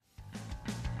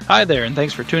Hi there, and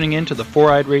thanks for tuning in to the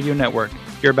Four-Eyed Radio Network.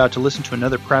 You're about to listen to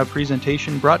another proud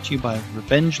presentation brought to you by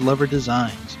Revenge Lover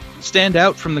Designs. Stand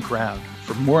out from the crowd.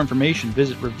 For more information,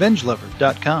 visit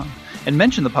revengelover.com and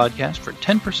mention the podcast for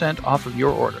 10% off of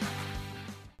your order.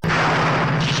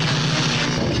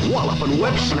 Wallop and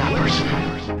web snappers.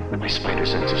 My spider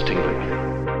sense is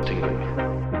tingling. Tingling.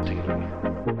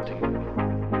 Tingling. Tingling.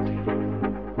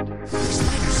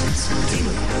 Spider sense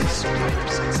tingling. Spider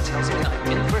sense tells me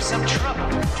I'm in for some trouble.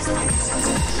 Spider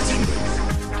sense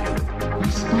tingling. My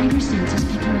spider sense is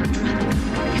picking up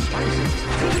trouble. My spider sense is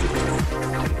tingling.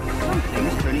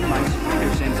 Something's turning my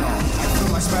spider sense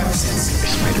on. My spider sense. My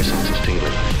spider sense is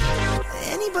tingling.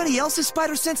 Anybody else's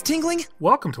spider sense tingling?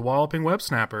 Welcome to Walloping Web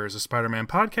Snappers, a Spider-Man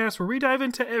podcast where we dive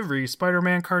into every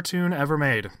Spider-Man cartoon ever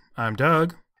made. I'm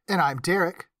Doug. And I'm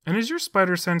Derek. And is your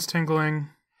spider sense tingling?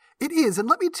 It is, and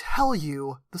let me tell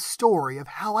you the story of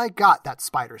how I got that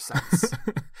spider sense.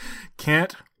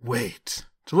 Can't wait.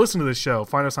 To listen to this show,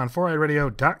 find us on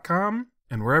foureyedradio.com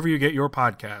and wherever you get your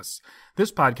podcasts.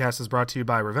 This podcast is brought to you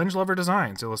by Revenge Lover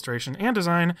Designs, illustration and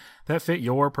design that fit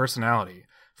your personality.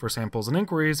 For samples and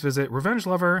inquiries, visit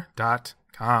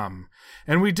revengelover.com.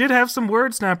 And we did have some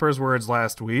Word Snappers words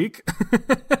last week.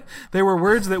 They were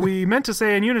words that we meant to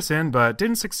say in unison, but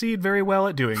didn't succeed very well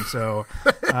at doing so.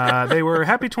 They were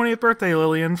Happy 20th Birthday,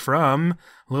 Lillian, from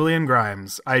Lillian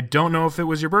Grimes. I don't know if it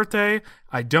was your birthday.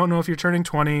 I don't know if you're turning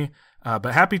 20,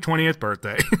 but happy 20th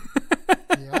birthday.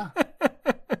 Yeah.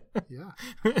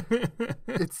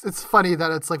 It's funny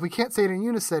that it's like we can't say it in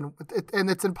unison, and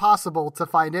it's impossible to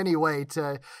find any way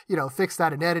to fix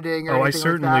that in editing or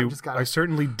anything like that. I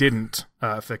certainly didn't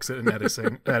fix it in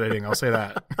editing. I'll say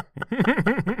that.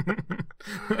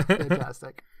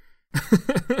 Fantastic.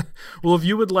 Well, if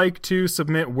you would like to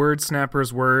submit Word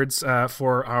Snappers words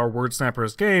for our Word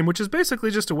Snappers game, which is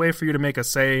basically just a way for you to make us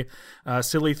say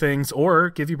silly things or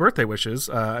give you birthday wishes,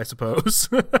 I suppose.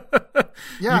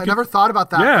 Yeah, I never thought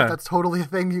about that. Yeah. But that's totally a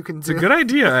thing you can do. It's a good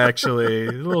idea, actually.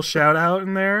 A little shout out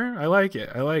in there. I like it.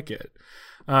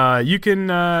 You can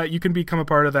become a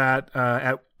part of that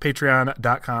at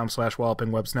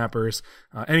patreon.com/wallopingwebsnappers.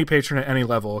 Any patron at any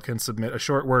level can submit a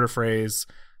short word or phrase.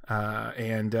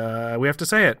 And we have to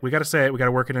say it. We got to say it. We got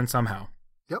to work it in somehow.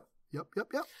 Yep.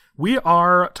 We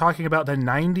are talking about the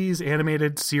 90s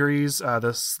animated series,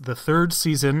 the third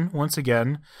season, once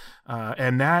again.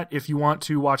 And that, if you want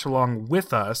to watch along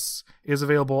with us, is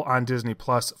available on Disney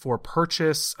Plus for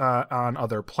purchase on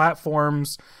other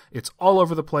platforms. It's all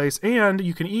over the place. And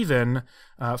you can even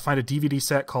find a DVD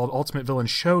set called Ultimate Villain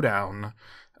Showdown,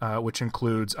 which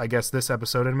includes, I guess, this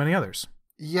episode and many others.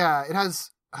 Yeah, it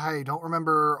has... I don't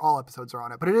remember all episodes are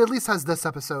on it, but it at least has this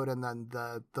episode and then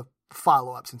the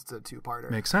follow-ups instead of two-parter.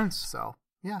 Makes sense. So,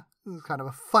 yeah, this is kind of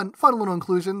a fun little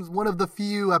inclusion. One of the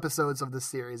few episodes of this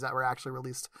series that were actually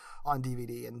released on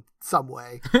DVD in some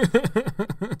way.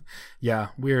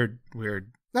 Yeah, weird.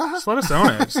 Just let us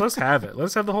own it. Just let's have it.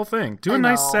 Let's have the whole thing. Do a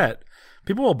nice set.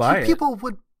 People will buy it. People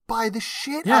would buy the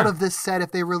shit out of this set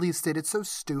if they released it. It's so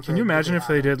stupid. Can you imagine if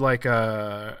they did like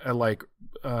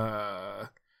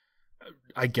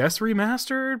I guess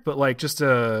remastered, but like just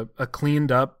a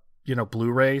cleaned up,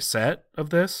 Blu-ray set of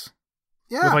this,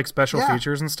 with like special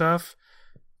features and stuff.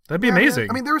 That'd be amazing.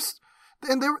 Man. I mean,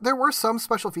 there were some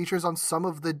special features on some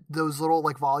of those little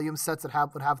like volume sets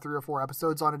that would have 3 or 4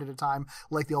 episodes on it at a time,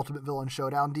 like the Ultimate Villain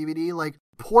Showdown DVD. Like,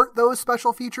 port those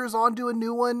special features onto a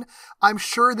new one. I'm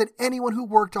sure that anyone who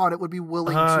worked on it would be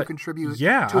willing to contribute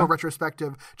to a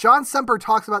retrospective. John Semper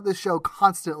talks about this show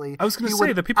constantly. I was going to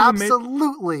say the people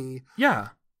absolutely. Yeah,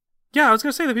 I was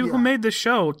going to say the people who made this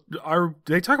show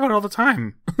they talk about it all the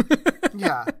time.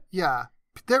 Yeah.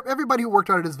 Everybody who worked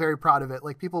on it is very proud of it.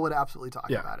 Like, people would absolutely talk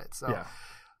about it. So. Yeah.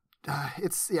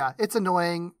 It's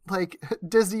annoying. Like,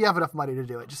 Disney, you have enough money to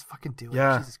do it. Just fucking do it.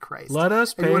 Yeah. Jesus Christ. Let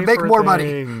us pay make for more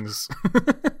things. Money.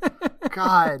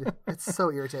 God, it's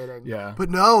so irritating. Yeah. But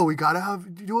no, we gotta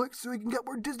do it so we can get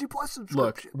more Disney Plus subscriptions.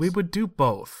 Look, we would do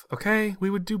both, okay?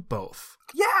 We would do both.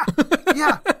 Yeah.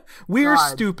 We're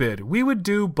stupid. We would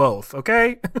do both,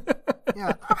 okay?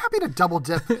 Yeah. I'm happy to double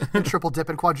dip and triple dip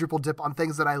and quadruple dip on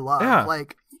things that I love. Yeah.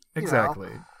 Like, exactly.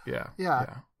 Yeah.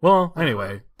 Yeah. Well,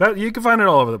 anyway, that you can find it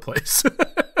all over the place.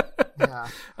 Yeah.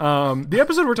 The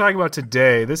episode we're talking about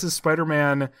today, this is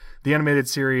Spider-Man, the Animated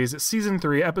Series, Season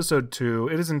 3, Episode 2.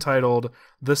 It is entitled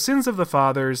The Sins of the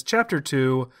Fathers, Chapter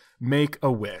 2, Make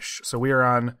a Wish. So we are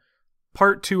on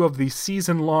Part 2 of the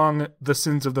season-long The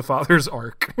Sins of the Fathers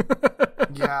arc.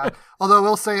 Yeah. Although I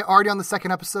will say, already on the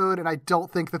second episode, and I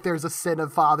don't think that there's a sin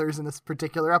of fathers in this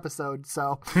particular episode,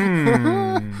 so.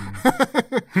 But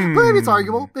maybe it's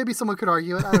arguable. Maybe someone could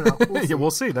argue it. I don't know.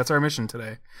 We'll see. That's our mission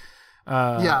today.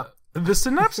 Yeah. The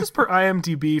synopsis per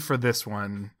IMDb for this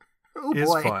one is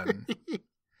fun.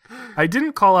 I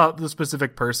didn't call out the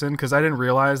specific person because I didn't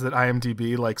realize that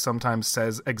IMDb like sometimes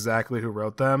says exactly who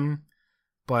wrote them,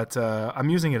 but I'm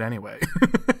using it anyway.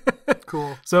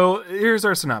 Cool. So here's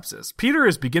our synopsis. Peter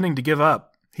is beginning to give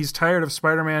up. He's tired of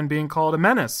Spider-Man being called a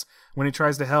menace when he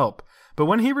tries to help. But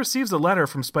when he receives a letter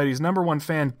from Spidey's #1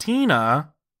 fan,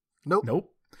 Tina... Nope.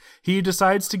 He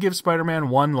decides to give Spider-Man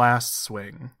one last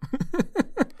swing.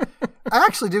 I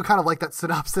actually do kind of like that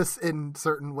synopsis in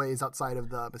certain ways outside of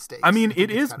the mistakes. I mean, it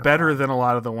is better than a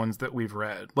lot of the ones that we've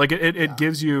read. Like it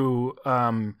gives you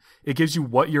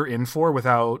what you're in for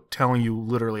without telling you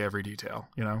literally every detail,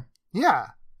 you know? Yeah.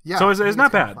 Yeah. So it's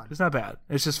not bad. It's not bad.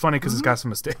 It's just funny because it's got some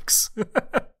mistakes.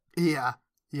 Yeah.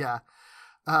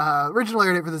 Original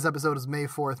air date for this episode is May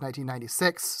 4th,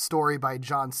 1996. Story by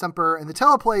John Semper. And the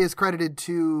teleplay is credited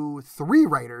to 3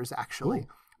 writers, actually. Ooh.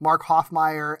 Mark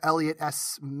Hoffmeyer, Elliot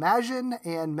S. Majan,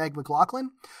 and Meg McLaughlin.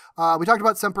 We talked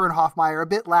about Semper and Hoffmeyer a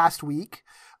bit last week.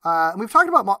 And we've talked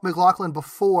about McLaughlin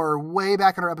before, way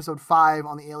back in our episode 5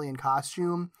 on the alien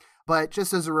costume. But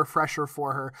just as a refresher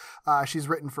for her, she's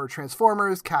written for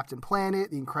Transformers, Captain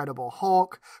Planet, The Incredible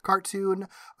Hulk cartoon,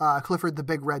 Clifford the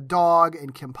Big Red Dog,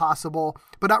 and Kim Possible,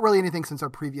 but not really anything since our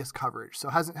previous coverage. So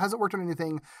hasn't worked on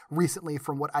anything recently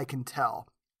from what I can tell.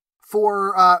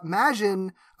 For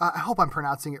Majan, I hope I'm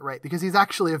pronouncing it right because he's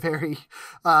actually a very,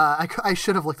 I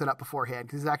should have looked it up beforehand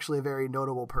because he's actually a very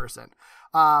notable person.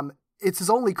 It's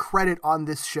his only credit on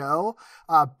this show,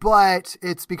 but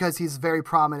it's because he's very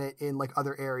prominent in like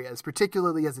other areas,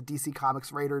 particularly as a DC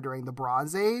Comics writer during the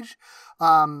Bronze Age.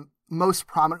 Most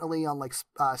prominently on like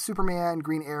Superman,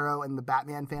 Green Arrow, and the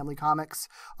Batman family comics.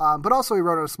 But also he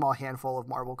wrote on a small handful of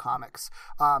Marvel comics.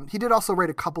 He did also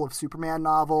write a couple of Superman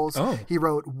novels. Oh. He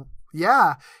wrote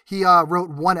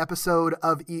one episode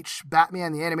of each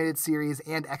Batman the Animated Series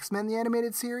and X-Men the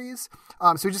Animated Series.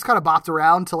 So he just kind of bopped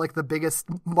around to like the biggest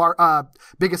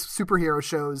superhero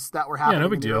shows that were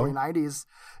happening in the early 90s.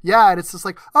 Yeah, and it's just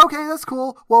like, okay, that's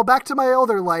cool. Well, back to my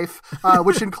older life,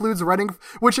 which includes running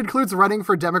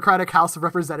for Democratic House of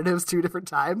Representatives 2 different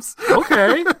times.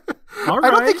 Okay, all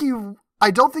right. I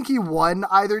don't think he won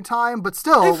either time, but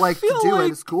still,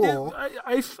 it is cool.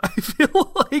 I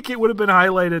feel like it would have been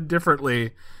highlighted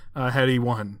differently had he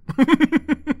won.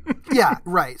 Yeah,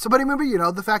 right. So, but remember,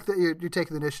 the fact that you're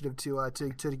taking the initiative to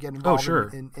get involved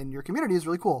in your community is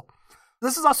really cool.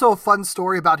 This is also a fun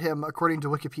story about him, according to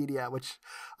Wikipedia, which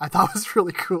I thought was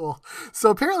really cool.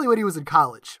 So apparently when he was in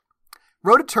college,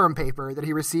 wrote a term paper that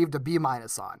he received a B-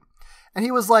 on. And he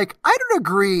was like, I don't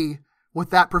agree with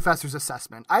that professor's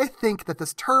assessment. I think that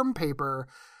this term paper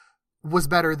was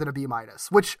better than a B-,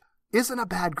 which isn't a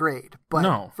bad grade.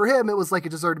 But for him, it was like it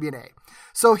deserved to be an A.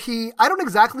 So I don't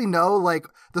exactly know like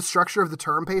the structure of the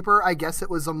term paper. I guess it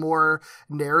was a more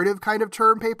narrative kind of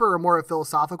term paper or more a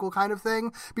philosophical kind of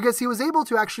thing because he was able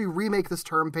to actually remake this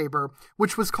term paper,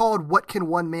 which was called What Can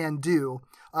One Man Do?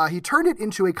 He turned it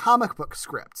into a comic book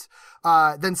script,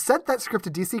 then sent that script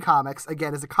to DC Comics,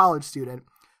 again, as a college student.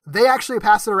 They actually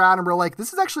passed it around and were like,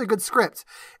 this is actually a good script.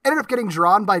 Ended up getting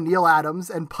drawn by Neil Adams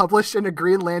and published in a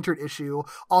Green Lantern issue,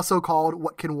 also called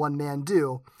What Can One Man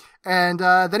Do? And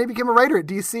then he became a writer at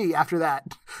DC after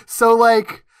that. So,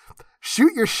 like,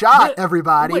 shoot your shot,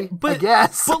 everybody, I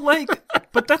guess.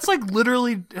 But that's, like,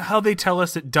 literally how they tell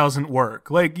us it doesn't work.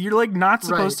 Like, you're, like, not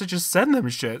supposed to just send them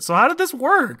shit. So how did this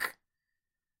work?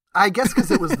 I guess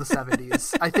because it was the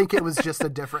 70s. I think it was just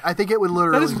I think it would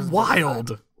literally... That is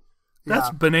wild.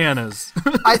 That's bananas.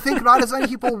 I think not as many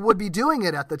people would be doing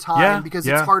it at the time because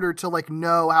it's harder to like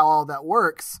know how all that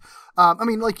works. I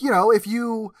mean, like, if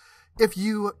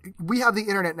we have the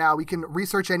internet now, we can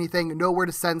research anything, know where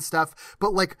to send stuff,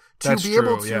 but like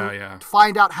able to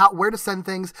find out where to send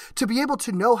things, to be able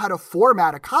to know how to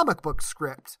format a comic book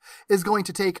script is going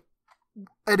to take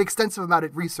an extensive amount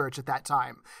of research at that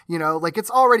time. Like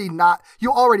it's already you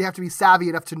already have to be savvy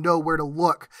enough to know where to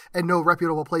look and know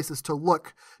reputable places to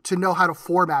look to know how to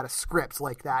format a script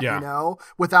like that,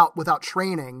 without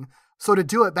training. So to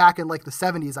do it back in like the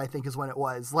 70s, I think is when it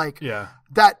was like,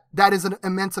 that is an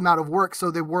immense amount of work. So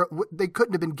they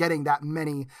couldn't have been getting that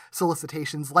many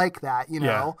solicitations like that,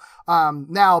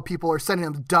 Now people are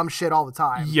sending them dumb shit all the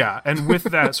time. Yeah. And with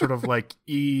that sort of like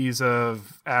ease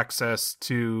of access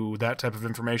to that type of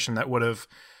information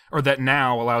that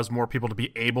now allows more people to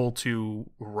be able to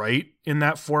write in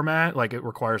that format, like it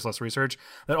requires less research.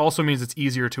 That also means it's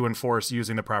easier to enforce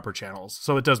using the proper channels.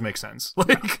 So it does make sense.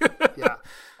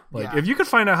 If you could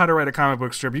find out how to write a comic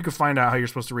book strip, you could find out how you're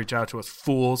supposed to reach out to us.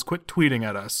 Fools, quit tweeting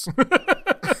at us.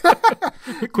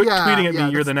 Quit tweeting at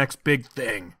me. You're the next big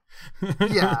thing.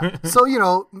 Yeah. So,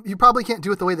 you probably can't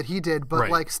do it the way that he did, but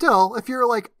Right. like still, if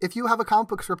you have a comic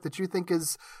book script that you think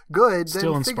is good,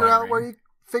 Still then inspiring.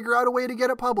 figure out a way to get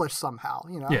it published somehow,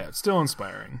 Yeah, it's still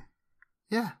inspiring.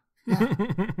 Yeah.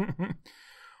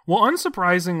 Well,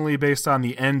 unsurprisingly, based on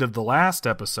the end of the last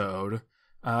episode,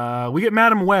 we get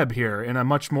Madam Web here in a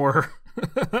much more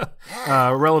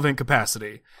relevant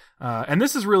capacity. And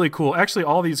this is really cool. Actually,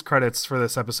 all these credits for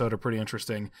this episode are pretty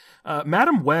interesting.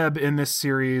 Madam Web in this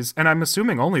series, and I'm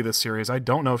assuming only this series, I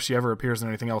don't know if she ever appears in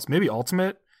anything else. Maybe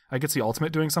Ultimate. I could see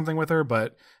Ultimate doing something with her,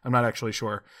 but I'm not actually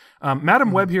sure.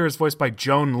 Madam Web here is voiced by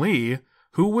Joan Lee,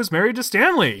 who was married to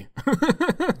Stan Lee.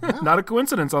 Not a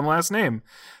coincidence on the last name.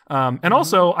 And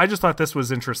also, I just thought this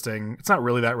was interesting. It's not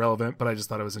really that relevant, but I just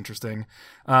thought it was interesting.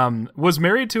 Was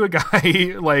married to a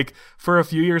guy like for a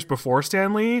few years before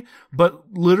Stan Lee, but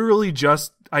literally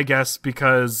just, I guess,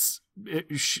 because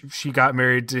she got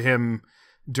married to him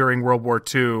during World War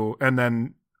II, and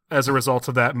then as a result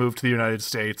of that, moved to the United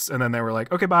States, and then they were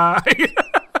like, okay, bye.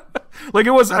 Like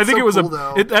it was, That's I think so it was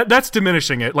cool, that's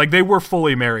diminishing it. Like they were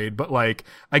fully married, but like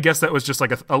I guess that was just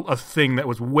like a thing that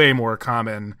was way more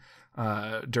common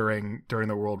during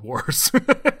the World Wars. Well,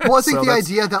 I think So the that's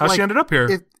idea that how like she ended up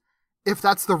here. if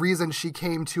that's the reason she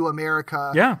came to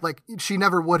America, Yeah. like she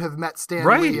never would have met Stan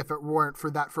Right. Lee if it weren't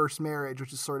for that first marriage,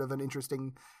 which is sort of an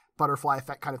interesting butterfly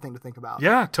effect kind of thing to think about.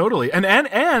 Yeah, totally. And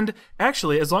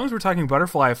actually, as long as we're talking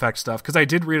butterfly effect stuff, because I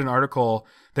did read an article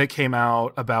that came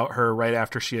out about her right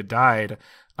after she had died.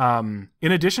 In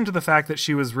addition to the fact that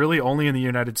she was really only in the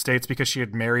United States because she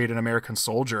had married an American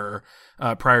soldier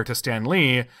prior to Stan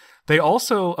Lee, they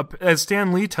also, as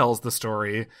Stan Lee tells the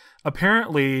story,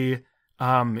 apparently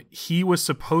he was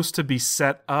supposed to be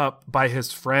set up by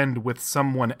his friend with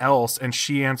someone else, and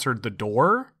she answered the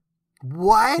door.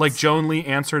 What? Like Joan Lee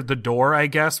answered the door, I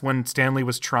guess, when Stan Lee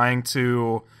was trying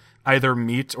to either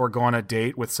meet or go on a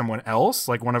date with someone else,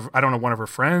 like one of her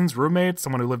friends, roommates,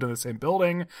 someone who lived in the same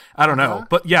building. I don't know.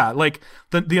 But yeah, like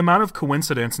the amount of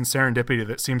coincidence and serendipity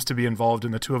that seems to be involved in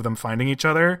the two of them finding each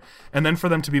other, and then for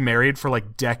them to be married for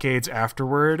like decades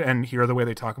afterward and hear the way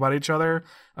they talk about each other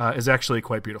is actually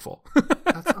quite beautiful.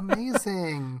 That's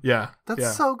amazing. Yeah. That's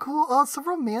yeah. so cool. Oh, it's so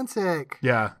romantic.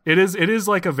 Yeah, it is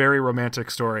like a very romantic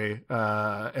story,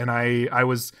 and I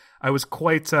was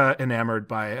quite enamored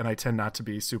by it, and I tend not to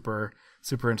be super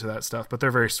into that stuff, but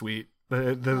they're very sweet.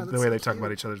 The way they talk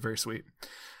about each other is very sweet.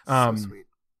 So sweet.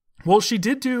 Well, she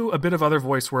did do a bit of other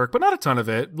voice work, but not a ton of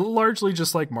it, largely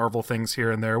just like Marvel things here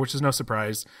and there, which is no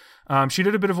surprise. She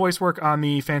did a bit of voice work on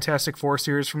the Fantastic Four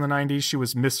series from the 90s. She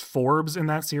was Miss Forbes in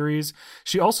that series.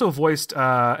 She also voiced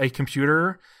a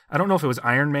computer. I don't know if it was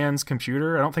Iron Man's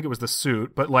computer. I don't think it was the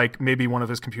suit, but like maybe one of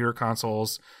his computer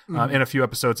consoles in a few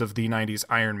episodes of the 90s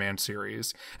Iron Man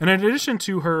series. And in addition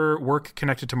to her work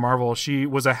connected to Marvel, she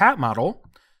was a hat model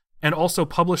and also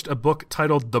published a book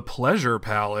titled The Pleasure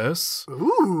Palace.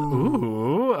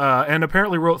 Ooh. And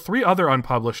apparently wrote 3 other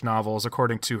unpublished novels,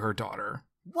 according to her daughter.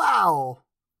 Wow.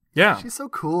 Yeah. She's so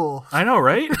cool. I know,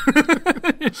 right?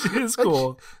 She is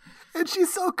cool. And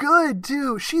she's so good,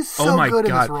 too. She's so Oh my good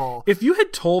in God. this role. If you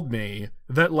had told me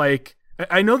that, like,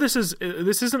 I know this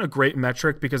isn't a great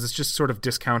metric because it's just sort of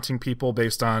discounting people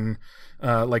based on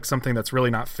like something that's really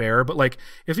not fair. But like,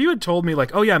 if you had told me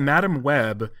like, oh yeah, Madam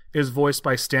Web is voiced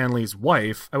by Stan Lee's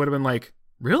wife, I would have been like,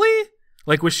 really?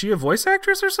 Like, was she a voice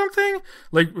actress or something?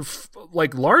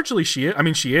 Like largely she is. I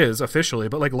mean, she is officially,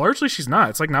 but like largely she's not.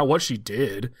 It's like not what she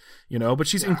did, you know. But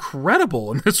she's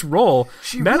incredible in this role.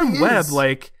 Madam really Web, is.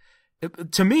 like.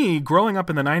 To me, growing up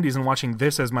in the 90s and watching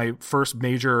this as my first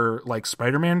major like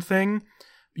Spider-Man thing,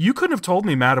 you couldn't have told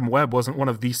me Madam Web wasn't one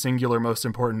of the singular most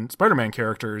important Spider-Man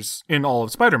characters in all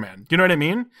of Spider-Man. You know what I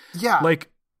mean? Yeah.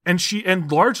 Like,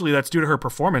 and largely that's due to her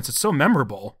performance. It's so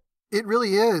memorable. It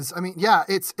really is. I mean, yeah,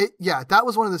 that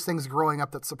was one of those things growing up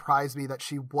that surprised me that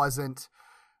she wasn't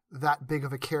that big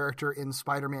of a character in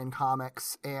Spider-Man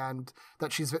comics, and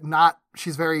that she's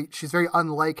very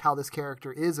unlike how this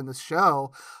character is in this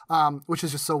show, which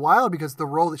is just so wild because the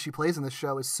role that she plays in this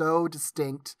show is so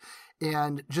distinct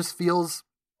and just feels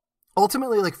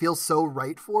so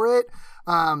right for it,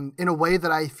 in a way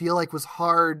that I feel like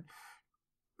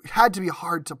had to be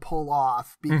hard to pull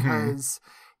off because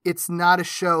it's not a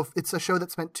show. It's a show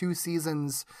that spent 2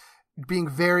 seasons being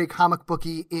very comic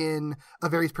booky in a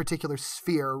very particular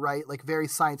sphere, right? Like very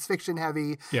science fiction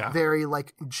heavy, very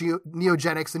like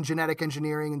neogenics and genetic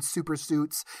engineering and super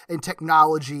suits and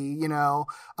technology, you know?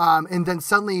 And then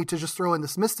suddenly to just throw in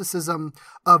this mysticism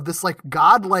of this like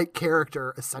godlike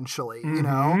character, essentially, you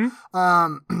know,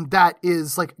 that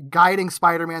is like guiding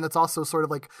Spider-Man. That's also sort of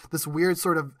like this weird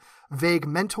sort of vague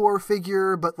mentor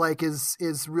figure, but like is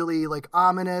really like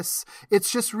ominous.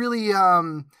 It's just really,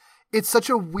 it's such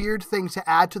a weird thing to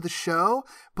add to the show,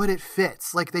 but it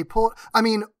fits. Like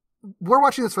we're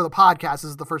watching this for the podcast.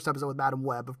 This is the first episode with Madam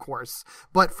Web, of course.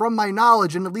 But from my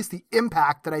knowledge and at least the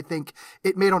impact that I think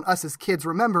it made on us as kids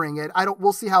remembering it,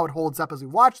 we'll see how it holds up as we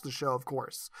watch the show, of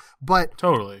course. But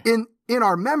totally in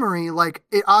our memory, like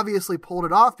it obviously pulled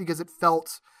it off because it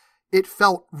felt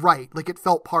right. Like it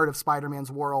felt part of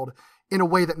Spider-Man's world in a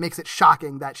way that makes it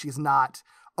shocking that she's not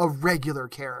a regular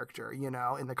character, you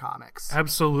know, in the comics.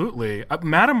 Absolutely.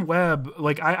 Madam Web,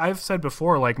 like I've said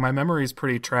before, like my memory is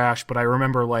pretty trash, but I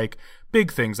remember like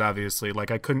big things, obviously. Like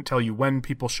I couldn't tell you when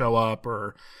people show up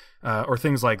or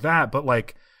things like that. But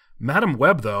like Madam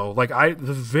Web, though, like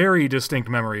the very distinct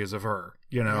memories of her,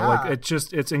 you know, like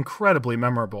it's incredibly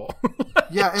memorable.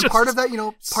 Yeah. And part of that, you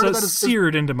know, part of that is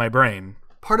seared into my brain.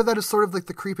 Part of that is sort of like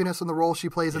the creepiness and the role she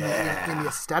plays in the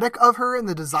aesthetic of her and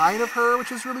the design of her,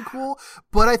 which is really cool.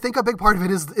 But I think a big part of it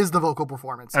is the vocal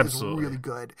performance. Absolutely. Is really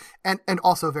good and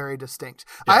also very distinct.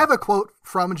 Yeah. I have a quote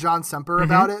from John Semper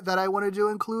about it that I wanted to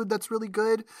include that's really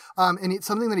good. And it's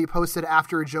something that he posted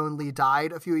after Joan Lee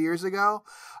died a few years ago.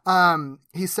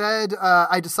 He said,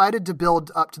 I decided to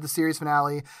build up to the series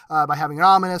finale by having an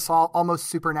ominous, almost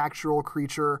supernatural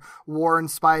creature warn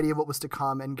Spidey of what was to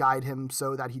come and guide him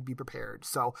so that he'd be prepared.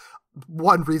 So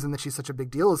one reason that she's such a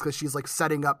big deal is because she's like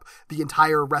setting up the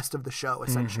entire rest of the show,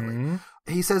 essentially.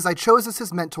 He says, I chose as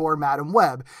his mentor, Madam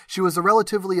Web. She was a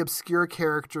relatively obscure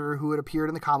character who had appeared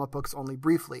in the comic books only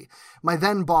briefly. My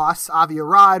then boss, Avi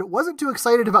Arad, wasn't too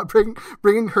excited about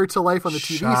bringing her to life on the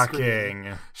TV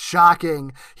screen.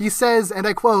 Shocking. He says, and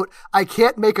I quote, I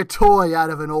can't make a toy out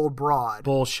of an old broad.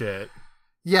 Bullshit.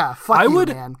 Yeah,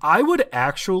 man. I would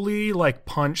actually like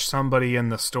punch somebody in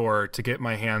the store to get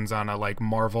my hands on a like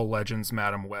Marvel Legends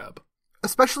Madam Web.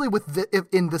 Especially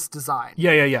in this design.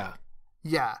 Yeah.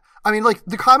 Yeah. I mean, like,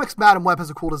 the comics Madam Web has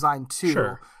a cool design, too.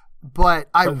 Sure. But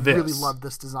I really love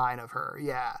this design of her.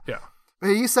 Yeah. Yeah.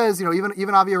 He says, you know,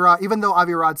 even Avi Arad, even though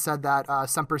Avi Arad said that,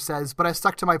 Semper says, but I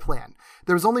stuck to my plan.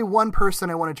 There was only one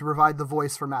person I wanted to provide the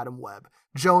voice for Madam Web,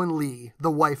 Joan Lee, the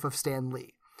wife of Stan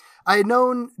Lee. I had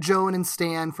known Joan and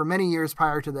Stan for many years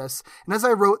prior to this, and as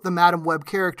I wrote the Madam Web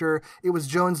character, it was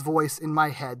Joan's voice in my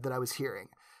head that I was hearing.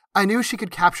 I knew she could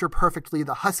capture perfectly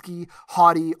the husky,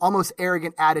 haughty, almost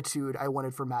arrogant attitude I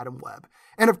wanted for Madam Web.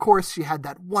 And of course, she had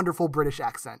that wonderful British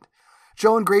accent.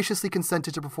 Joan graciously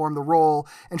consented to perform the role,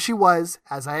 and she was,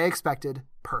 as I expected,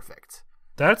 perfect.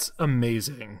 That's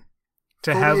amazing.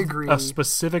 To have a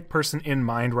specific person in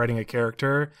mind writing a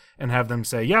character and have them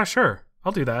say, yeah, sure,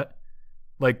 I'll do that.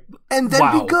 Like, and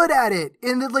then be good at it.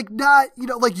 And then, like, not, you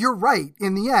know, like, you're right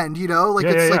in the end, you know? Like,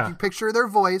 it's like you picture their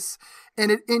voice.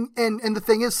 And and the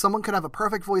thing is, someone could have a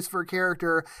perfect voice for a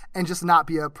character and just not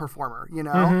be a performer, you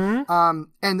know?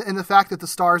 And the fact that the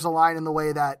stars align in the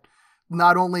way that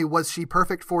not only was she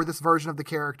perfect for this version of the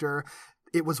character,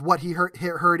 it was what he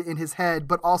heard in his head,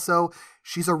 but also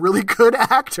she's a really good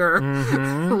actor.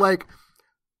 Like,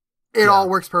 it all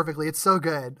works perfectly. It's so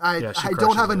good. I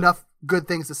don't have enough good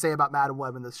things to say about Madam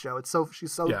Web in this show.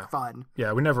 She's so fun.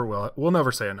 Yeah, we never will. We'll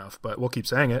never say enough, but we'll keep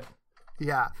saying it.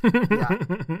 Yeah.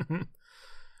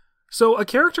 So a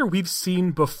character we've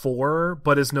seen before,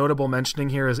 but is notable mentioning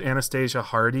here is Anastasia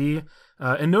Hardy.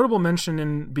 And notable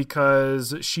mention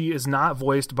because she is not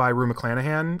voiced by Rue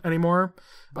McClanahan anymore.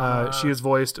 She is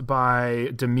voiced by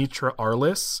Demetra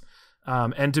Arliss.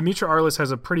 And Demetra Arliss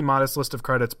has a pretty modest list of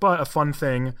credits, but a fun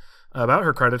thing about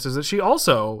her credits is that she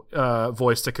also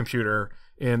voiced a computer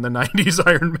in the 90s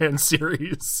Iron Man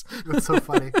series. That's so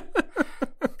funny.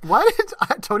 Why did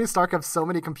Tony Stark have so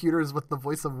many computers with the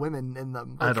voice of women in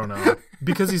them? I don't know.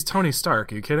 Because he's Tony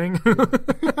Stark. Are you kidding?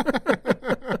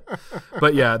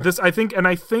 But yeah, I think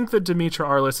that Demetra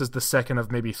Arliss is the second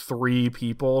of maybe 3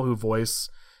 people who voice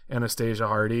Anastasia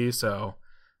Hardy. So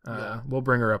we'll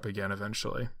bring her up again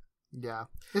eventually. Yeah,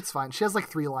 it's fine. She has like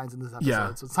 3 lines in this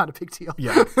episode, so it's not a big deal.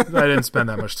 Yeah, I didn't spend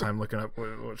that much time looking up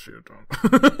what she had done.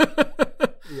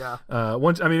 Yeah. I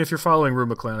mean, if you're following Rue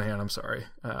McClanahan, I'm sorry.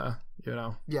 You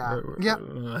know. Yeah.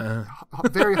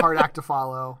 Very hard act to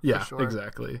follow. Yeah, for sure.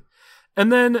 Exactly.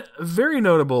 And then, very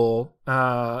notable,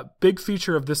 big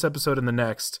feature of this episode and the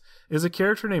next is a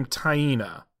character named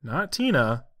Taina. Not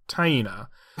Tina, Taina.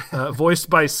 voiced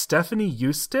by Stephanie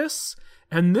Eustace.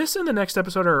 And this and the next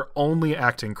episode are only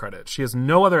acting credits. She has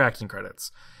no other acting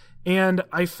credits. And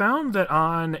I found that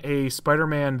on a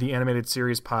Spider-Man The Animated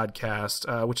Series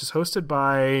podcast, which is hosted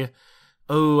by,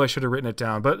 I should have written it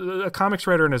down, but a comics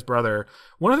writer and his brother,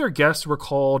 one of their guests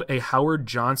recalled a Howard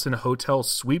Johnson Hotel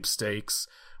sweepstakes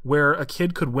where a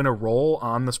kid could win a role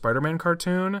on the Spider-Man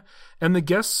cartoon. And the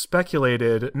guests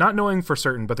speculated, not knowing for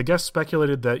certain, but the guests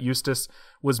speculated that Eustace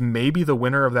was maybe the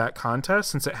winner of that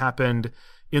contest since it happened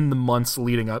in the months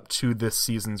leading up to this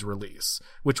season's release,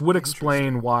 which would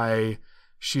explain why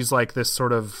she's like this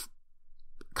sort of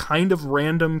kind of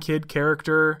random kid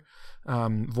character,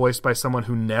 voiced by someone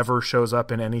who never shows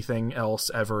up in anything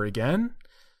else ever again.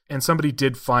 And somebody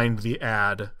did find the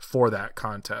ad for that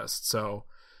contest. So,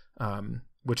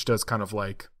 which does kind of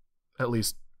like at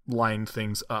least line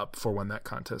things up for when that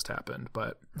contest happened.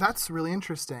 But that's really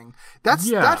interesting.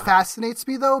 That fascinates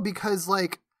me though, because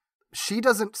like she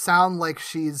doesn't sound like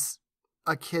she's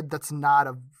a kid that's not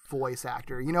a voice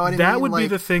actor. You know what I mean? That would be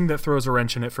the thing that throws a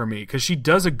wrench in it for me, because she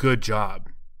does a good job.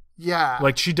 Yeah.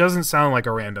 Like, she doesn't sound like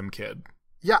a random kid.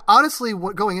 Yeah, honestly,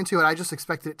 going into it, I just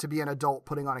expected it to be an adult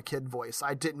putting on a kid voice.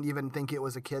 I didn't even think it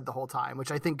was a kid the whole time,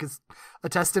 which I think is a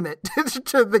testament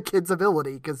to the kid's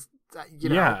ability, because, you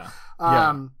know.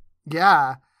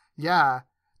 Yeah.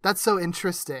 That's so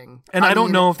interesting. And I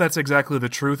don't know if that's exactly the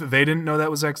truth. They didn't know that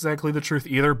was exactly the truth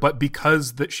either, but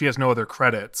because she has no other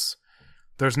credits,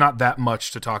 there's not that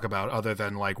much to talk about other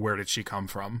than like, where did she come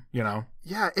from, you know?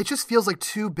 Yeah, it just feels like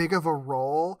too big of a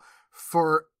role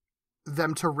for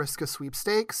them to risk a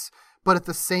sweepstakes, but at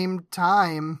the same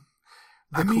time,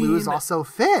 the clues also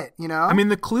fit, you know? I mean,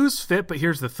 the clues fit, but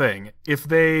here's the thing. If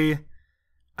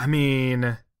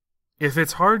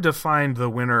it's hard to find the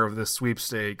winner of the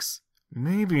sweepstakes,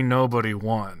 maybe nobody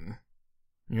won.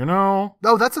 You know?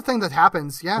 Oh, that's a thing that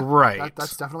happens. Yeah. Right.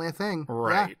 That's definitely a thing.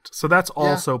 Right. Yeah. So that's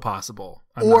also possible.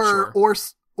 I'm not sure.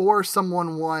 Or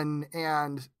someone won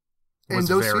and was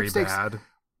those very sweepstakes. Bad.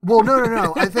 Well,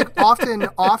 no. I think often,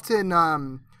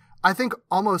 I think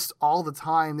almost all the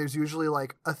time there's usually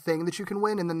like a thing that you can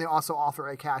win, and then they also offer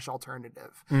a cash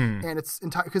alternative. And it's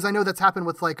because I know that's happened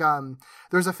with like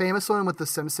there's a famous one with The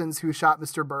Simpsons Who Shot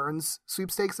Mr. Burns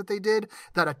sweepstakes that they did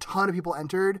that a ton of people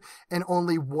entered, and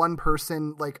only one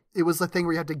person, like it was the thing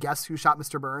where you had to guess who shot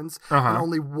Mr. Burns, and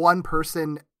only one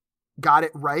person got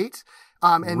it right.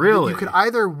 And really? You could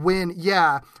either win,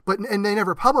 and they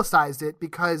never publicized it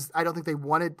because I don't think they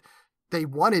wanted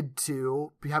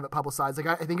to have it publicized. Like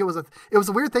I think it was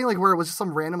a weird thing, like where it was just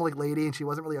some random like lady and she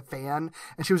wasn't really a fan,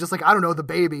 and she was just like, I don't know, the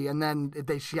baby, and then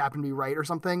she happened to be right or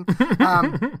something.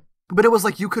 But it was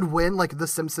like you could win like The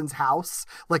Simpsons house.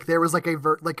 Like there was like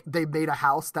they made a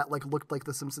house that like looked like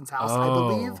The Simpsons house, I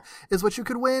believe, is what you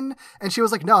could win. And she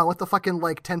was like, no, I want the fucking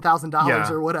like $10,000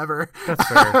 or whatever. That's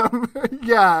fair.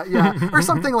 Yeah. Or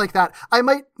something like that. I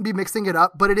might be mixing it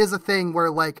up, but it is a thing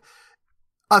where like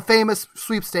a famous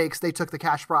sweepstakes, they took the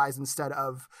cash prize instead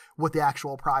of what the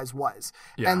actual prize was.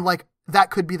 Yeah. And like that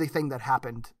could be the thing that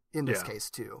happened in this case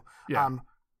too. Yeah.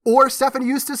 Or Stephanie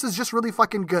Eustace is just really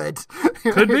fucking good.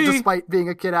 Could be. Despite being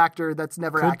a kid actor that's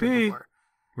never acted before.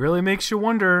 Really makes you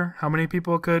wonder how many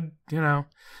people could, you know,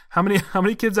 how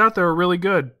many kids out there are really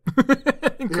good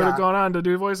and could have gone on to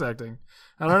do voice acting.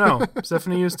 I don't know.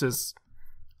 Stephanie Eustace,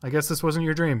 I guess this wasn't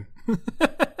your dream.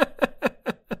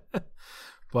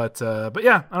 But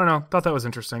yeah, I don't know. Thought that was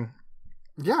interesting.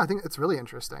 Yeah, I think it's really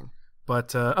interesting.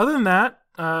 But other than that,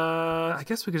 I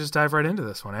guess we could just dive right into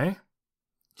this one, eh?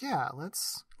 Yeah,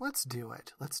 let's do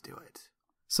it. Let's do it.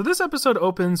 So this episode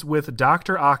opens with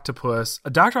Dr. Octopus,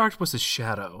 Dr. Octopus's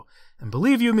shadow. And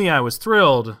believe you me, I was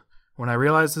thrilled when I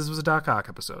realized this was a Doc Ock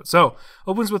episode. So,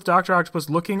 opens with Dr. Octopus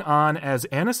looking on as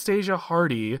Anastasia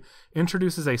Hardy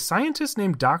introduces a scientist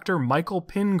named Dr. Michael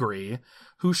Pingree,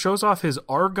 who shows off his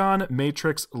Argon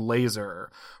Matrix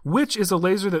laser, which is a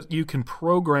laser that you can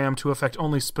program to affect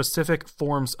only specific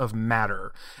forms of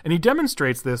matter. And he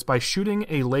demonstrates this by shooting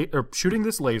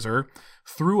this laser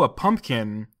through a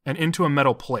pumpkin and into a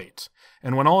metal plate.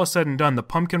 And when all is said and done, the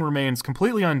pumpkin remains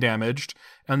completely undamaged,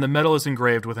 and the metal is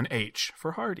engraved with an H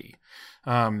for Hardy.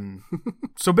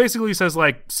 So basically he says,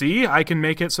 like, see, I can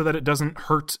make it so that it doesn't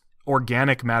hurt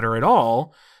organic matter at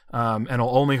all, and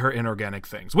it'll only hurt inorganic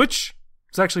things, which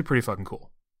is actually pretty fucking cool.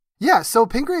 Yeah, so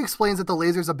Pingree explains that the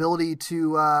laser's ability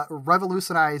to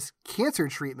revolutionize cancer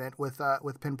treatment with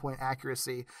pinpoint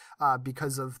accuracy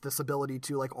because of this ability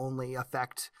to like only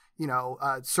affect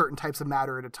certain types of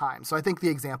matter at a time. So I think the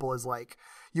example is like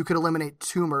you could eliminate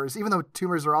tumors, even though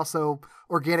tumors are also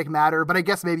organic matter, but I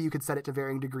guess maybe you could set it to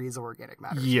varying degrees of organic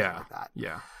matter. Yeah, like that.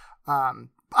 Yeah.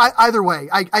 Either way,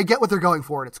 I get what they're going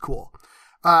for, and it's cool.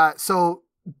 So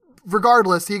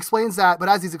regardless, he explains that, but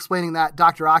as he's explaining that,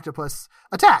 Dr. Octopus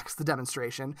attacks the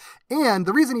demonstration. And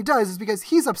the reason he does is because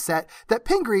he's upset that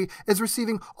Pingree is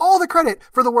receiving all the credit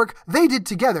for the work they did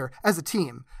together as a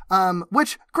team.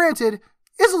 Which, granted,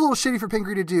 is a little shitty for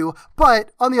Pingree to do,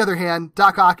 but on the other hand,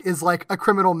 Doc Ock is like a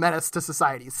criminal menace to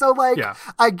society. So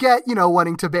I get,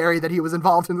 wanting to bury that he was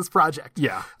involved in this project.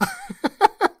 Yeah.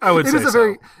 I would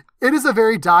say it is a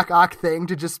very Doc Ock thing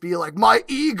to just be like, my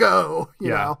ego, you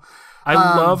know. I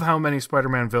love how many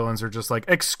Spider-Man villains are just like,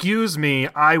 excuse me,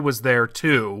 I was there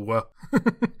too.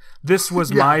 This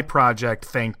was my project,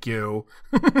 thank you.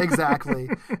 Exactly.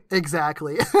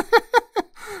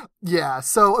 Yeah,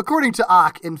 so according to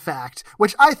Ock, in fact,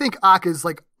 which I think Ock is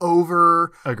like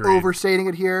overstating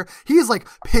it here, he's like,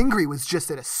 Pingree was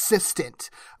just an assistant.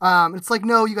 It's like,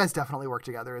 no, you guys definitely work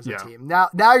together as a team. Now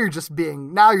you're just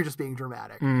being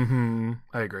dramatic. Mm-hmm.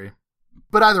 I agree.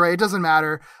 But either way, it doesn't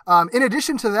matter. In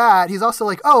addition to that, he's also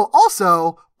like,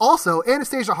 also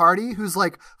Anastasia Hardy, who's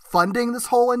like funding this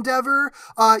whole endeavor,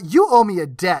 you owe me a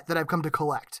debt that I've come to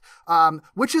collect,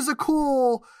 which is a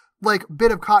cool like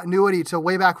bit of continuity to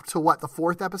way back to the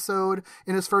 4th episode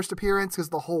in his first appearance, because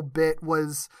the whole bit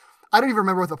was, I don't even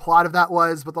remember what the plot of that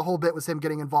was, but the whole bit was him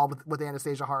getting involved with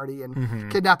Anastasia Hardy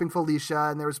and kidnapping Felicia,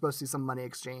 and there was supposed to be some money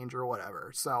exchange or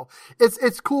whatever. So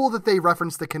it's cool that they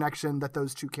reference the connection that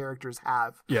those two characters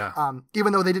have. Yeah.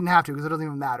 Even though they didn't have to, because it doesn't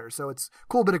even matter. So it's a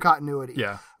cool bit of continuity.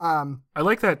 Yeah. I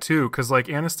like that too, because like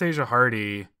Anastasia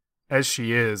Hardy, as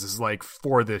she is like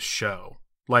for this show.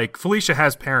 Like, Felicia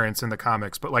has parents in the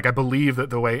comics, but, like, I believe that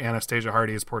the way Anastasia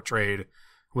Hardy is portrayed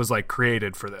was, like,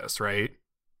 created for this, right?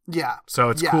 Yeah. So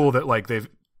it's cool that, like, they've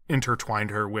intertwined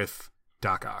her with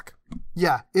Doc Ock.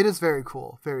 Yeah, it is very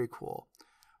cool. Very cool.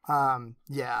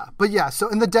 Yeah. But, yeah, so,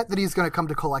 and the debt that he's going to come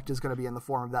to collect is going to be in the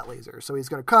form of that laser. So he's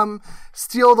going to come,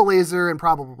 steal the laser, and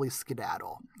probably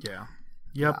skedaddle. Yeah.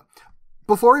 Yep. Yeah.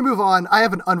 Before we move on, I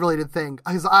have an unrelated thing,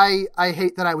 because I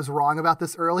hate that I was wrong about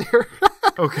this earlier.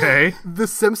 Okay. The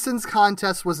Simpsons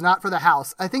contest was not for the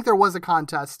house. I think there was a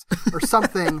contest or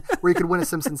something where you could win a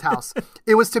Simpsons house.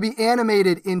 It was to be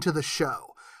animated into the show.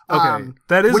 Okay.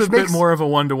 That is a bit more of a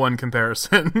one-to-one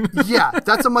comparison. Yeah,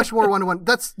 that's a much more one-to-one.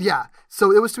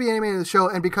 So it was to be animated in the show,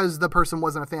 and because the person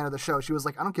wasn't a fan of the show, she was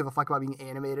like, I don't give a fuck about being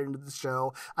animated into the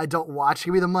show. I don't watch.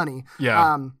 Give me the money.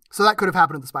 Yeah. So that could have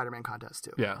happened at the Spider-Man contest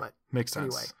too. Yeah, but makes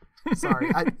sense. Anyway. Sorry.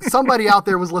 Somebody out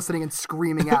there was listening and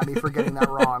screaming at me for getting that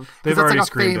wrong. They've already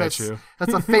screamed at you.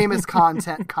 That's a famous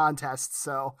contest,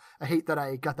 so I hate that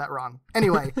I got that wrong.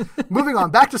 Anyway, moving on,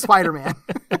 back to Spider-Man.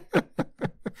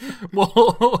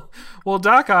 Well,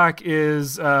 Doc Ock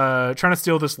is trying to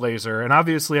steal this laser, and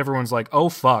obviously everyone's like, oh,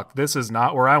 fuck, this is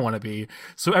not where I want to be.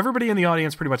 So everybody in the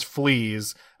audience pretty much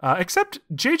flees, except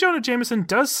J. Jonah Jameson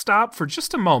does stop for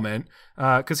just a moment,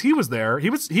 because he was there.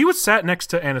 He was sat next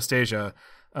to Anastasia.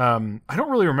 I don't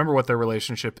really remember what their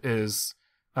relationship is,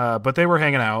 but they were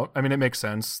hanging out. I mean, it makes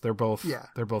sense. They're both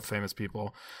famous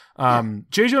people.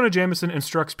 J. Jonah Jameson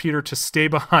instructs Peter to stay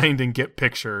behind and get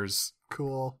pictures.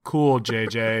 Cool,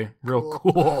 JJ. Real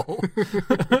cool.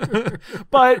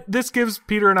 But this gives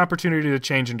Peter an opportunity to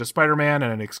change into Spider-Man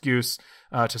and an excuse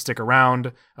to stick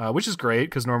around, which is great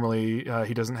because normally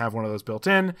he doesn't have one of those built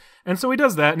in. And so he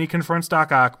does that, and he confronts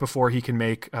Doc Ock before he can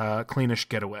make a cleanish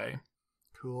getaway.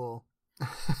 Cool.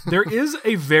 There is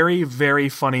a very, very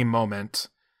funny moment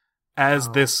as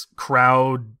this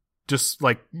crowd just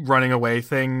like running away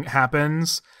thing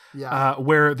happens. Yeah.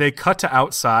 Where they cut to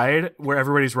outside where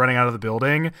everybody's running out of the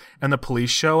building and the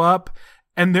police show up,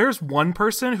 and there's one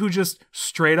person who just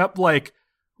straight up like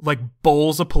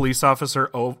bowls a police officer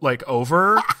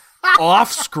over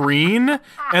off screen,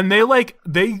 and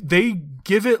they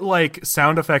give it like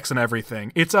sound effects and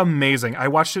everything. It's amazing. I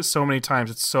watched it so many times.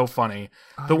 It's so funny.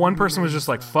 The one person was just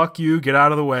like, fuck you, get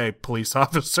out of the way, police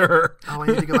officer. Oh, I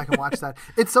need to go back and watch that.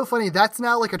 It's so funny. That's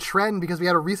now like a trend because we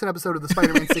had a recent episode of the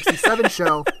Spider-Man 67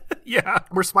 show. Yeah.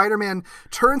 Where Spider-Man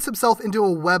turns himself into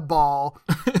a web ball.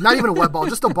 Not even a web ball,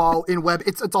 just a ball in web.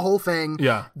 It's a whole thing.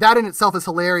 Yeah. That in itself is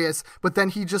hilarious. But then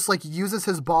he just like uses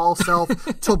his ball self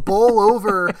to bowl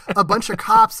over a bunch of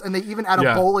cops, and they even add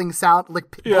a bowling sound,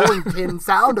 bowling pin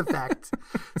sound effect.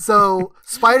 So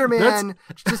Spider-Man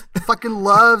just fucking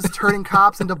loves turning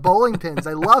cops into bowling pins.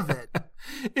 I love it.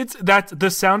 It's that the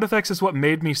sound effects is what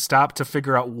made me stop to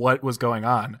figure out what was going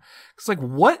on. It's like,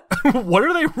 what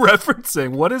are they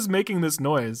referencing? What is making this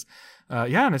noise?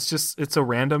 And it's a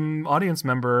random audience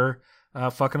member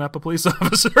fucking up a police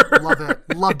officer. Love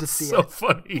it. Love to see it. So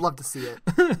funny. Love to see it.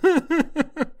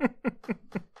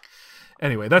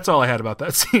 Anyway, that's all I had about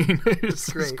that scene. It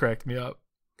just cracked me up.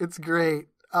 It's great.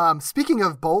 Speaking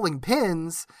of bowling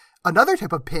pins, another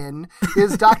type of pin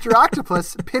is Dr.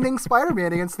 Octopus pinning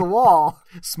Spider-Man against the wall.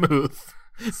 Smooth.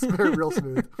 It's very real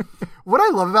smooth. What I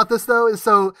love about this, though, is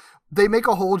so they make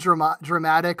a whole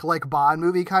dramatic, like, Bond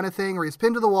movie kind of thing where he's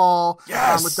pinned to the wall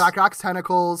with Doc Ock's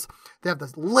tentacles. They have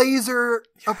this laser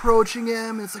approaching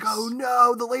him. And it's like, oh,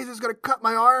 no, the laser's going to cut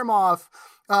my arm off.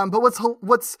 But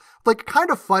what's like kind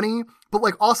of funny, but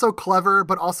like also clever,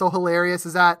 but also hilarious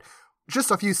is that just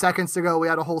a few seconds ago, we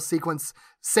had a whole sequence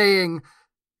saying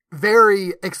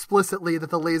very explicitly that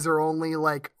the laser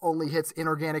only hits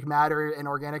inorganic matter and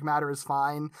organic matter is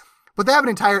fine. But they have an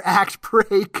entire act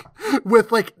break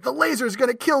with like, the laser's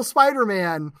going to kill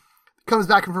Spider-Man. Comes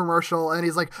back from commercial and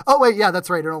he's like, oh wait, yeah, that's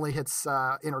right. It only hits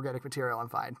inorganic material. I'm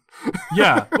fine.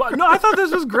 Yeah. Well, no, I thought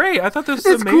this was great. I thought this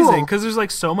was amazing because there's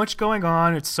like so much going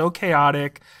on. It's so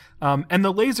chaotic. And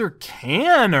the laser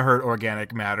can hurt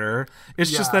organic matter.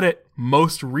 It's just that it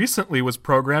most recently was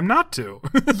programmed not to.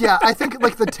 Yeah, I think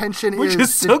like the tension Which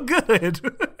is so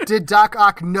good. Did Doc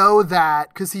Ock know that?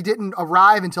 Because he didn't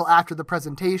arrive until after the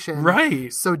presentation.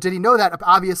 Right. So did he know that?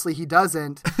 Obviously he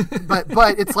doesn't. But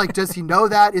it's like, does he know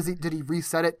that? Did he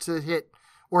reset it to hit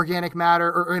organic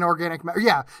matter or inorganic matter?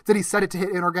 Yeah. Did he set it to hit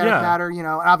inorganic matter? You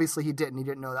know, and obviously he didn't. He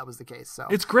didn't know that was the case. So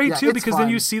it's great too, because then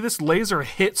you see this laser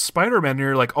hit Spider-Man and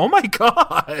you're like, oh my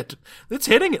God, it's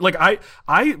hitting it. Like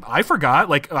I forgot,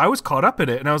 like I was caught up in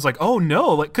it and I was like, oh no,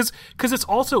 like, cause it's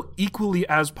also equally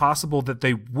as possible that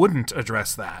they wouldn't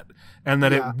address that and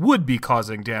that it would be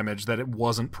causing damage that it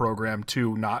wasn't programmed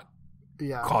to not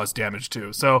cause damage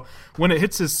to. So when it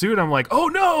hits his suit, I'm like, oh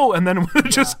no. And then when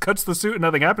it just cuts the suit and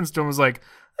nothing happens to him, I was like,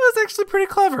 that's actually pretty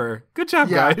clever. Good job,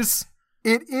 guys.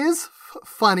 It is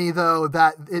funny though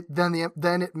that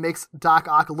it makes Doc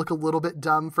Ock look a little bit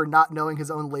dumb for not knowing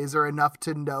his own laser enough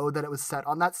to know that it was set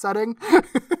on that setting.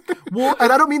 Well,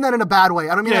 and I don't mean that in a bad way.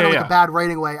 I don't mean that in like a bad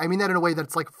writing way. I mean that in a way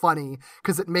that's like funny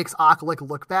because it makes Ock like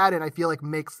look bad, and I feel like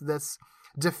makes this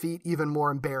defeat even more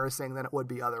embarrassing than it would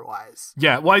be otherwise.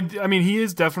 Yeah, well, I mean, he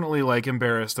is definitely like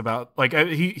embarrassed about like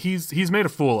he's made a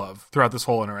fool of throughout this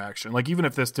whole interaction. Like even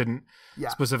if this didn't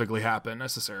specifically happen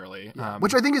necessarily,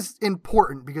 which I think is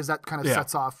important because that kind of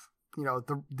sets off, you know,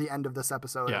 the end of this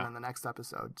episode and then the next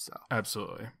episode. So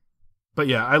absolutely. But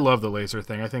yeah, I love the laser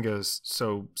thing. I think it was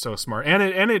so smart,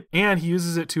 and he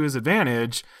uses it to his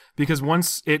advantage because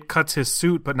once it cuts his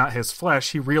suit but not his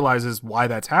flesh, he realizes why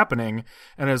that's happening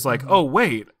and is like, oh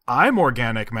wait, I'm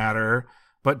organic matter,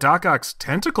 but Doc Ock's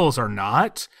tentacles are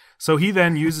not. So he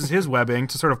then uses his webbing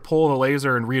to sort of pull the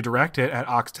laser and redirect it at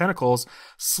Ock's tentacles,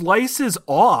 slices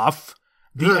off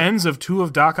the ends of two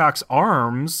of Doc Ock's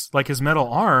arms, like his metal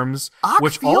arms, Ock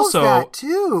which feels also that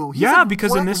too. He's like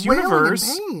because in this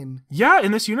universe,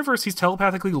 in this universe, he's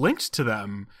telepathically linked to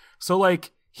them. So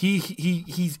like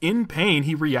he's in pain.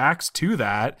 He reacts to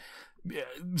that.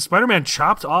 Spider-Man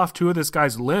chopped off two of this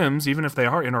guy's limbs, even if they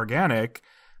are inorganic.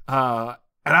 And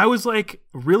I was like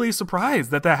really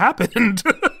surprised that happened.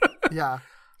 Yeah,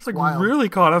 it's like wild. Really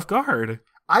caught off guard.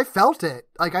 I felt it.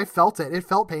 It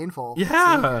felt painful.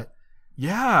 Yeah.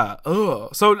 Yeah.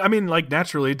 Ugh. So, I mean, like,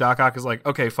 naturally, Doc Ock is like,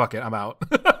 okay, fuck it, I'm out.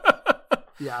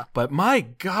 Yeah. But my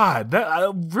God,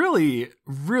 that really,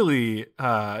 really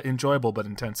enjoyable but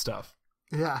intense stuff.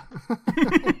 Yeah.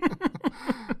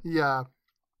 Yeah.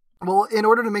 Well, in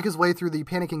order to make his way through the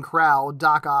panicking crowd,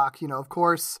 Doc Ock, you know, of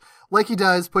course, like he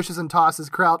does, pushes and tosses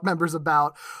crowd members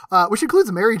about, which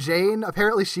includes Mary Jane.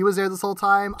 Apparently she was there this whole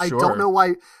time. Sure. I don't know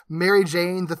why Mary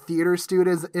Jane, the theater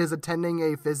student, is attending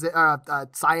a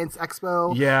science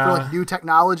expo for like new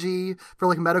technology, for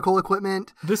like medical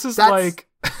equipment. This is That's like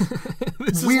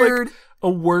this weird. Is like a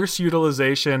worse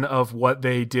utilization of what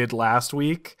they did last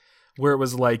week, where it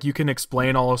was like, you can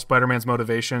explain all of Spider-Man's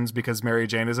motivations because Mary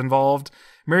Jane is involved.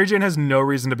 Mary Jane has no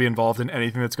reason to be involved in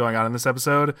anything that's going on in this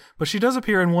episode, but she does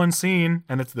appear in one scene,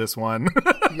 and it's this one.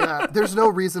 Yeah, there's no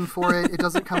reason for it. It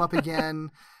doesn't come up again.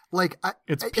 Like,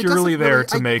 it's purely there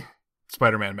to make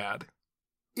Spider-Man mad.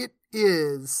 It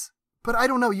is, but I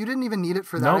don't know. You didn't even need it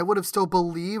for that. Nope. I would have still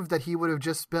believed that he would have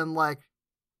just been like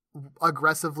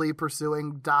aggressively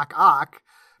pursuing Doc Ock.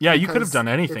 Yeah, you could have done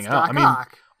anything else. I mean,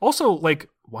 Ock. Also, like,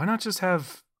 why not just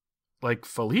have like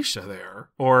Felicia there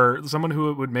or someone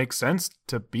who it would make sense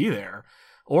to be there?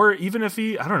 Or even if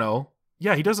I don't know.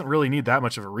 Yeah, he doesn't really need that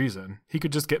much of a reason. He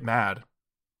could just get mad.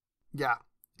 Yeah,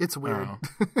 it's weird.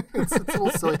 It's a little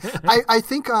silly. I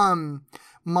think I'm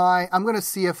going to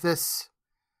see if this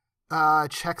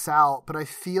checks out, but I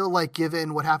feel like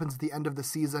given what happens at the end of the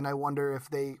season, I wonder if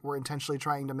they were intentionally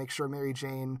trying to make sure Mary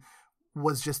Jane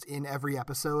was just in every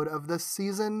episode of this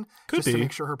season, Could to be.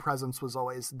 make sure her presence was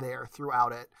always there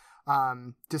throughout it.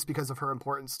 Just because of her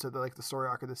importance to the story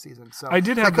arc of this season. So I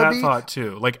did have could that be- thought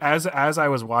too. Like as I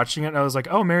was watching it, I was like,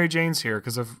 "Oh, Mary Jane's here,"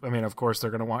 because of course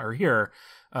they're going to want her here.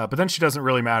 But then she doesn't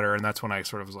really matter, and that's when I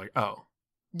sort of was like, "Oh,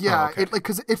 Yeah, okay.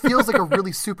 because it feels like a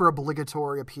really super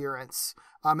obligatory appearance,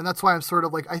 and that's why I'm sort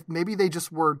of like, maybe they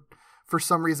just were, for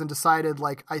some reason, decided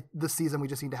like this season we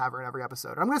just need to have her in every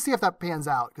episode. I'm going to see if that pans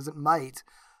out because it might,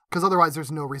 because otherwise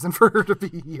there's no reason for her to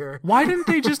be here. Why didn't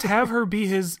they just have her be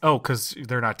his? Oh, because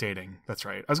they're not dating. That's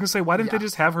right. I was going to say, why didn't they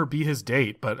just have her be his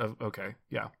date? But okay,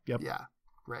 yeah, yep. Yeah,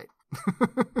 right.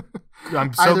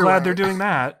 I'm so Either glad way. they're doing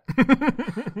that.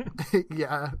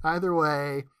 Yeah, either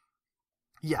way.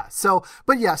 Yeah, so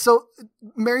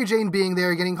Mary Jane being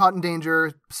there, getting caught in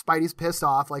danger, Spidey's pissed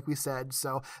off, like we said,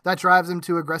 so that drives him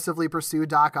to aggressively pursue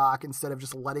Doc Ock instead of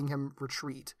just letting him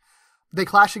retreat. They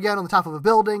clash again on the top of a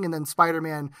building, and then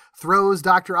Spider-Man throws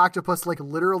Dr. Octopus like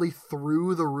literally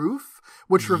through the roof,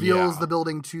 which reveals the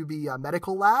building to be a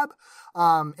medical lab.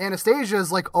 Anastasia is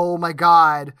like, oh my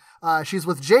God. She's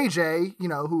with JJ,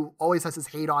 who always has his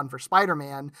hate on for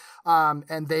Spider-Man.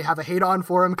 And they have a hate on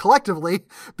for him collectively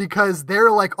because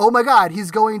they're like, oh my God, he's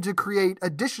going to create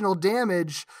additional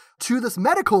damage to this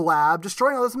medical lab,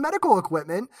 destroying all this medical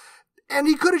equipment. And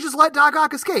he could have just let Doc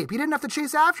Ock escape. He didn't have to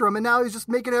chase after him, and now he's just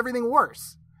making everything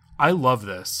worse. I love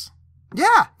this.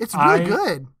 Yeah, it's really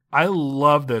good. I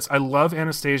love this. I love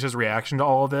Anastasia's reaction to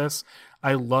all of this.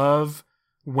 I love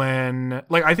when,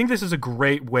 I think this is a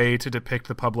great way to depict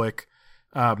the public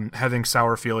having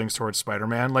sour feelings towards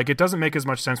Spider-Man. It doesn't make as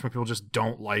much sense when people just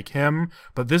don't like him,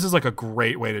 but this is a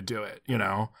great way to do it,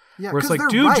 Yeah, where it's 'cause they're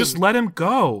dude, right. just let him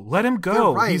go. Let him go.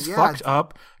 They're right, He's yeah. fucked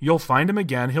up. You'll find him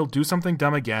again. He'll do something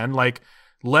dumb again.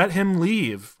 Let him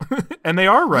leave. And they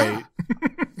are right.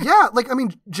 Yeah,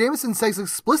 Jameson says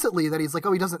explicitly that he's like,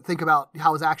 he doesn't think about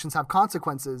how his actions have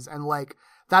consequences, and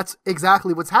that's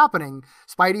exactly what's happening.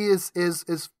 Spidey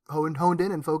is honed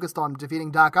in and focused on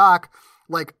defeating Doc Ock,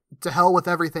 to hell with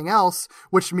everything else,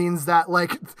 which means that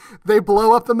they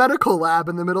blow up the medical lab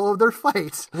in the middle of their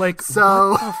fight.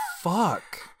 So what the fuck?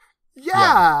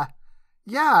 Yeah.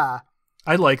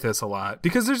 I like this a lot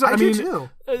because there's, I do too.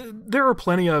 There are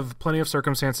plenty of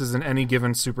circumstances in any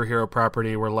given superhero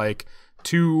property where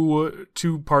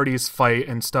two parties fight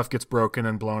and stuff gets broken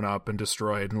and blown up and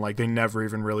destroyed and they never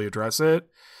even really address it.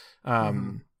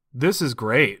 This is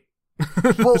great.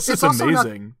 Well, this is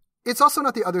amazing. It's also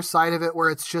not the other side of it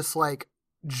where it's just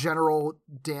general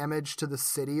damage to the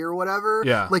city or whatever.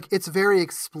 Yeah. It's very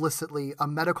explicitly a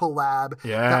medical lab that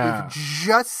Yeah. we've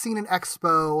just seen an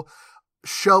expo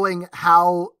showing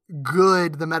how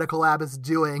good the medical lab is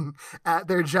doing at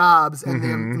their jobs and the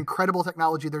incredible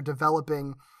technology they're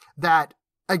developing that,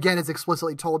 again, is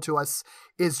explicitly told to us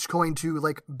is going to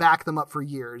back them up for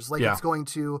years. Yeah. It's going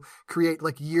to create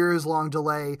years long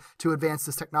delay to advance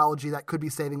this technology that could be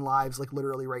saving lives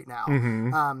literally right now.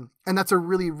 And that's a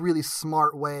really, really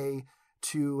smart way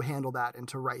to handle that and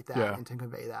to write that and to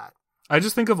convey that. I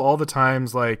just think of all the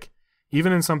times,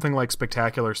 even in something like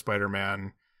Spectacular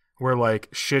Spider-Man, where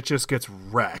shit just gets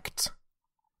wrecked.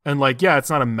 And it's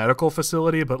not a medical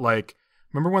facility, but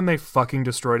remember when they fucking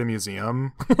destroyed a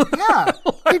museum? Yeah.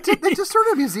 They destroyed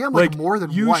a museum more than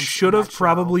you once. should in have that show.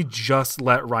 probably just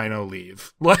let Rhino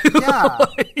leave. Yeah.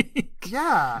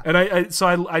 Yeah. And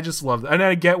I just love that. And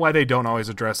I get why they don't always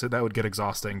address it. That would get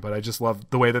exhausting, but I just love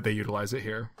the way that they utilize it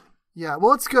here. Yeah,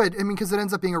 well, it's good. Because it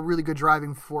ends up being a really good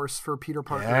driving force for Peter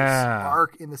Parker's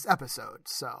arc in this episode.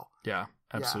 So Yeah,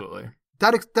 absolutely.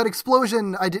 that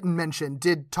explosion I didn't mention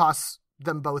did toss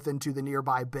them both into the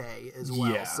nearby bay as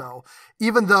well. Yeah. So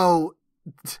even though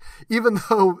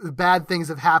bad things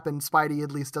have happened, Spidey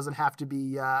at least doesn't have to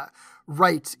be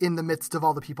right in the midst of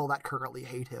all the people that currently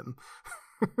hate him.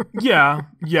 Yeah.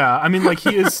 I mean,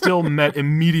 he is still met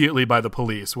immediately by the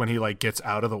police when he gets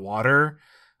out of the water.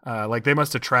 They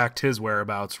must have tracked his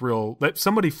whereabouts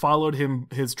somebody followed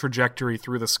his trajectory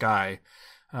through the sky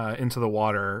into the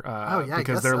water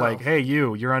because they're so. hey,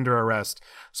 you're under arrest.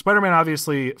 Spider-Man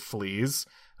obviously flees.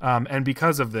 And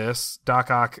because of this, Doc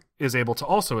Ock is able to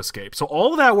also escape. So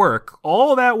all that work,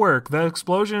 the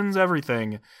explosions,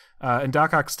 everything, and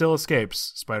Doc Ock still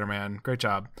escapes. Spider-Man, great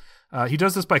job. He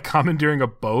does this by commandeering a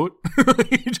boat.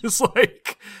 He just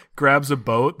grabs a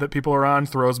boat that people are on,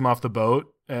 throws them off the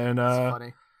boat, and It's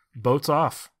funny. boats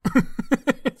off.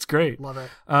 It's great. Love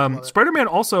it. Spider-Man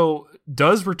also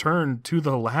does return to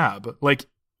the lab.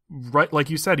 Right, like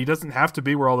you said, he doesn't have to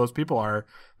be where all those people are.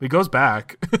 He goes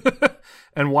back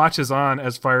and watches on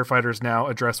as firefighters now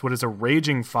address what is a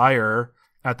raging fire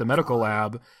at the medical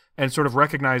lab. and sort of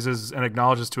recognizes and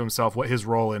acknowledges to himself what his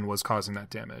role in was causing that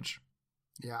damage.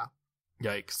 Yeah.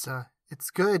 Yikes. It's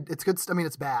good. It's good. I mean,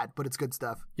 it's bad, but it's good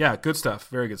stuff. Yeah, good stuff.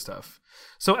 Very good stuff.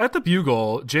 So at the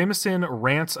Bugle, Jameson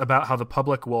rants about how the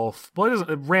public will...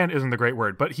 rant isn't the great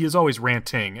word, but he is always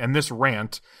ranting. And this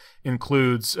rant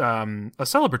includes a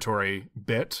celebratory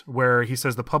bit where he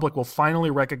says the public will finally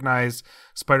recognize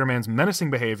Spider-Man's menacing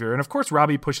behavior. And of course,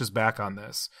 Robbie pushes back on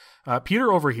this.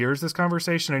 Peter overhears this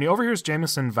conversation, and he overhears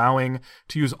Jameson vowing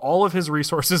to use all of his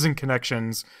resources and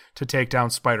connections to take down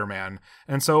Spider-Man.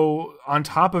 And so on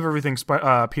top of everything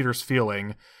Peter's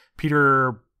feeling,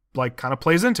 Peter kind of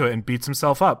plays into it and beats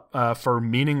himself up for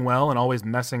meaning well and always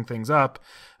messing things up.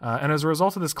 And as a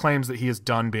result of this, claims that he is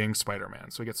done being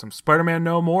Spider-Man. So we get some Spider-Man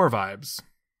no more vibes.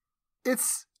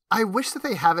 I wish that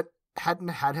they hadn't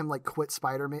had him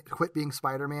quit being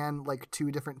Spider-Man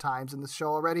 2 different times in this show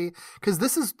already, because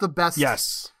this is the best.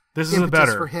 Yes, this is the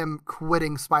better for him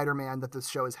quitting Spider-Man that this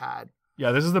show has had.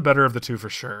 Yeah, this is the better of the two for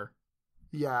sure.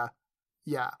 Yeah.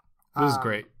 This is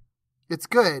great. It's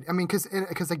good. I mean,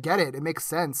 because I get it. It makes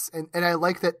sense. And I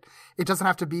like that it doesn't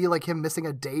have to be him missing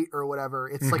a date or whatever.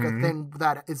 It's a thing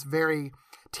that is very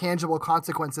tangible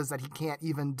consequences that he can't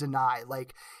even deny.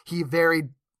 He very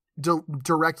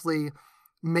directly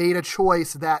made a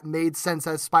choice that made sense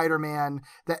as Spider-Man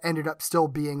that ended up still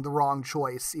being the wrong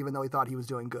choice, even though he thought he was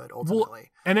doing good ultimately. Well,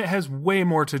 and it has way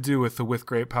more to do with the with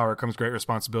great power comes great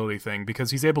responsibility thing, because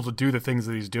he's able to do the things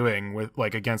that he's doing with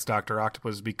against Dr.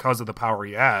 Octopus because of the power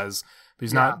he has, but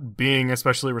he's not being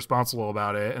especially responsible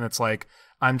about it. And it's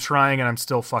I'm trying and I'm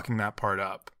still fucking that part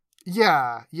up.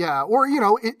 Yeah. Or,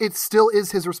 it still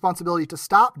is his responsibility to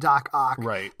stop Doc Ock.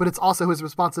 Right. But it's also his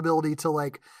responsibility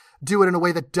to do it in a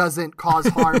way that doesn't cause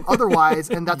harm otherwise.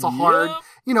 And that's a hard,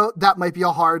 that might be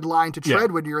a hard line to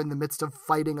tread when you're in the midst of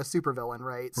fighting a supervillain,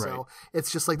 right? So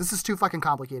it's just this is too fucking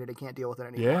complicated. I can't deal with it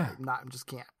anymore. Yeah. I just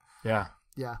can't. Yeah.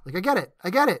 Yeah. I get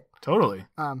it. Totally.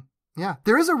 Yeah.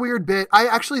 There is a weird bit. I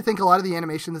actually think a lot of the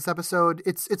animation in this episode,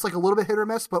 it's a little bit hit or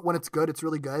miss, but when it's good, it's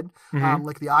really good. Mm-hmm.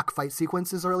 The Ock fight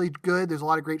sequence is really good. There's a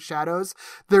lot of great shadows.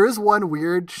 There is one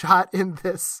weird shot in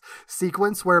this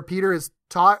sequence where Peter is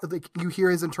you hear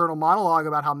his internal monologue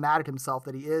about how mad at himself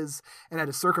that he is and at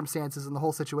his circumstances and the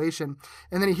whole situation.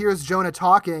 And then he hears Jonah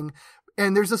talking,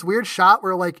 and there's this weird shot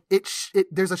where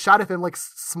there's a shot of him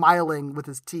smiling with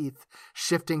his teeth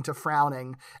shifting to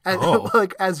frowning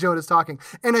as Jonah's talking.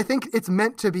 And I think it's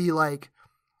meant to be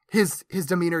his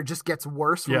demeanor just gets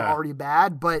worse from already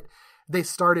bad, but they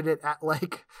started it at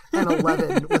an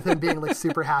 11 with him being like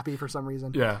super happy for some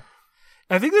reason. Yeah.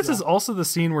 I think this is also the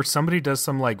scene where somebody does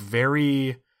some like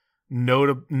very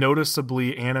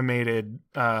noticeably animated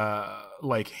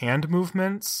like hand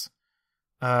movements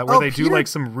where they do like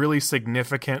some really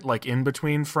significant like in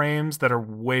between frames that are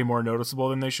way more noticeable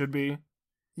than they should be.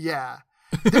 Yeah.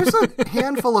 There's a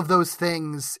handful of those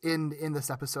things in this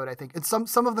episode, I think. And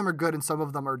some of them are good and some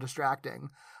of them are distracting.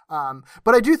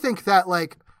 But I do think that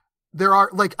like there are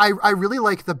like I really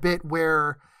like the bit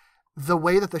where the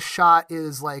way that the shot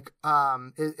is like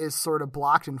is sort of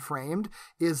blocked and framed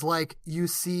is like you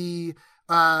see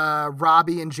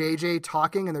Robbie and JJ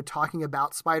talking, and they're talking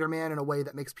about Spider-Man in a way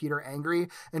that makes Peter angry,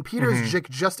 and Peter's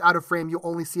just out of frame. You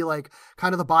only see like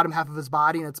kind of the bottom half of his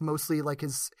body, and it's mostly like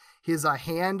his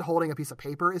hand holding a piece of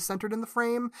paper is centered in the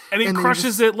frame, and he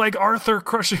crushes it like Arthur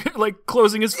crushing it, like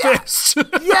closing his fist.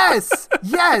 yes,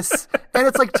 and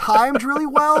it's like timed really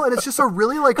well, and it's just a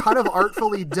really like kind of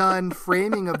artfully done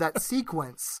framing of that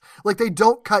sequence. Like they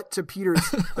don't cut to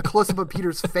a close up of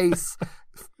Peter's face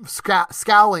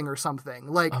scowling or something.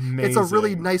 Like amazing. It's a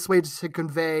really nice way to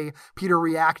convey Peter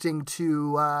reacting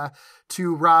to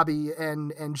Robbie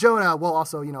and Jonah, while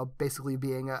also basically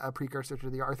being a precursor to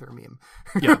the Arthur meme.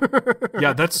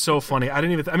 yeah, that's so funny. I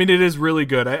didn't even. I mean, it is really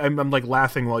good. I'm like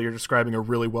laughing while you're describing a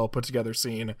really well put together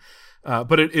scene,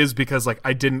 but it is because like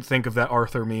I didn't think of that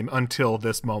Arthur meme until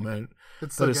this moment.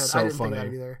 It's so good. So I didn't funny.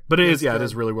 Think that either. But it is. Yeah, it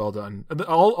is really well done.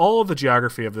 All of the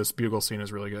geography of this Bugle scene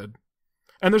is really good.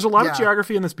 And there's a lot of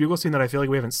geography in this Bugle scene that I feel like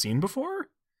we haven't seen before.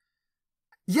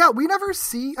 Yeah, we never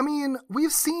see. I mean, we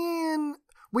have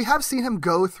seen him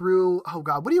go through. Oh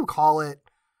God, what do you call it?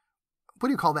 What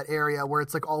do you call that area where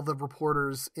it's like all the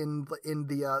reporters in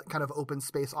the kind of open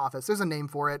space office? There's a name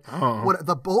for it. Oh. What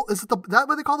is it? That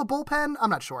what they call the bullpen? I'm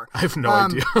not sure. I have no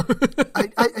idea.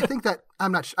 I think that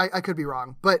I'm not. I could be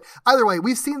wrong, but either way,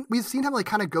 we've seen him like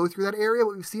kind of go through that area.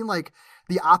 But we've seen like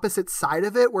the opposite side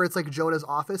of it, where it's like Jonah's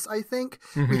office. I think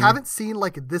we haven't seen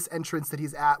like this entrance that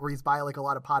he's at, where he's by like a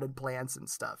lot of potted plants and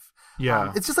stuff.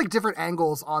 Yeah, it's just like different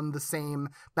angles on the same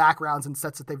backgrounds and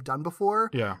sets that they've done before.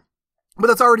 Yeah. But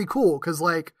that's already cool because,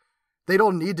 like, They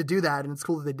don't need to do that, and it's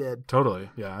cool that they did. Totally.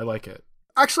 Yeah, I like it.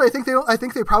 Actually, I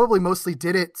think they probably mostly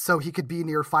did it so he could be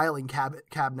near filing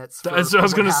cabinets. That's what I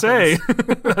was going to say.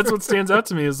 That's what stands out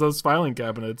to me is those filing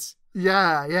cabinets.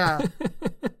 Yeah.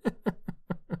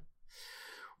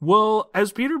 Well,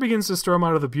 as Peter begins to storm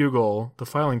out of the Bugle, the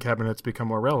filing cabinets become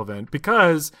more relevant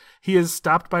because he is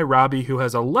stopped by Robbie, who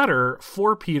has a letter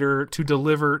for Peter to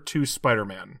deliver to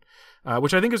Spider-Man,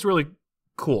 which I think is really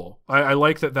cool. I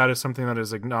like that is something that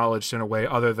is acknowledged in a way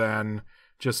other than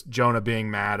just Jonah being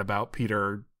mad about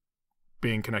Peter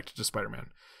being connected to Spider-Man.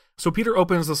 So Peter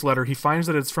opens this letter. He finds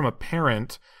that it's from a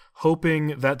parent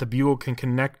hoping that the Bugle can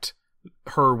connect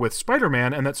her with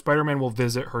Spider-Man and that Spider-Man will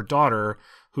visit her daughter,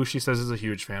 who she says is a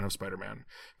huge fan of Spider-Man.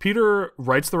 Peter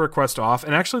writes the request off,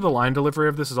 and actually the line delivery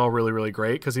of this is all really, really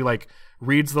great because he like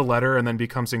reads the letter and then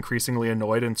becomes increasingly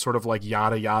annoyed and sort of like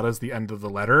yada yada's the end of the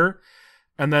letter,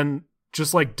 and then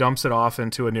just like dumps it off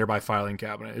into a nearby filing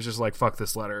cabinet. It's just like, fuck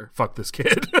this letter, fuck this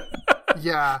kid.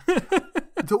 Yeah.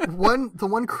 The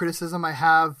one criticism I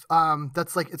have,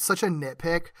 that's like, it's such a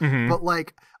nitpick, but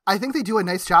like, I think they do a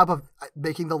nice job of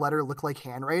making the letter look like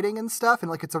handwriting and stuff.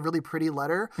 And like, it's a really pretty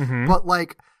letter, but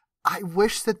like, I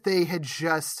wish that they had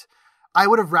I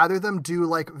would have rather them do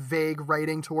like vague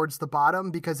writing towards the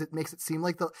bottom because it makes it seem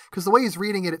like because the way he's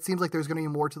reading it, it seems like there's going to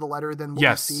be more to the letter than what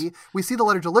we see. We see the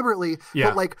letter deliberately,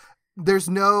 but like, there's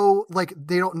no, like,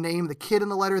 they don't name the kid in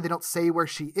the letter. They don't say where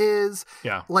she is.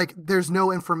 Yeah. Like, there's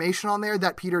no information on there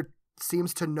that Peter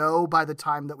seems to know by the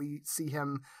time that we see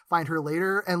him find her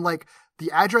later. And, like, the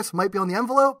address might be on the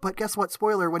envelope, but guess what?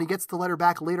 Spoiler, when he gets the letter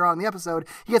back later on in the episode,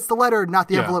 he gets the letter, not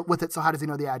the envelope with it. So how does he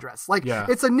know the address? Like,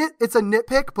 it's a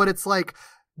nitpick, but it's like,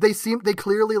 they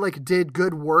clearly, like, did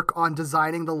good work on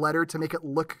designing the letter to make it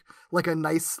look like a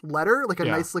nice letter, like a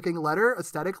nice looking letter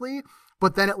aesthetically.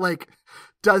 But then it like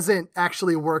doesn't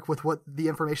actually work with what the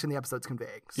information the episode's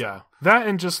conveying. So. Yeah. That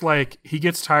and just like he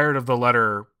gets tired of the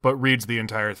letter, but reads the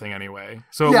entire thing anyway.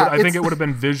 So I think it would have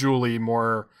been visually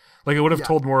more like it would have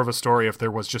told more of a story if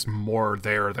there was just more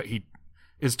there that he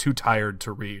is too tired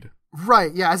to read.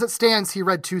 Right. Yeah. As it stands, he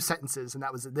read 2 sentences and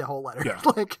that was the whole letter.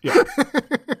 Yeah.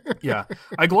 Yeah.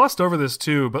 I glossed over this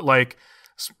too, but like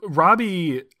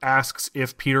Robbie asks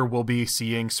if Peter will be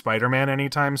seeing Spider-Man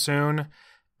anytime soon.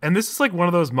 And this is like one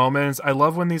of those moments. I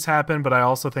love when these happen, but I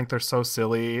also think they're so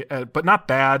silly, but not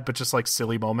bad, but just like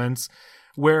silly moments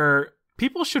where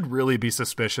people should really be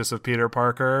suspicious of Peter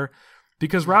Parker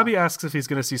because Robbie asks if he's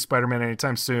going to see Spider-Man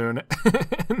anytime soon.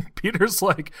 And Peter's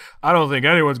like, I don't think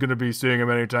anyone's going to be seeing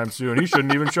him anytime soon. He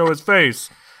shouldn't even show his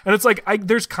face. And it's like,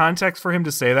 there's context for him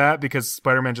to say that because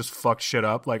Spider-Man just fucked shit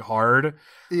up like hard.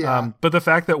 Yeah. But the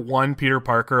fact that 1, Peter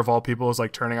Parker of all people is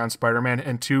like turning on Spider-Man,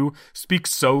 and 2,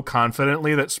 speaks so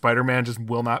confidently that Spider-Man just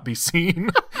will not be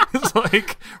seen. It's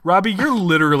like, Robbie, you're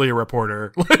literally a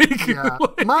reporter.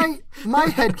 My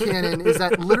headcanon is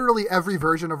that literally every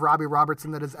version of Robbie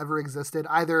Robertson that has ever existed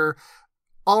either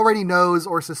already knows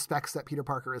or suspects that Peter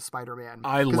Parker is Spider-Man.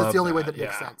 Because it's the only way that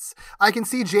makes sense. I can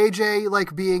see JJ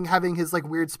like having his like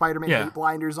weird Spider-Man hate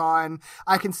blinders on.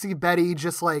 I can see Betty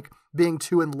just like being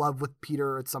too in love with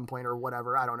Peter at some point or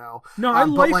whatever. I don't know. No,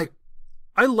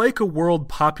 I like a world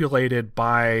populated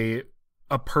by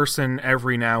a person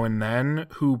every now and then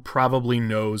who probably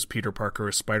knows Peter Parker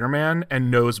is Spider-Man and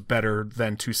knows better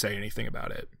than to say anything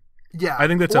about it. Yeah. I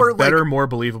think that's a better, more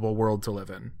believable world to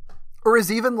live in. Or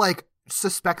is even like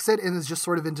suspects it and is just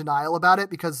sort of in denial about it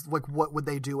because like what would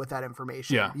they do with that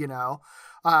information? Yeah. You know?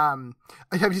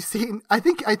 Have you seen, I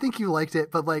think you liked it,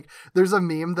 but like there's a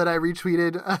meme that I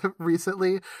retweeted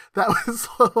recently that was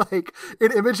like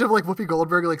an image of like Whoopi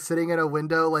Goldberg like sitting at a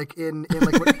window like in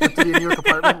like what to be a New York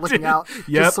apartment looking out,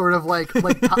 just sort of like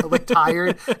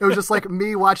tired. It was just like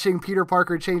me watching Peter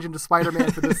Parker change into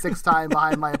Spider-Man for the 6th time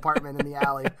behind my apartment in the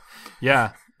alley.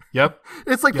 Yeah. Yep.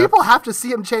 It's like people have to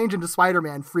see him change into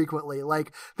Spider-Man frequently.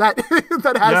 Like that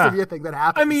has to be a thing that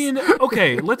happens. I mean,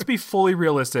 okay, let's be fully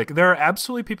realistic. There are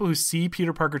absolutely people who see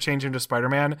Peter Parker change into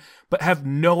Spider-Man but have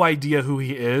no idea who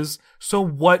he is. So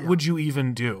what would you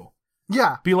even do?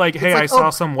 Yeah. Be like, hey, I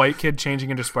saw some white kid changing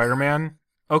into Spider-Man.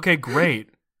 Okay, great.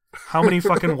 How many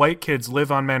fucking white kids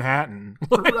live on Manhattan?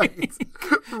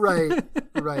 Right.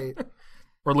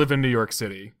 Or live in New York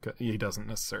City. He doesn't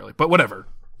necessarily, but whatever.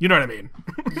 You know what I mean?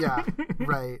 Yeah,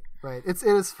 right. It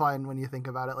is fun when you think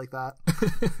about it like that.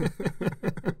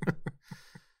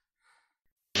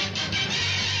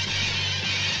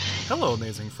 Hello,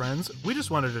 amazing friends. We just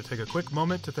wanted to take a quick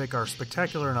moment to thank our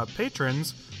spectacular enough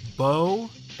patrons, Bo,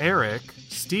 Eric,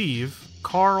 Steve,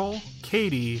 Carl,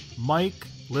 Katie, Mike,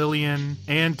 Lillian,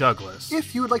 and Douglas.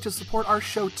 If you would like to support our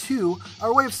show too,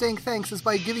 our way of saying thanks is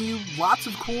by giving you lots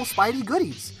of cool Spidey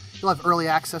goodies. You'll have early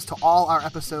access to all our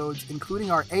episodes, including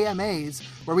our AMAs,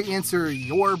 where we answer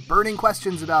your burning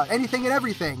questions about anything and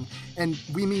everything. And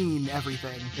we mean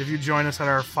everything. If you join us at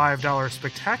our $5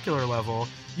 spectacular level,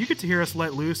 you get to hear us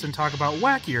let loose and talk about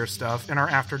wackier stuff in our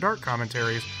After Dark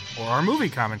commentaries or our movie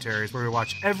commentaries, where we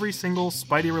watch every single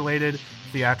Spidey-related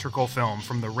theatrical film,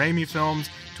 from the Raimi films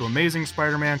to Amazing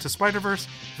Spider-Man to Spider-Verse,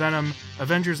 Venom,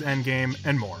 Avengers Endgame,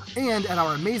 and more. And at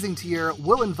our amazing tier,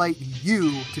 we'll invite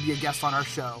you to be a guest on our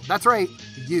show. That's right,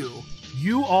 you.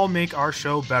 You all make our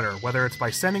show better, whether it's by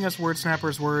sending us Word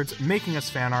Snappers words, making us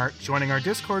fan art, joining our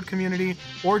Discord community,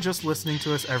 or just listening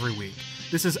to us every week.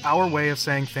 This is our way of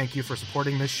saying thank you for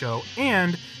supporting this show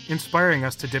and inspiring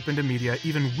us to dip into media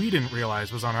even we didn't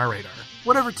realize was on our radar.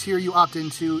 Whatever tier you opt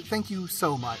into, thank you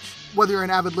so much. Whether you're an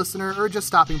avid listener or just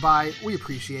stopping by, we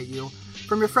appreciate you.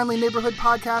 From your friendly neighborhood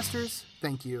podcasters,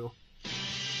 thank you.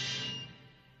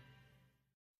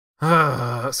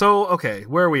 Okay,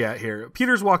 where are we at here?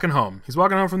 Peter's walking home. He's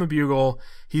walking home from the Bugle.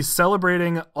 He's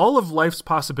celebrating all of life's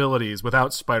possibilities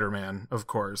without Spider-Man, of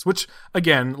course. Which,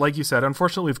 again, like you said,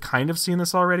 unfortunately we've kind of seen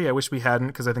this already. I wish we hadn't,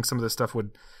 because I think some of this stuff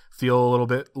would feel a little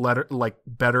bit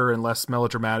better and less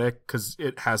melodramatic, because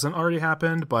it hasn't already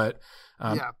happened, but...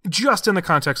 just in the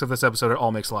context of this episode, it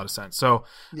all makes a lot of sense. So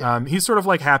he's sort of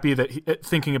like happy that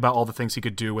thinking about all the things he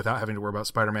could do without having to worry about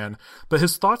Spider-Man. But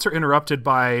his thoughts are interrupted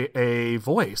by a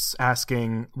voice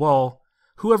asking, well,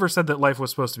 whoever said that life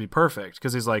was supposed to be perfect?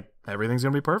 Because he's like, everything's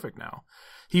going to be perfect now.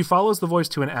 He follows the voice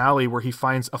to an alley where he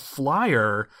finds a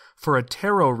flyer for a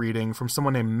tarot reading from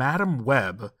someone named Madam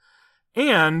Web,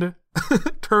 and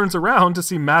turns around to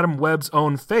see Madam Web's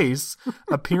own face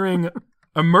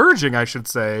emerging, I should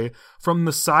say, from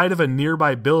the side of a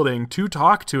nearby building to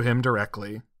talk to him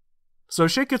directly. So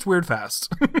shit gets weird fast.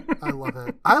 I love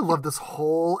it. I love this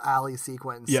whole alley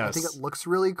sequence. Yes. I think it looks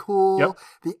really cool. Yep.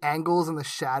 The angles and the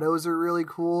shadows are really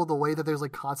cool. The way that there's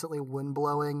like constantly wind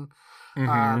blowing.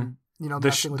 Mm-hmm.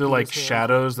 The like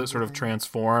shadows that sort of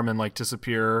transform and like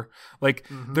disappear. Like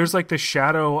there's like the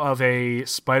shadow of a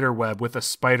spider web with a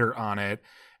spider on it.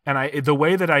 And the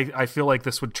way that I feel like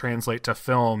this would translate to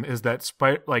film is that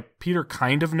Peter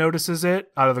kind of notices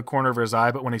it out of the corner of his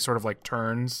eye, but when he sort of like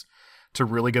turns to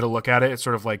really get a look at it, it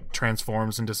sort of like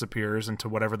transforms and disappears into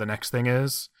whatever the next thing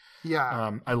is.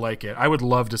 Yeah. I like it. I would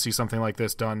love to see something like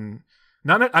this done.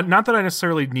 Not that I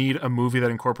necessarily need a movie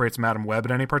that incorporates Madam Web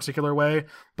in any particular way,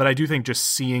 but I do think just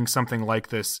seeing something like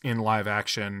this in live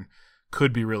action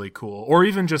could be really cool, or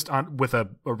even just with a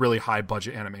really high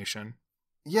budget animation.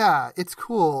 Yeah, it's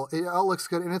cool. It all looks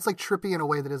good, and it's like trippy in a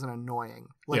way that isn't annoying.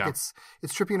 Like it's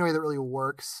trippy in a way that really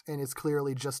works, and it's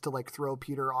clearly just to like throw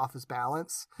Peter off his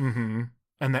balance. Mm-hmm.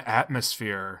 And the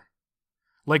atmosphere,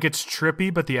 like it's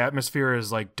trippy, but the atmosphere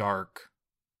is like dark.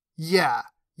 Yeah.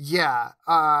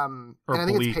 Or and I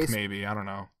think bleak, it's paced, maybe. I don't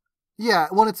know. Yeah,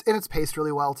 well, it's paced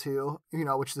really well too.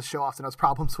 Which the show often has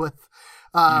problems with.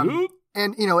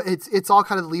 And, it's all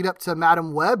kind of lead up to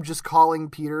Madam Web just calling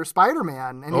Peter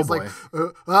Spider-Man. And he's like,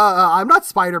 I'm not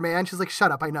Spider-Man. She's like,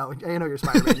 shut up. I know you're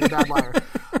Spider-Man. You're a bad liar.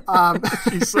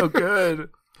 She's so good.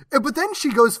 But then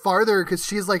she goes farther because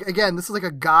she's like, again, this is like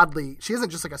she isn't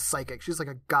just like a psychic. She's like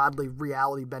a godly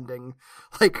reality bending,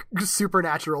 like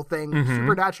supernatural thing,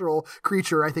 supernatural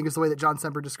creature, I think is the way that John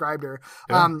Semper described her.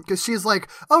 Because she's like,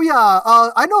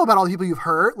 I know about all the people you've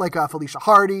hurt, like Felicia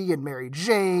Hardy and Mary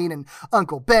Jane and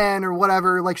Uncle Ben or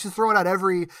whatever. Like she's throwing out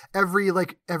every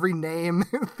name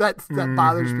that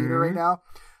bothers Peter right now.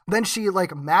 Then she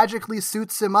like magically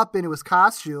suits him up into his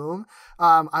costume.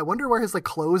 I wonder where his like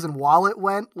clothes and wallet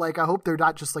went. Like I hope they're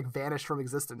not just like vanished from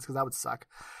existence, because that would suck.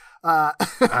 I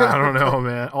don't know,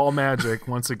 man. All magic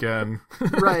once again.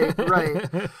 Right.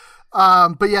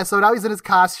 But yeah, so now he's in his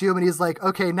costume and he's like,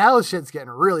 okay, now shit's getting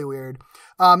really weird.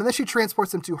 And then she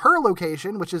transports him to her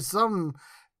location, which is some,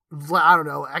 I don't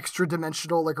know, extra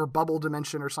dimensional, like, or bubble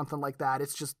dimension or something like that.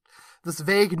 It's just this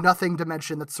vague nothing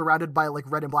dimension that's surrounded by like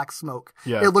red and black smoke.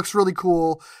 Yeah. It looks really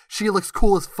cool. She looks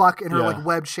cool as fuck in her like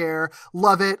web chair.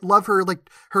 Love it. Love her like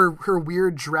her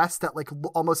weird dress that like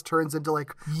almost turns into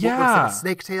like what looks like a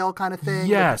snake tail kind of thing.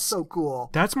 Yes. Like, it's so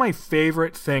cool. That's my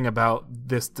favorite thing about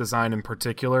this design in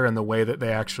particular, and the way that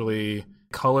they actually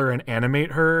color and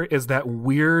animate her, is that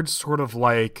weird sort of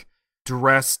like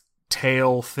dress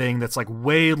tail thing that's like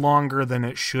way longer than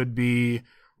it should be,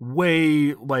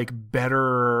 way like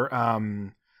better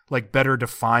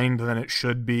defined than it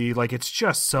should be. Like it's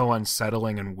just so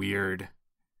unsettling and weird.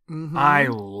 I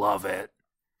love it.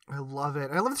 I love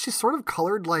it. I love that she's sort of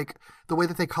colored like the way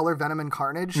that they color Venom and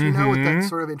Carnage, you know, with that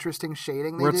sort of interesting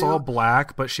shading they where it's do. all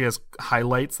black, but she has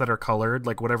highlights that are colored,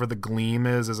 like whatever the gleam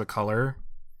is a color.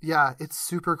 Yeah, it's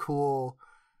super cool.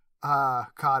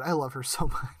 God, I love her so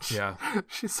much. Yeah.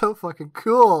 She's so fucking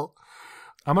cool.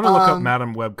 I'm going to look up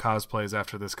Madam Web cosplays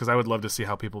after this because I would love to see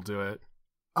how people do it.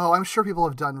 Oh, I'm sure people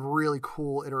have done really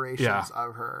cool iterations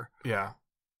of her. Yeah.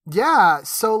 Yeah,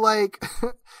 so like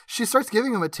she starts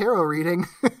giving him a tarot reading.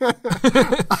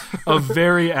 A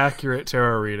very accurate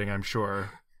tarot reading, I'm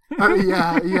sure.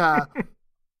 Yeah.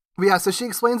 Yeah, so she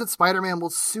explains that Spider-Man will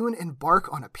soon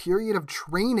embark on a period of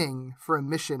training for a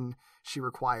mission she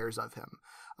requires of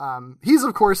him. He's,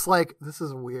 of course, like, this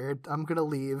is weird. I'm going to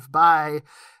leave. Bye.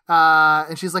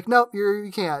 And she's like, no, you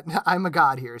can't. I'm a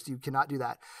god here, so you cannot do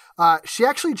that. She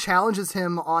actually challenges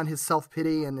him on his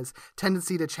self-pity and his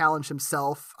tendency to challenge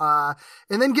himself, and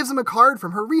then gives him a card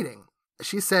from her reading.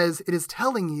 She says, it is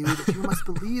telling you that you must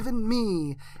believe in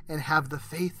me and have the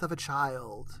faith of a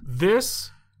child. This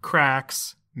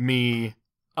cracks me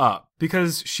up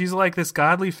because she's like this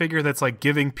godly figure that's like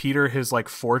giving Peter his like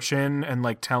fortune and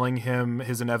like telling him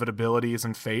his inevitabilities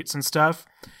and fates and stuff.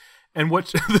 And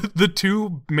what the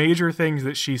two major things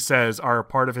that she says are a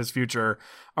part of his future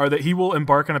are that he will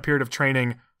embark on a period of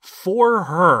training for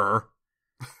her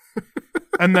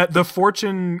and that the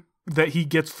fortune that he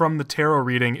gets from the tarot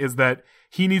reading is that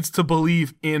he needs to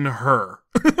believe in her.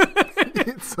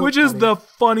 So which funny. Is the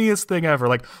funniest thing ever.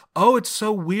 Like, oh, it's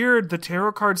so weird. The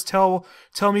tarot cards tell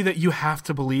me that you have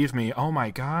to believe me. Oh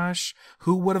my gosh.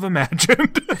 Who would have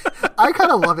imagined? I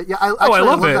kind of love it. Yeah, I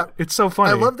love it. That. It's so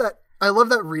funny. I love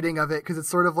that reading of it because it's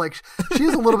sort of like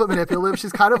she's a little bit manipulative.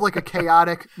 She's kind of like a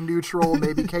chaotic neutral,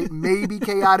 maybe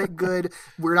chaotic good.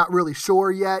 We're not really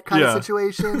sure yet kind of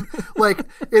situation. Like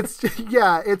it's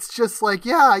just like,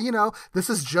 yeah, you know, this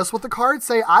is just what the cards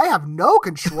say. I have no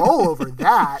control over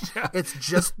that. Yeah. It's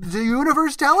just the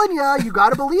universe telling you. You got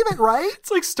to believe it, right?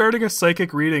 It's like starting a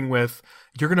psychic reading with,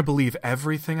 you're going to believe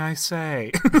everything I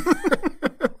say.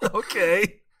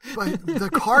 Okay. But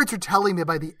the cards are telling me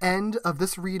by the end of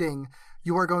this reading,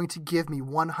 you are going to give me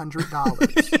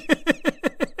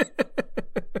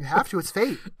 $100. You have to. It's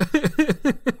fate.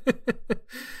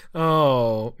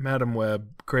 Oh, Madam Web.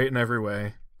 Great in every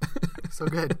way. So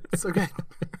good. So good.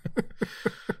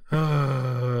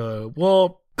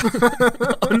 Well,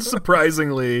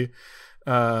 unsurprisingly...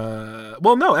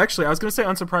 well, no, actually, I was going to say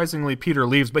unsurprisingly, Peter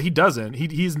leaves, but he doesn't.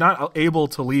 He's not able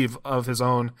to leave of his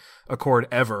own accord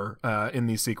ever in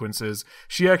these sequences.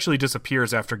 She actually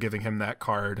disappears after giving him that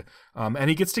card, and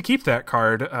he gets to keep that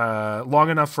card long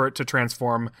enough for it to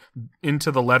transform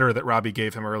into the letter that Robbie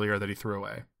gave him earlier that he threw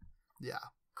away. Yeah.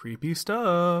 Creepy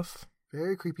stuff.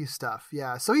 Very creepy stuff,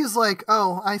 yeah. So he's like,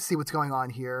 oh, I see what's going on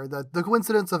here. The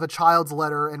coincidence of a child's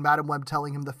letter and Madam Web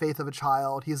telling him the faith of a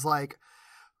child. He's like,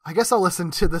 I guess I'll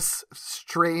listen to this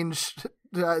strange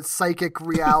psychic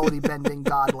reality bending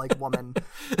godlike woman.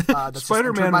 That's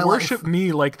Spider-Man, worship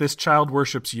me like this child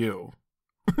worships you.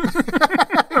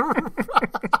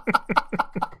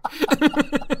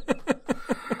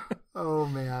 Oh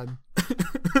man.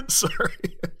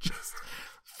 Sorry. Just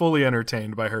fully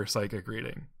entertained by her psychic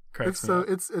reading.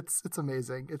 It's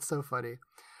amazing. It's so funny.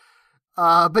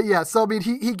 But yeah, so I mean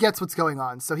he gets what's going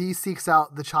on. So he seeks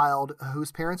out the child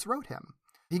whose parents wrote him.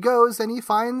 He goes and he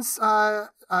finds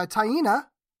Taina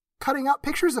cutting out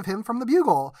pictures of him from the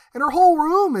Bugle. And her whole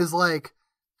room is like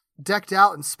decked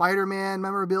out in Spider-Man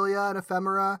memorabilia and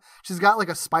ephemera. She's got like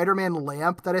a Spider-Man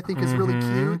lamp that I think is really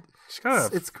cute. She's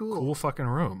got it's cool. Cool fucking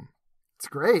room. It's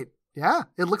great. Yeah.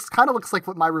 It kind of looks like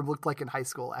what my room looked like in high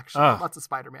school, actually. Lots of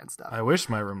Spider-Man stuff. I wish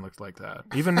my room looked like that.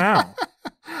 Even now.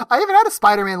 I even had a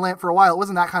Spider-Man lamp for a while. It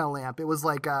wasn't that kind of lamp. It was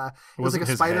like it was like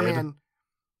a Spider-Man. Head?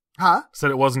 Huh?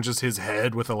 Said it wasn't just his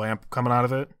head with a lamp coming out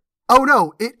of it? Oh,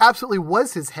 no. It absolutely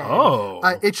was his head. Oh.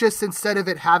 It's just instead of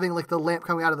it having like the lamp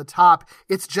coming out of the top,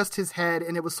 it's just his head,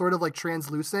 and it was sort of like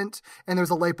translucent, and there's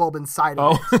a light bulb inside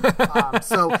of it.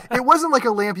 So it wasn't like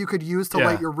a lamp you could use to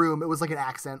light your room. It was like an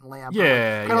accent lamp.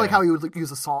 Yeah. Kind of like how you would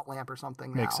use a salt lamp or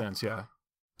something now. Makes sense, yeah.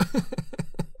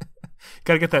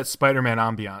 Got to get that Spider-Man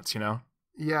ambiance, you know?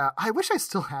 Yeah. I wish I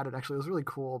still had it, actually. It was really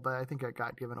cool, but I think it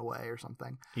got given away or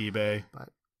something. eBay. But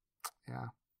yeah.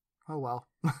 Oh, well.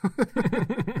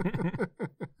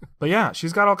 But yeah,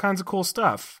 she's got all kinds of cool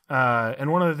stuff.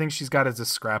 And one of the things she's got is this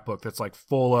scrapbook that's like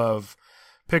full of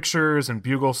pictures and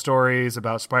Bugle stories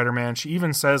about Spider-Man. She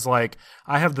even says like,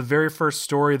 I have the very first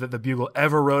story that the Bugle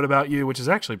ever wrote about you, which is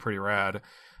actually pretty rad.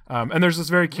 And there's this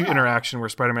very cute interaction where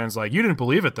Spider-Man's like, you didn't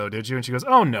believe it though, did you? And she goes,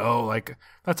 oh no, like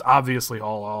that's obviously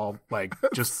all like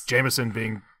just Jameson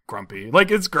being grumpy.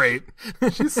 Like it's great.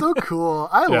 She's so cool.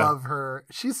 I love her.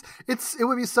 It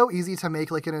would be so easy to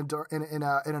make like an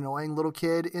annoying little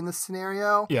kid in this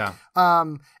scenario. Yeah.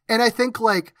 And I think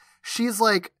like she's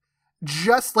like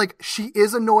just like she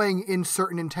is annoying in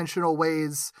certain intentional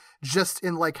ways, just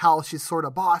in like how she's sort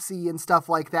of bossy and stuff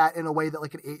like that in a way that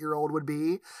like an 8-year-old would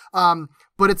be.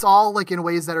 But it's all like in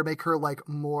ways that are make her like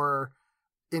more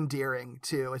endearing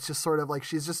too. It's just sort of like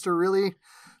she's just a really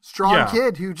strong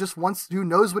kid who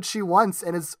knows what she wants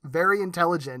and is very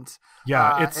intelligent.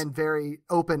 And very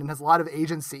open and has a lot of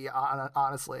agency,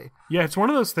 honestly. Yeah, it's one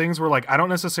of those things where like I don't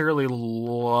necessarily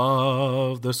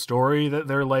love the story that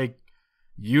they're like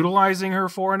utilizing her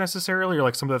for necessarily, or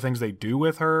like some of the things they do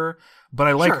with her, but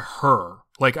I like her.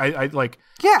 Like I like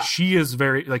she's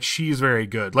very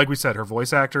good. Like we said, her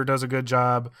voice actor does a good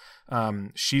job.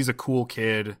 She's a cool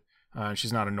kid.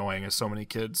 She's not annoying as so many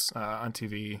kids on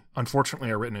TV unfortunately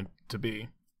are written to be.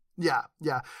 Yeah.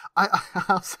 I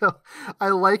also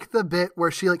like the bit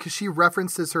where she like, cause she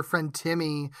references her friend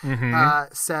Timmy,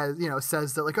 says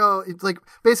that like, oh, it like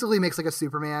basically makes like a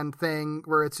Superman thing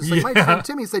where it's just like, my friend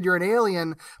Timmy said you're an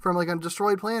alien from like a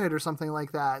destroyed planet or something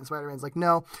like that. And Spider-Man's like,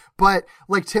 no, but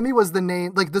like Timmy was the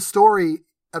name, like the story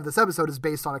of this episode is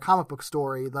based on a comic book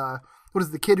story.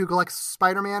 The kid who collects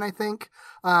Spider-Man, I think.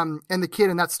 And the kid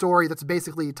in that story that's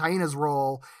basically Taina's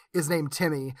role is named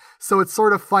Timmy. So it's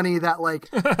sort of funny that like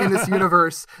in this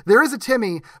universe, there is a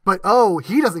Timmy, but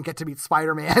he doesn't get to meet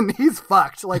Spider-Man. He's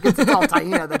fucked. Like it's all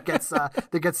Taina that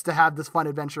gets to have this fun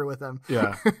adventure with him.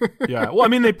 Yeah. Well, I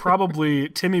mean,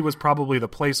 Timmy was probably the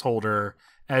placeholder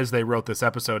as they wrote this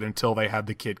episode until they had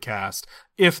the kid cast.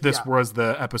 If this was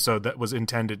the episode that was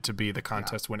intended to be the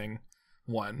contest winning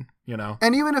one,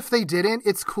 and even if they didn't,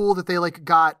 it's cool that they like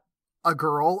got a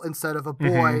girl instead of a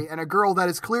boy, and a girl that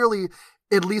is clearly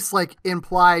at least like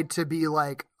implied to be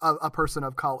like a person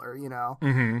of color,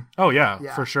 Oh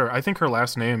yeah, for sure. I think her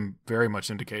last name very much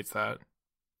indicates that,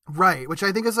 right? Which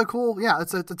I think is a cool,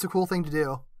 it's a cool thing to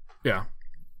do. Yeah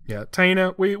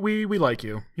Taina, we like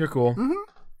you, you're cool.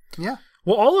 Yeah.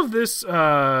 Well, all of this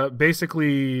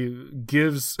basically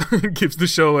gives the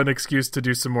show an excuse to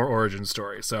do some more origin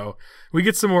story. So we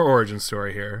get some more origin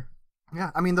story here.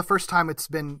 Yeah, I mean, the first time it's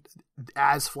been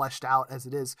as fleshed out as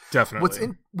it is.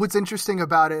 Definitely. What's interesting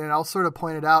about it, and I'll sort of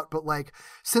point it out, but like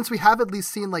since we have at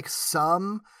least seen like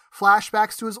some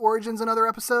flashbacks to his origins in other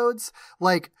episodes,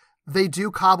 like they do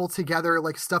cobble together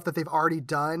like stuff that they've already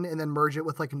done and then merge it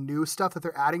with like new stuff that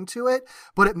they're adding to it.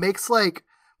 But it makes like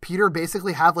Peter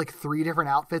basically have like 3 different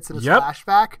outfits in his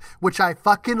flashback, which I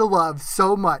fucking love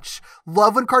so much.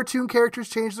 Love when cartoon characters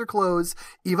change their clothes,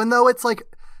 even though it's like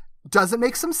doesn't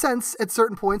make some sense at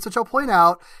certain points, which I'll point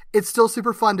out. It's still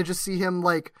super fun to just see him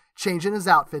like changing his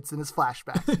outfits in his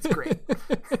flashbacks. It's great.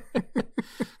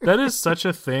 That is such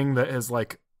a thing that is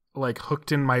like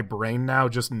hooked in my brain now,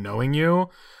 just knowing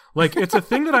you. Like, it's a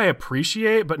thing that I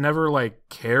appreciate, but never, like,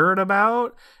 cared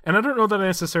about. And I don't know that I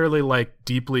necessarily, like,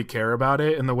 deeply care about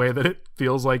it in the way that it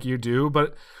feels like you do.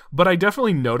 But I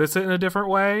definitely notice it in a different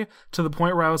way, to the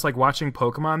point where I was, like, watching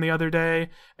Pokemon the other day.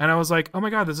 And I was like, oh, my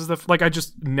God, this is I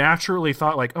just naturally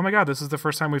thought, like, oh, my God, this is the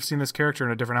first time we've seen this character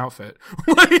in a different outfit.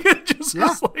 Like, it just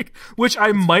was, like, which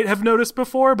I might have noticed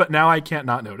before, but now I can't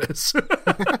not notice.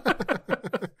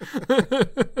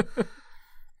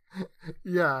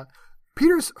 Yeah.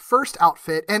 Peter's first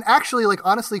outfit, and actually, like,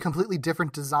 honestly, completely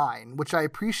different design, which I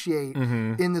appreciate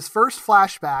in this first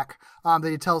flashback that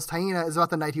he tells Taina is about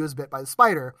the night he was bit by the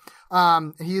spider.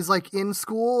 He's, like, in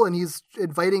school, and he's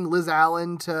inviting Liz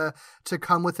Allen to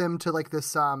come with him to, like,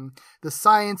 this the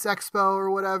science expo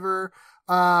or whatever.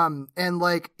 And,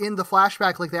 like, in the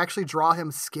flashback, like, they actually draw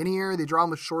him skinnier. They draw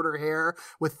him with shorter hair,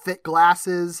 with thick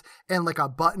glasses, and, like, a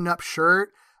button-up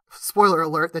shirt. Spoiler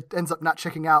alert, that ends up not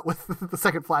checking out with the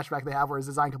second flashback they have where his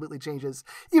design completely changes,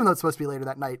 even though it's supposed to be later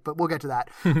that night, but we'll get to that.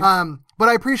 But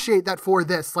I appreciate that for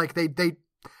this, like they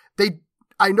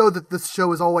I know that this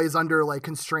show is always under like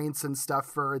constraints and stuff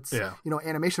for its,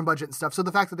 animation budget and stuff. So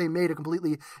the fact that they made a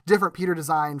completely different Peter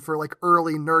design for like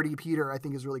early nerdy Peter, I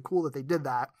think is really cool that they did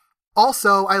that.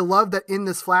 Also, I love that in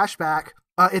this flashback,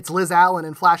 it's Liz Allen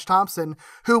and Flash Thompson,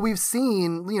 who we've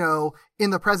seen, in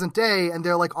the present day, and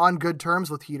they're like on good terms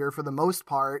with Peter for the most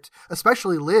part,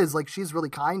 especially Liz. Like she's really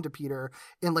kind to Peter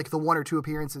in like the 1 or 2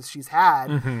 appearances she's had.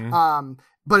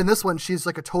 But in this one, she's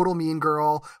like a total mean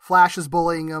girl. Flash is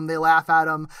bullying him. They laugh at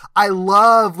him. I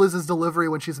love Liz's delivery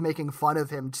when she's making fun of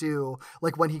him too.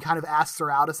 Like when he kind of asks her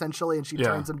out essentially and she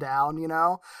turns him down,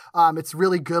 It's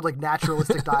really good, like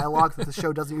naturalistic dialogue that the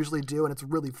show doesn't usually do. And it's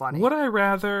really funny. Would I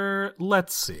rather?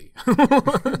 Let's see.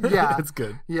 Yeah. It's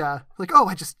good. Yeah. Like, oh,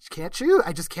 I just can't choose.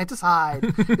 I just can't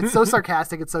decide. It's so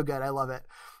sarcastic. It's so good. I love it.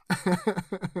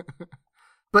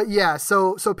 But yeah,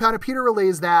 so Peter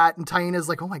relays that, and Taina's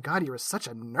like, oh my God, you're such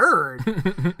a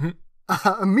nerd.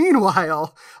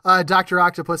 Meanwhile, Dr.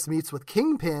 Octopus meets with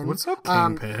Kingpin. What's up,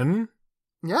 Kingpin?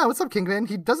 Yeah, what's up, Kingpin?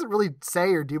 He doesn't really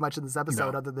say or do much in this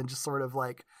episode other than just sort of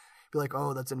like be like,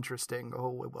 oh, that's interesting.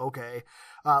 Oh, okay.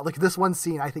 Like this one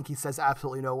scene, I think he says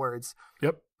absolutely no words.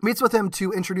 Yep. Meets with him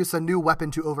to introduce a new weapon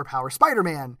to overpower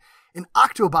Spider-Man, an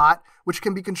Octobot, which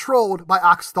can be controlled by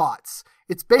Oc's thoughts.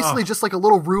 It's basically just like a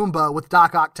little Roomba with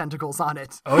Doc Ock tentacles on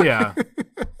it. Oh, yeah.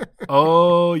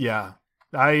 Oh, yeah.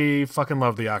 I fucking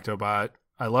love the Octobot.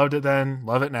 I loved it then,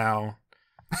 love it now.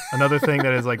 Another thing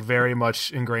that is like very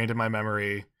much ingrained in my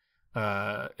memory.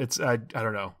 I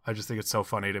don't know. I just think it's so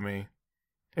funny to me.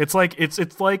 It's like in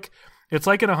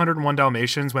 101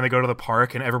 Dalmatians when they go to the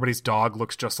park and everybody's dog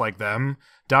looks just like them.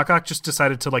 Doc Ock just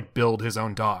decided to like build his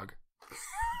own dog.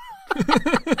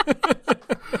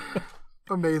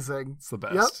 Amazing. It's the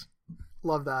best. Yep.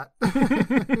 Love that.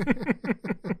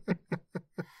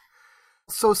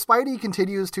 So Spidey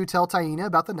continues to tell Taina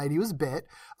about the night he was bit.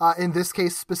 In this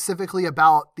case, specifically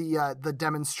about the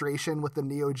demonstration with the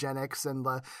neogenics and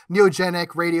the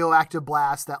neogenic radioactive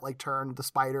blast that like turned the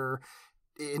spider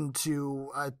into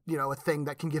a thing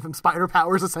that can give him spider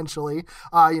powers essentially.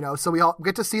 So we all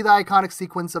get to see the iconic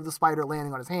sequence of the spider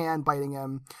landing on his hand, biting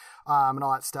him, and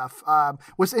all that stuff.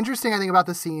 What's interesting, I think, about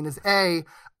the scene is I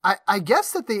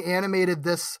guess that they animated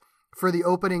this for the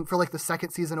opening, for like the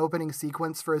second season opening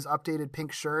sequence for his updated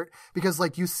pink shirt, because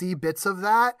like you see bits of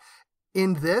that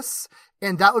in this,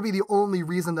 and that would be the only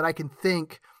reason that I can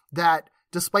think that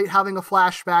despite having a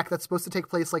flashback that's supposed to take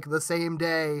place like the same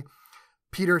day,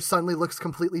 Peter suddenly looks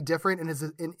completely different and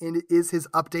is his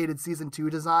updated season 2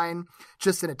 design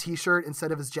just in a t-shirt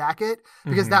instead of his jacket,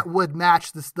 because that would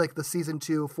match this like the season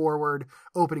 2 forward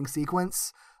opening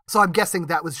sequence. So I'm guessing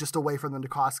that was just a way for them to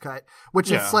cost cut, which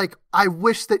is like, I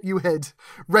wish that you had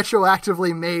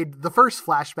retroactively made the first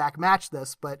flashback match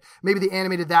this, but maybe they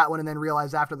animated that one and then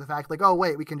realized after the fact, like, oh,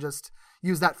 wait, we can just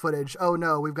use that footage. Oh,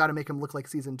 no, we've got to make him look like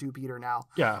season 2 Peter now.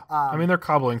 Yeah. I mean, they're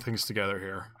cobbling things together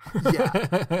here.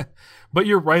 Yeah. But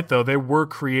you're right, though. They were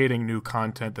creating new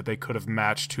content that they could have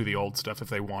matched to the old stuff if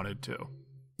they wanted to.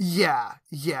 Yeah,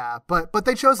 but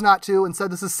they chose not to.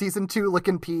 Instead, this is season 2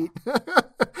 Lickin' Pete.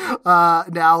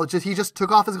 Now, he just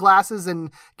took off his glasses and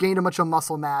gained a bunch of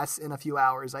muscle mass in a few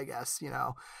hours, I guess,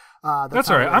 That's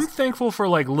all right. I'm thankful for,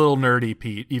 like, little nerdy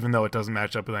Pete, even though it doesn't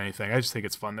match up with anything. I just think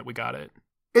it's fun that we got it.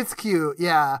 It's cute,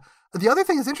 yeah. The other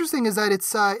thing that's interesting is that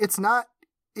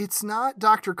it's not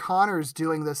Dr. Connors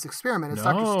doing this experiment. It's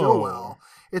Dr. Stillwell.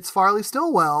 It's Farley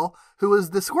Stillwell, who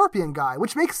is the Scorpion guy,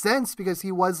 which makes sense because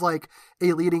he was like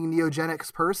a leading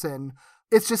neogenics person.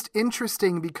 It's just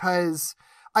interesting because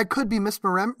I could be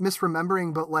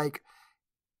misremembering, but like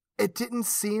it didn't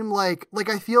seem like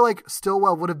I feel like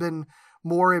Stillwell would have been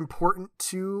more important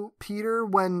to Peter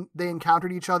when they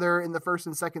encountered each other in the first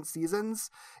and second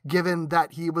seasons, given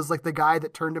that he was like the guy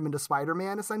that turned him into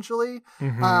Spider-Man essentially.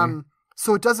 Mm-hmm.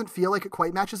 So it doesn't feel like it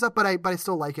quite matches up, but I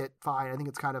still like it fine. I think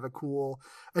it's kind of a cool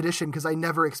addition because I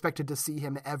never expected to see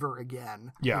him ever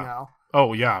again. Yeah.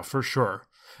 Oh yeah, for sure.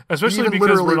 Especially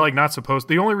because we're like not supposed.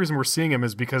 The only reason we're seeing him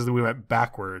is because we went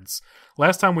backwards.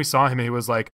 Last time we saw him, he was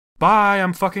like, "Bye,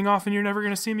 I'm fucking off, and you're never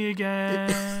gonna see me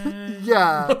again."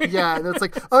 Yeah. And it's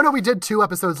like, oh no, we did 2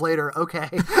 episodes later. Okay.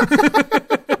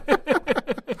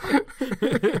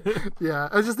 Yeah,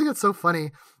 I just think it's so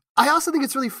funny. I also think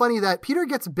it's really funny that Peter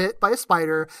gets bit by a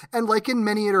spider, and like in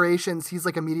many iterations, he's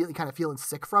like immediately kind of feeling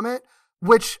sick from it,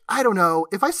 which, I don't know,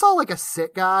 if I saw like a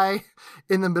sick guy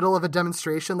in the middle of a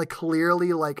demonstration, like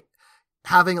clearly like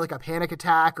having like a panic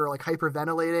attack or like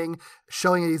hyperventilating,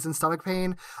 showing that he's in stomach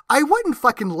pain, I wouldn't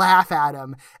fucking laugh at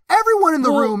him. Everyone in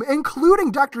the room,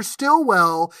 including Dr.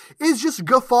 Stillwell, is just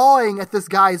guffawing at this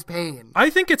guy's pain. I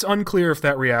think it's unclear if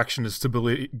that reaction is to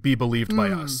be believed by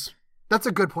us. That's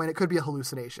a good point. It could be a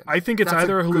hallucination. I think it's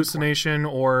either a hallucination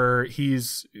or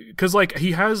because like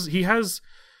he has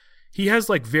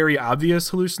like very obvious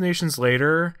hallucinations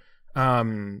later,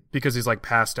 because he's like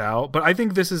passed out. But I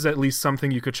think this is at least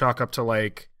something you could chalk up to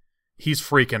like he's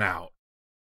freaking out.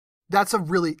 That's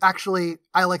actually,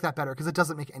 I like that better because it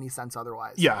doesn't make any sense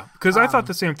otherwise. Yeah, because I thought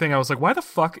the same thing. I was like, why the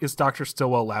fuck is Dr.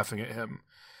 Stillwell laughing at him?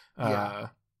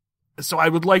 So I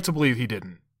would like to believe he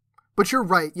didn't. But you're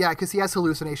right, yeah, because he has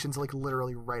hallucinations like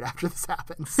literally right after this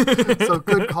happens. So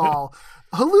good call.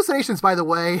 Hallucinations, by the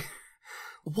way,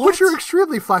 which are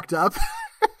extremely fucked up.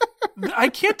 I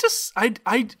can't just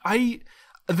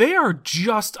they are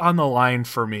just on the line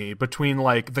for me between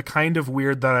like the kind of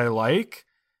weird that I like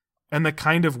and the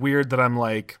kind of weird that I'm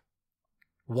like,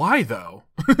 why though?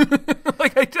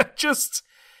 Like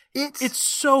it's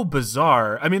so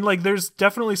bizarre. I mean, like there's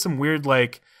definitely some weird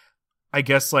like I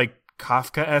guess like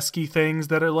Kafka-esque things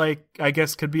that are like, I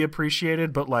guess could be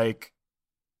appreciated, but like,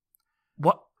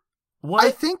 what?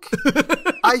 I think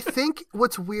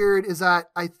what's weird is that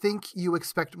I think you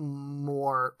expect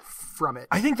more from it.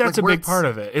 I think that's like, a big part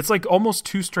of it. It's like almost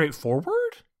too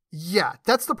straightforward. Yeah,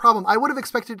 that's the problem. I would have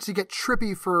expected it to get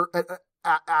trippy for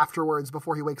afterwards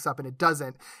before he wakes up, and it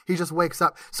doesn't. He just wakes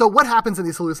up. So what happens in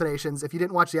these hallucinations, if you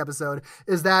didn't watch the episode,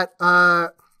 is that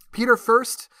Peter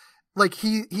first, like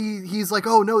he's like,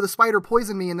 oh no, the spider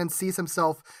poisoned me, and then sees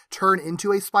himself turn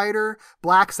into a spider,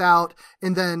 blacks out,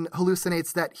 and then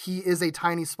hallucinates that he is a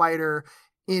tiny spider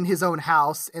in his own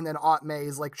house, and then Aunt May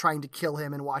is like trying to kill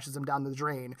him and washes him down the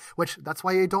drain, which that's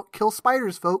why you don't kill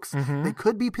spiders, folks. They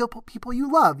could be people you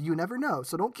love. You never know.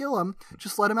 So don't kill them.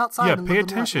 Just let them outside. Yeah, and pay live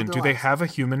them attention. their Do they lives. have a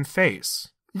human face?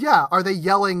 Yeah. Are they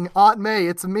yelling, Aunt May,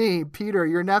 it's me, Peter,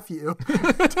 your nephew?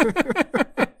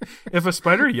 If a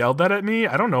spider yelled that at me,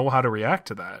 I don't know how to react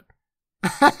to that.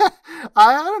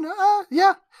 I don't know.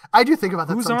 Yeah. I do think about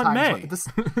that Who's sometimes.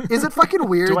 Aunt May? Is it fucking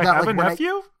weird Do I that have like a when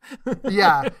nephew?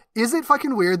 yeah. Is it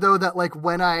fucking weird though that like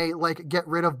when I like get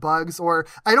rid of bugs, or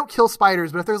I don't kill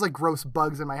spiders, but if there's like gross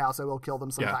bugs in my house, I will kill them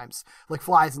sometimes, like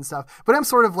flies and stuff. But I'm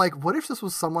sort of like, what if this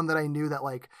was someone that I knew that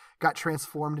like got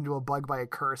transformed into a bug by a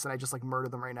curse and I just like murder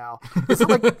them right now? Is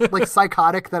it like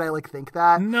psychotic that I like think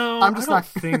that? No, I'm just I don't not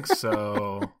think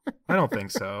so. I don't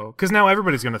think so. Because now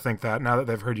everybody's going to think that now that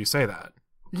they've heard you say that.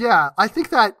 Yeah, I think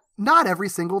that not every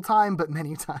single time, but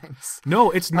many times.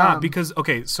 No, it's not because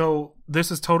okay, so this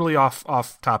is totally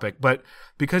off topic, but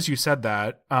because you said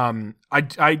that,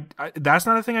 I that's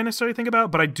not a thing I necessarily think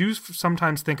about, but I do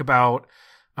sometimes think about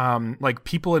like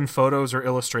people in photos or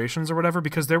illustrations or whatever,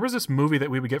 because there was this movie that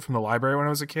we would get from the library when I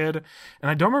was a kid, and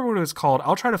I don't remember what it was called.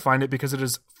 I'll try to find it because it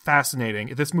is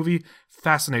fascinating. This movie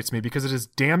fascinates me because it is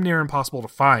damn near impossible to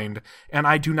find, and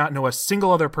I do not know a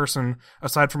single other person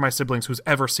aside from my siblings who's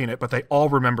ever seen it, but they all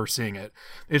remember seeing it.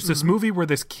 It's this movie where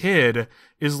this kid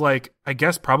is like, I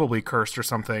guess probably cursed or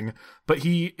something, but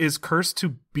he is cursed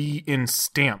to be in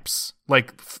stamps,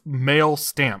 like mail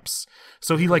stamps.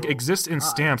 So he like exists in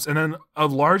stamps, and then a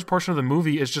large portion of the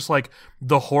movie is just like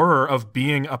the horror of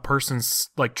being a person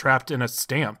like trapped in a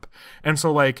stamp. And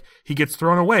so like he gets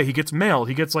thrown away, he gets mailed,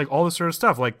 he gets like all this sort of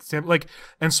stuff, like stamp, like.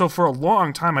 And so for a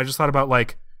long time I just thought about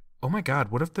like, oh my god,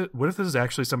 what if this is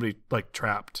actually somebody like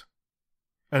trapped,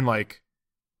 and like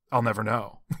I'll never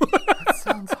know. That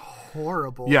sounds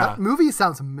horrible. Yeah. That movie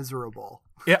sounds miserable.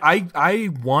 Yeah, I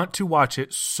want to watch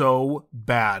it so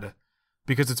bad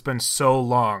because it's been so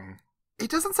long. It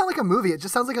doesn't sound like a movie. It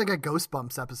just sounds like a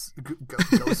Ghostbumps episode.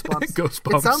 Ghostbumps.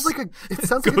 Ghostbumps. It sounds like a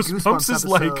Goosebumps is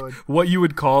episode. like what you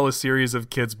would call a series of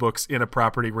kids' books in a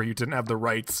property where you didn't have the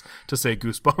rights to say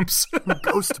Goosebumps.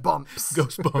 Ghostbumps.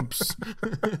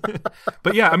 Ghostbumps.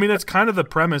 But yeah, I mean that's kind of the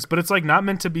premise, but it's like not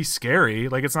meant to be scary.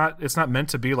 Like it's not meant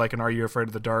to be like an Are You Afraid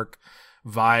of the Dark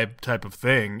vibe type of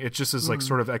thing. It just is like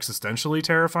sort of existentially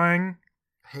terrifying.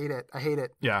 I hate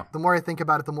it. Yeah. The more I think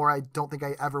about it, the more I don't think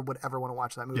I would ever want to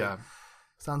watch that movie. Yeah.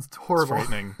 Sounds horrible. It's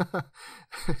frightening.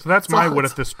 So that's my what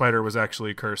if this spider was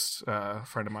actually cursed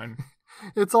friend of mine.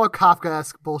 It's all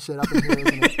Kafka-esque bullshit up in here,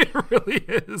 isn't it? It really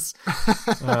is.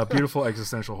 Beautiful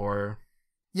existential horror.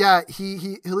 Yeah,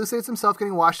 he hallucinates himself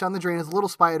getting washed down the drain as a little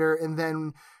spider, and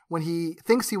then when he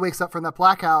thinks he wakes up from that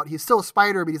blackout, he's still a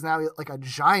spider, but he's now like a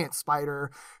giant spider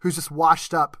who's just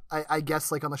washed up, I guess,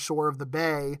 like on the shore of the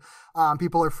bay.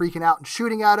 People are freaking out and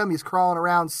shooting at him. He's crawling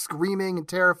around, screaming and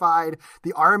terrified.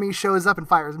 The army shows up and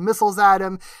fires missiles at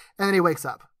him, and then he wakes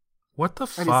up. What the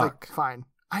fuck? And he's like, fine.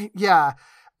 Yeah.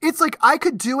 It's like I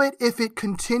could do it if it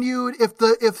continued, if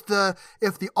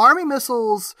the army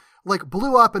missiles like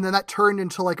blew up and then that turned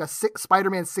into like a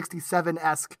Spider-Man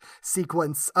 67-esque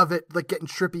sequence of it like getting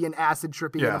trippy and acid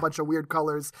trippy and a bunch of weird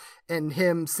colors and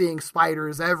him seeing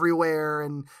spiders everywhere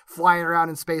and flying around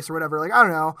in space or whatever. Like, I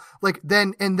don't know. Like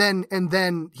then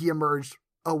he emerged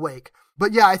awake.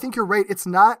 But yeah, I think you're right. It's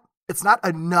not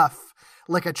enough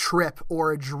like a trip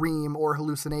or a dream or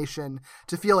hallucination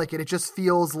to feel like it. It just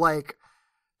feels like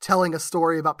telling a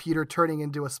story about Peter turning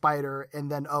into a spider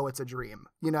and then, oh, it's a dream,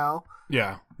 you know?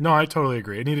 Yeah. No, I totally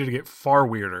agree. It needed to get far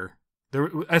weirder.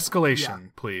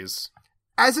 Escalation, please.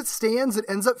 As it stands, it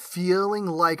ends up feeling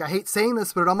like, I hate saying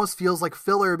this, but it almost feels like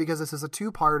filler because this is a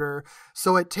two-parter.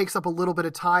 So it takes up a little bit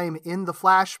of time in the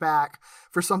flashback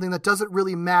for something that doesn't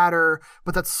really matter,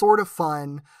 but that's sort of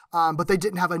fun. But they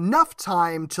didn't have enough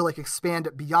time to like expand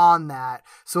it beyond that.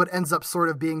 So it ends up sort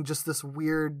of being just this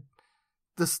weird,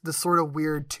 this sort of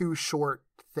weird too short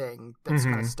thing that's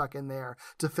kind of stuck in there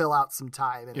to fill out some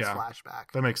time in his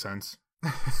flashback. That makes sense.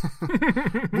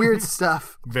 Weird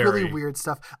stuff. Very. Really weird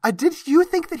stuff. Did you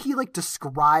think that he like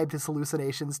described his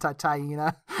hallucinations to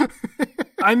Taina?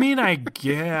 I mean, I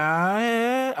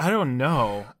guess. I don't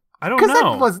know.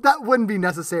 Because that wouldn't be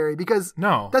necessary because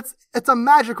No. it's a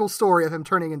magical story of him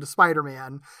turning into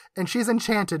Spider-Man and she's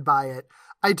enchanted by it.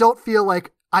 I don't feel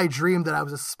like I dreamed that I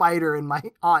was a spider and my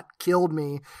aunt killed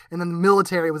me and then the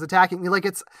military was attacking me. Like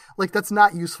it's like that's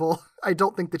not useful. I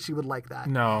don't think that she would like that.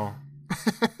 No.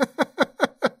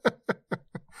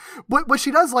 What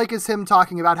she does like is him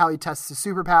talking about how he tests his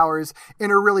superpowers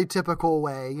in a really typical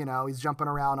way. You know, he's jumping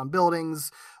around on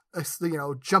buildings, you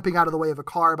know, jumping out of the way of a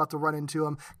car about to run into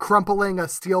him, crumpling a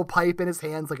steel pipe in his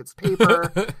hands like it's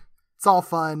paper. It's all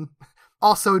fun.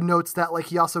 Also notes that like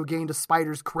he also gained a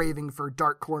spider's craving for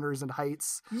dark corners and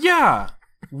heights. Yeah.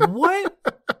 What?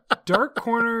 Dark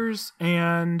corners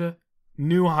and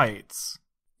new heights.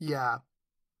 Yeah.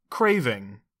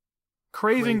 Craving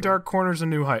dark corners and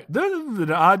new height.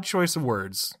 The odd choice of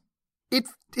words.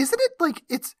 Isn't it like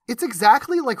it's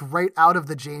exactly like right out of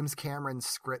the James Cameron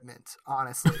scriptment,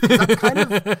 honestly.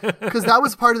 Because that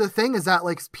was part of the thing is that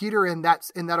like Peter in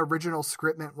that original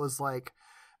scriptment was like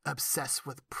obsessed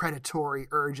with predatory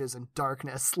urges and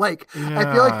darkness. Like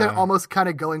I feel like they're almost kind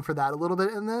of going for that a little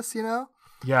bit in this, you know?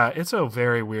 Yeah, it's a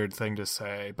very weird thing to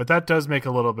say, but that does make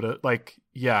a little bit of like,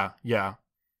 yeah.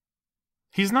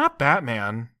 He's not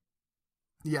Batman.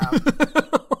 Yeah.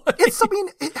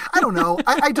 I don't know.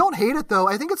 I don't hate it though.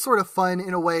 I think it's sort of fun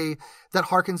in a way that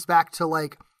harkens back to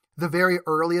like the very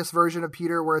earliest version of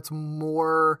Peter where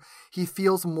he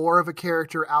feels more of a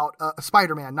character out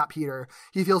Spider-Man, not Peter.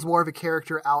 He feels more of a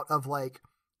character out of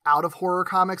horror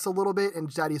comics a little bit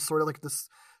and that he's sort of like this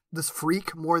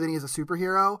freak more than he's a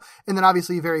superhero. And then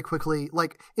obviously very quickly,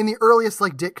 like in the earliest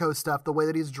like Ditko stuff, the way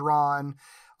that he's drawn,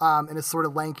 and his sort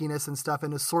of lankiness and stuff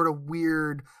and his sort of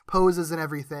weird poses and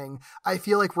everything, I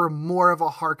feel like we're more of a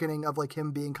hearkening of like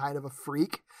him being kind of a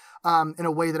freak, in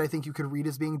a way that I think you could read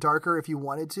as being darker if you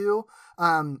wanted to.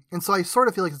 And so I sort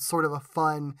of feel like it's sort of a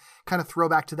fun kind of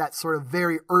throwback to that sort of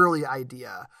very early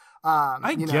idea.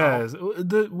 I guess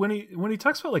when he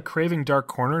talks about like craving dark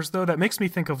corners though, that makes me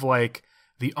think of like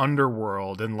the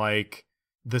underworld and like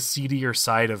the seedier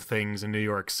side of things in New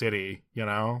York City, you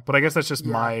know? But I guess that's just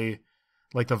my,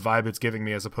 like the vibe it's giving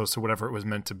me as opposed to whatever it was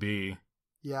meant to be.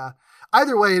 Yeah.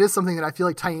 Either way, it is something that I feel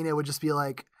like Taina would just be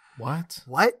like, What?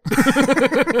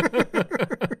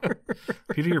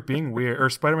 Peter, you're being weird. Or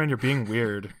Spider-Man, you're being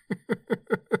weird.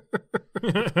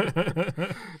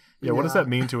 Yeah, what does that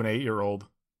mean to an 8-year-old?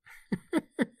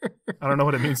 I don't know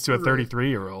what it means to a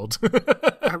 33-year-old.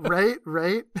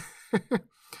 Right.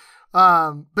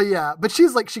 But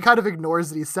she's like, she kind of ignores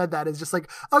that he said that. It's just like,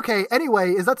 okay,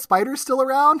 anyway, is that Spider still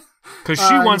around? Because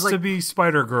she wants to be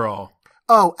Spider-Girl.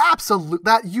 Oh, absolutely.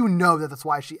 That's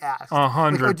why she asked.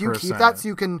 100%. Like, do you keep that so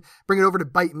you can bring it over to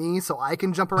bite me so I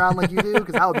can jump around like you do?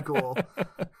 Because that would be cool.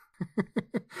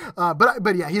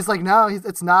 But yeah, he's like, no,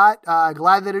 it's not.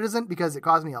 Glad that it isn't because it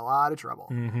caused me a lot of trouble.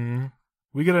 Mm-hmm.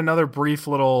 We get another brief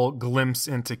little glimpse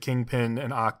into Kingpin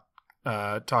and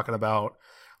talking about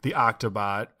the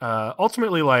Octobot.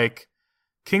 Ultimately, like,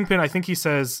 Kingpin, I think he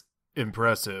says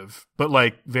impressive, but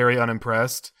like very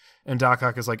unimpressed. And Doc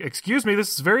Ock is like, excuse me,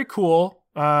 this is very cool.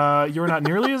 You're not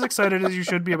nearly as excited as you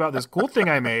should be about this cool thing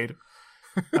I made.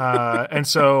 And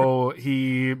so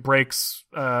he breaks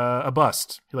a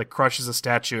bust. He like crushes a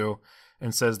statue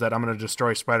and says that I'm going to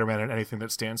destroy Spider-Man and anything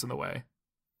that stands in the way.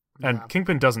 And Yeah.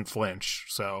 Kingpin doesn't flinch.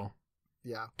 So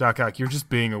Yeah. Doc Ock, you're just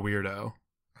being a weirdo.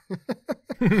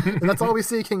 And that's all we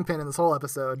see Kingpin in this whole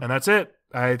episode. And that's it.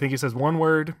 I think he says one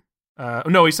word.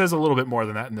 No, he says a little bit more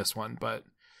than that in this one, but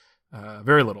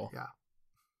very little.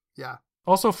 Yeah.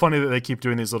 Also funny that they keep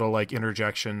doing these little like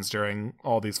interjections during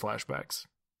all these flashbacks.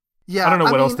 Yeah. I don't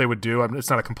know what else they would do. It's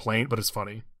not a complaint, but it's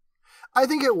funny. I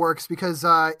think it works because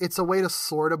it's a way to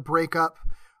sort of break up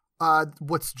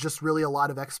what's just really a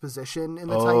lot of exposition in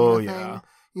the Taina thing,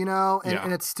 you know,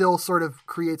 and it still sort of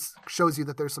shows you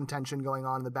that there's some tension going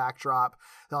on in the backdrop.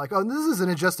 They're like, oh, this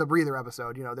isn't just a breather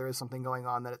episode. You know, there is something going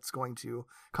on that it's going to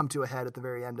come to a head at the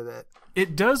very end of it.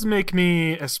 It does make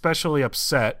me especially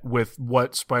upset with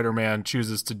what Spider-Man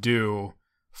chooses to do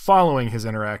following his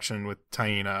interaction with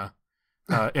Taina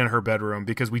in her bedroom,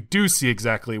 because we do see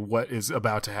exactly what is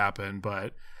about to happen,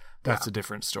 but that's a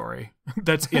different story.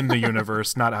 That's in the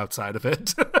universe, not outside of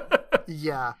it.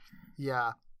 Yeah.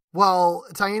 Well,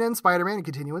 Taina and Spider-Man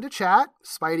continue to chat.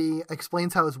 Spidey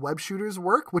explains how his web shooters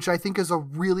work, which I think is a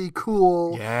really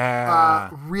cool,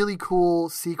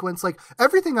 sequence. Like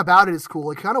everything about it is cool.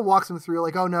 It kind of walks him through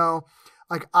like, oh no,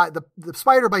 like the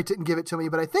spider bite didn't give it to me,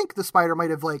 but I think the spider might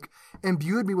have like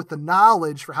imbued me with the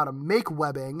knowledge for how to make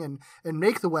webbing and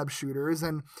make the web shooters.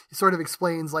 And he sort of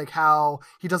explains like how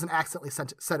he doesn't accidentally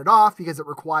set it off because it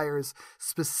requires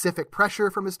specific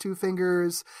pressure from his 2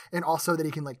 fingers, and also that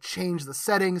he can like change the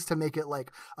settings to make it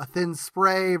like a thin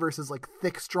spray versus like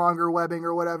thick, stronger webbing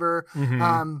or whatever.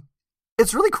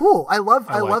 It's really cool. I love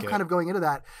kind of going into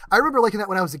that. I remember liking that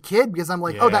when I was a kid because I'm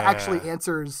like, oh, that actually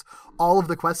answers all of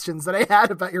the questions that I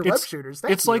had about your web shooters.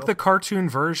 Thank you. Like the cartoon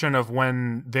version of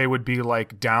when they would be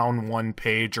like down one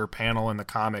page or panel in the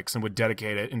comics and would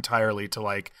dedicate it entirely to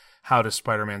like how does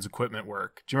Spider-Man's equipment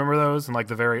work. Do you remember those? And like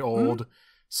the very old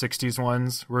 60s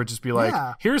ones where it'd just be like,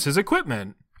 here's his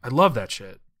equipment. I love that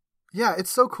shit. Yeah, it's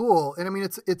so cool. And I mean,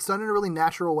 it's done in a really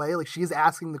natural way. Like she's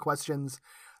asking the questions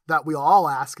that we all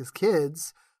ask as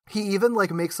kids. He even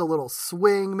like makes a little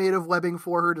swing made of webbing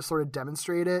for her to sort of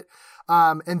demonstrate it.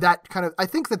 And that kind of, I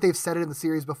think that they've said it in the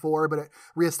series before, but it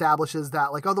reestablishes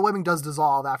that like, oh, the webbing does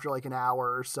dissolve after like an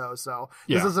hour or so. So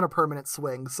this isn't a permanent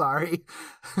swing. Sorry.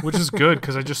 Which is good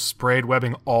because I just sprayed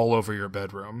webbing all over your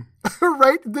bedroom.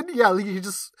 Right. Then, yeah. He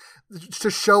just to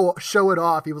show it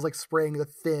off. He was like spraying the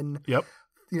thin,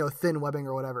 thin webbing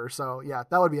or whatever. So yeah,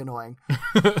 that would be annoying.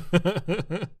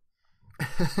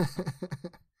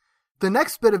 The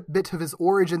next bit of his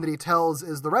origin that he tells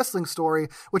is the wrestling story,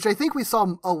 which I think we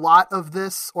saw a lot of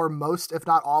this, or most, if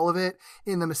not all of it,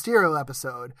 in the Mysterio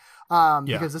episode.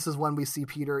 Because this is when we see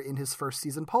Peter in his first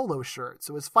season polo shirt.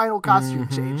 So his final costume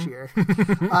change here.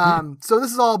 So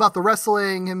this is all about the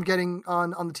wrestling, him getting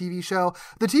on the TV show.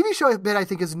 The TV show bit I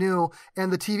think is new,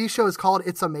 and the TV show is called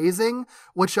It's Amazing,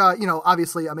 which,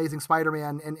 obviously Amazing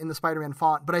Spider-Man and in the Spider-Man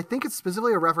font, but I think it's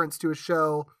specifically a reference to a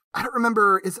show. I don't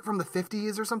remember, is it from the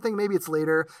 50s or something? Maybe it's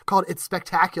later, called It's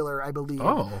Spectacular, I believe.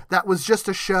 Oh. That was just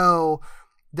a show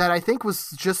that I think was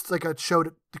just like a show,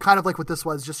 kind of like what this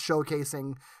was, just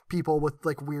showcasing people with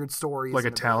like weird stories. Like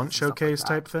a talent showcase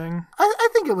type thing? I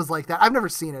think it was like that. I've never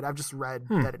seen it. I've just read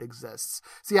that it exists.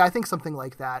 So yeah, I think something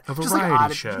like that. A just variety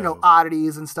like show.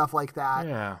 Oddities and stuff like that.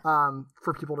 Yeah.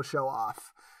 For people to show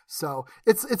off. So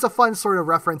it's a fun sort of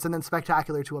reference, and then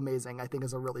Spectacular to Amazing, I think,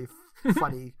 is a really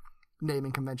funny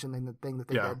naming convention thing that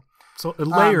they did. So a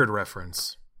layered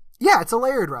reference. Yeah, it's a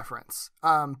layered reference.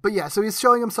 But yeah, so he's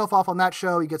showing himself off on that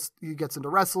show. He gets into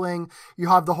wrestling. You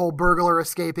have the whole burglar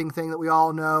escaping thing that we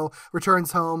all know.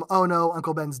 Returns home. Oh no,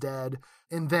 Uncle Ben's dead.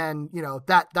 And then,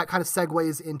 that kind of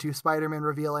segues into Spider-Man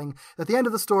revealing that the end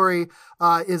of the story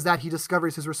is that he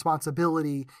discovers his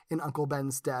responsibility in Uncle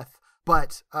Ben's death.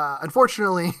 But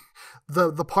unfortunately,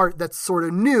 the part that's sort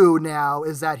of new now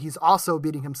is that he's also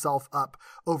beating himself up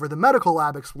over the medical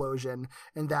lab explosion,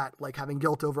 and that, like, having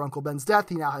guilt over Uncle Ben's death,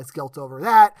 he now has guilt over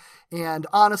that. And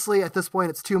honestly, at this point,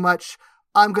 it's too much.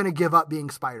 I'm going to give up being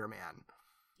Spider-Man.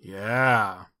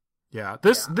 Yeah.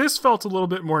 This felt a little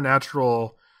bit more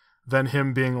natural than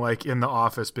him being, like, in the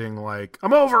office being like,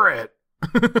 I'm over it.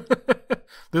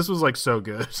 This was like so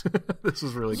good. This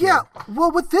was really good. Yeah,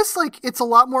 well, with this, like, it's a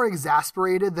lot more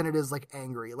exasperated than it is like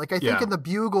angry. Like, I think in the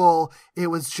Bugle, it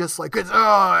was just like,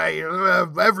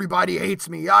 everybody hates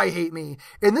me, I hate me.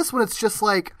 In this one, it's just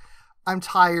like, I'm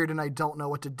tired and I don't know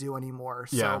what to do anymore.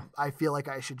 So I feel like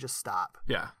I should just stop.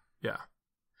 Yeah.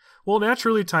 Well,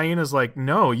 naturally, Taina's like,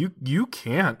 no, you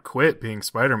can't quit being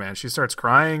Spider-Man. She starts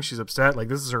crying. She's upset. Like,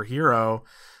 this is her hero.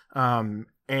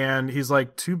 And he's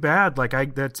like, too bad.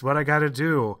 Like, that's what I got to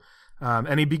do.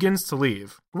 And he begins to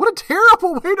leave. What a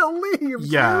terrible way to leave,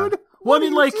 dude. Well, I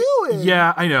mean, like,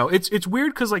 yeah, I know. It's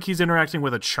weird because, like, he's interacting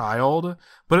with a child,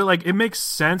 but it makes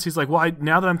sense. He's like, well,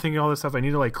 now that I'm thinking all this stuff, I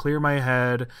need to, like, clear my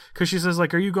head. Because she says,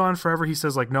 like, are you gone forever? He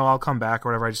says, like, no, I'll come back or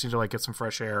whatever. I just need to, like, get some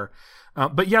fresh air.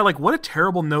 But yeah, like, what a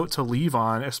terrible note to leave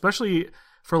on, especially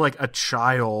for, like, a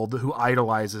child who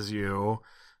idolizes you.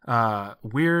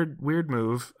 Weird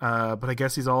move. But I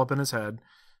guess he's all up in his head.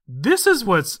 This is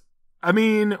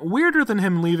weirder than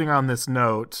him leaving on this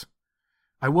note.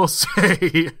 I will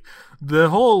say the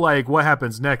whole, like, what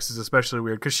happens next is especially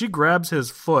weird because she grabs his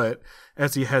foot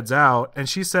as he heads out and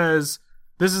she says,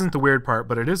 this isn't the weird part,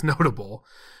 but it is notable.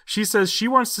 She says she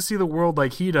wants to see the world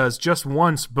like he does just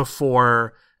once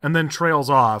before and then trails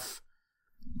off.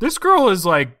 This girl is,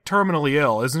 like, terminally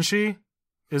ill, isn't she?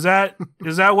 Is that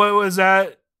what was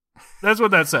that? That's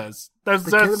what that says. That's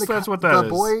what that is. The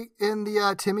boy in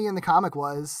the Timmy in the comic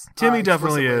was. Timmy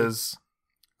definitely is.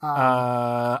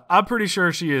 I'm pretty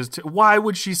sure she is. Why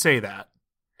would she say that?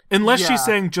 Unless she's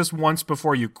saying just once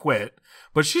before you quit.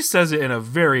 But she says it in a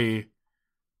very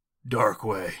dark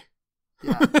way.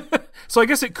 Yeah. So I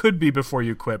guess it could be before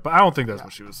you quit, but I don't think that's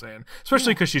what she was saying.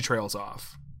 Especially because she trails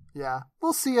off. Yeah.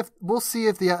 We'll see if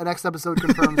the next episode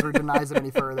confirms or denies it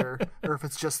any further, or if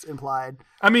it's just implied.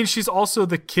 I mean, she's also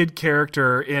the kid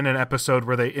character in an episode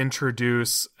where they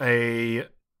introduce a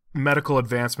medical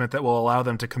advancement that will allow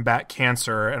them to combat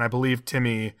cancer, and I believe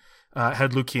Timmy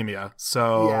had leukemia.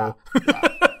 So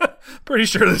pretty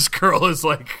sure this girl is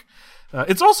like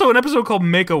it's also an episode called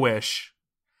Make-A-Wish.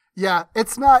 Yeah,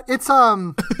 it's not. It's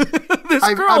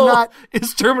This girl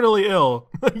is terminally ill.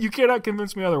 You cannot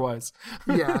convince me otherwise.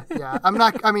 Yeah. I'm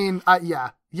not. I mean,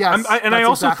 yeah. Yes. I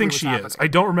also think she is. I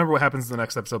don't remember what happens in the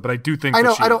next episode, but I do think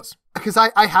that she is. Because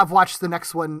I have watched the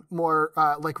next one more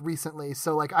like recently,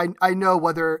 so like I know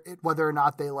whether or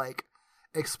not they like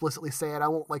explicitly say it. I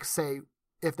won't like say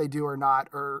if they do or not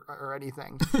or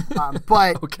anything.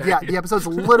 But okay. Yeah, the episode's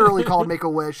literally called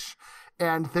Make-A-Wish.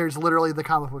 And there's literally the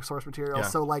comic book source material. Yeah.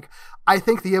 So, like, I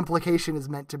think the implication is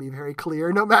meant to be very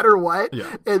clear no matter what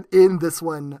in this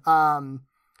one. And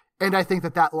I think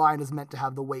that line is meant to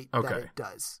have the weight that it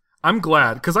does. I'm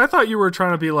glad, because I thought you were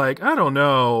trying to be like, I don't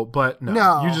know, but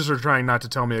no. You just are trying not to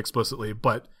tell me explicitly.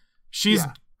 But she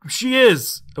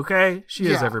is, okay? She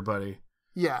is everybody.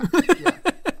 Yeah.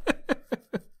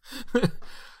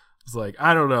 It's like,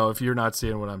 I don't know if you're not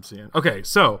seeing what I'm seeing. Okay,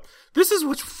 so this is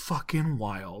what's fucking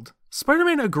wild.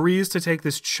 Spider-Man agrees to take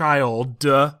this child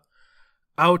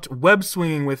out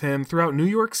web-swinging with him throughout New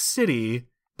York City,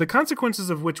 the consequences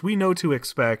of which we know to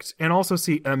expect and also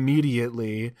see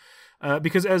immediately,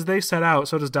 because as they set out,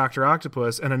 so does Dr.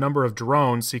 Octopus and a number of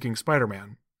drones seeking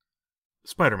Spider-Man.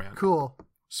 Cool.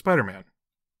 Spider-Man.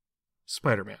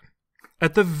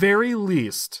 At the very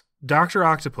least, Dr.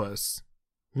 Octopus,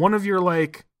 one of your,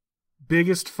 like,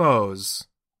 biggest foes,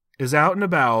 is out and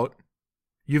about.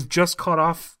 You've just cut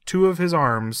off 2 of his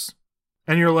arms,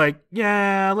 and you're like,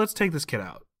 yeah, let's take this kid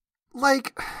out.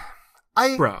 Like,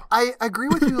 I agree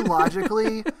with you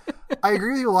logically.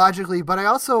 But I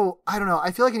don't know.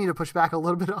 I feel like I need to push back a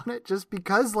little bit on it just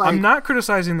because, like... I'm not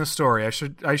criticizing the story. I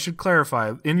should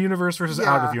clarify. In-universe versus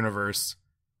out-of-universe.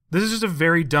 This is just a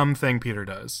very dumb thing Peter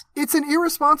does. It's an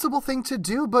irresponsible thing to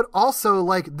do, but also,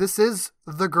 like, this is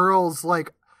the girl's,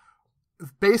 like...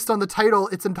 Based on the title,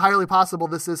 it's entirely possible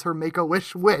this is her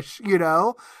Make-A-Wish wish, you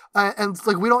know? And it's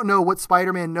like, we don't know what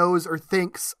Spider-Man knows or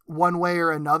thinks one way or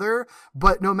another,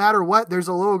 but no matter what, there's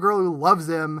a little girl who loves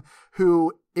him,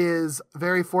 who is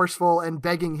very forceful and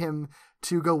begging him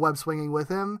to go web swinging with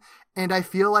him. And I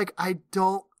feel like I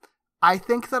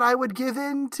think that I would give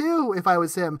in too if I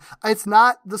was him. It's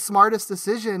not the smartest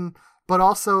decision, but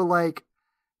also, like,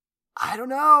 I don't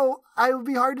know. It would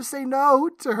be hard to say no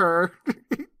to her.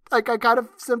 Like, I kind of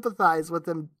sympathize with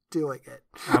him doing it.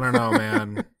 I don't know,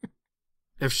 man.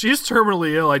 If she's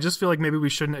terminally ill, I just feel like maybe we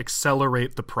shouldn't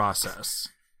accelerate the process.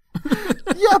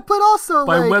 Yeah, but also,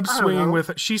 by like, web swinging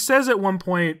with... She says at one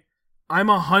point, I'm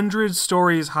 100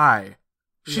 stories high.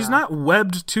 She's not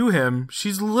webbed to him.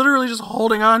 She's literally just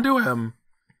holding on to him.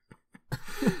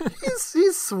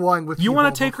 He's swung with you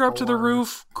want to take her up to the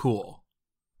roof? Cool.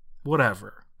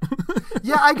 Whatever.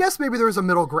 Yeah, I guess maybe there was a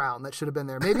middle ground that should have been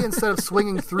there. Maybe instead of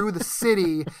swinging through the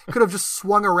city, could have just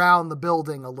swung around the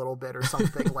building a little bit or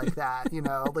something like that, you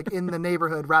know, like in the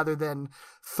neighborhood rather than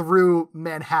through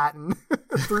Manhattan,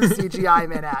 through CGI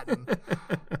Manhattan.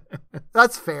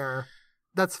 That's fair.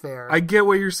 I get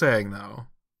what you're saying, though,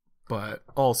 but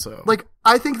also... Like,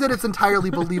 I think that it's entirely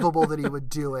believable that he would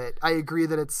do it. I agree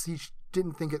that he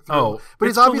didn't think it through. Oh, but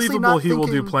it's he's obviously believable not he will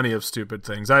do plenty of stupid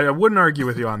things. I wouldn't argue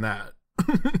with you on that.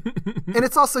 And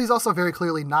he's also very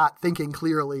clearly not thinking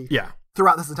clearly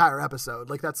throughout this entire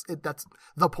episode. Like, that's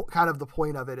the kind of the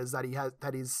point of it, is that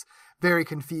he's very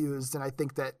confused, and I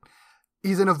think that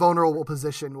he's in a vulnerable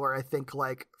position where I think,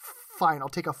 like, fine, I'll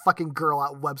take a fucking girl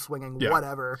out web swinging,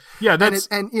 whatever. Yeah, that's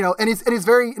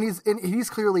he's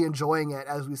clearly enjoying it,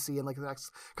 as we see in like the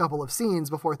next couple of scenes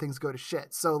before things go to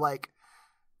shit. So, like,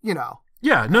 you know.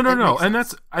 Yeah, no. And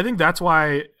I think that's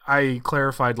why I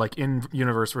clarified, like, in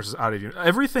universe versus out of universe.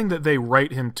 Everything that they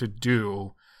write him to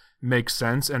do makes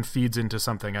sense and feeds into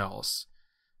something else.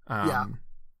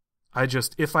 I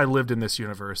just, if I lived in this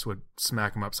universe, would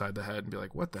smack him upside the head and be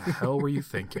like, what the hell were you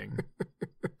thinking?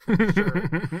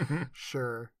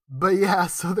 Sure. But yeah,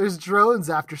 so there's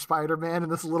drones after Spider-Man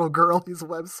and this little girl he's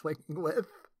web swinging with.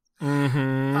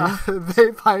 Mm-hmm.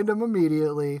 They find him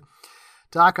immediately.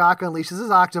 Doc Ock unleashes his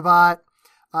Octobot.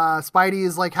 Spidey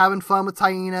is like having fun with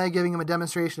Hyena, giving him a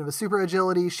demonstration of his super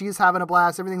agility. She's having a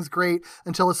blast. Everything's great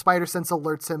until his spider sense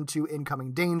alerts him to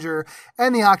incoming danger.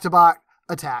 And the Octobot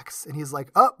attacks. And he's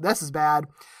like, oh, this is bad.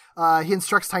 He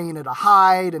instructs Hyena to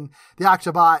hide. And the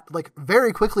Octobot, like,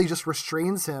 very quickly just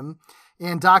restrains him.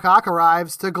 And Doc Ock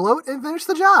arrives to gloat and finish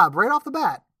the job right off the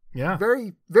bat. Yeah.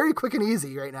 Very, very quick and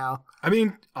easy right now. I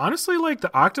mean, honestly, like the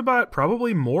Octobot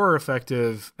probably more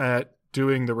effective at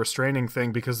doing the restraining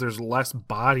thing because there's less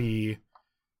body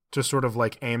to sort of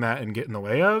like aim at and get in the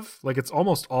way of. Like it's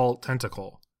almost all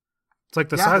tentacle. It's like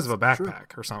the size of a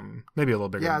backpack or something. Maybe a little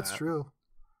bigger than that. Yeah, it's true.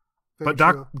 But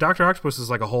Dr. Octopus is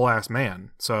like a whole ass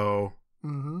man. So,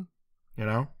 you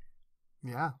know?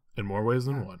 Yeah. In more ways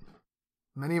than one.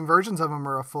 Many versions of him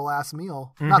are a full ass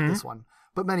meal. Not this one,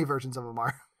 but many versions of them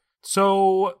are.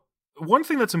 So one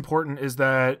thing that's important is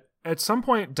that at some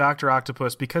point, Dr.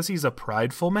 Octopus, because he's a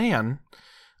prideful man,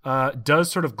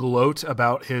 does sort of gloat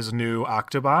about his new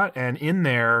Octobot. And in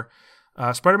there,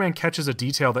 Spider-Man catches a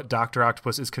detail that Dr.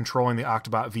 Octopus is controlling the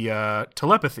Octobot via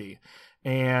telepathy.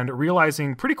 And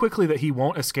realizing pretty quickly that he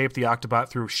won't escape the Octobot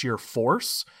through sheer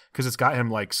force, because it's got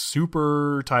him like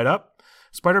super tied up,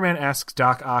 Spider-Man asks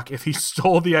Doc Ock if he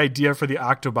stole the idea for the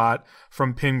Octobot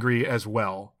from Pingree as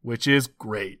well, which is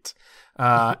great.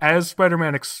 As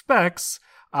Spider-Man expects,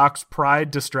 Ock's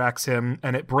pride distracts him,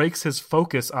 and it breaks his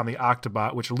focus on the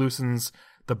Octobot, which loosens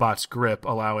the bot's grip,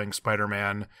 allowing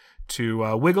Spider-Man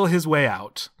to wiggle his way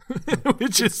out,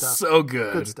 which is so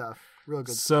good. Good stuff. Real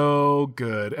good. So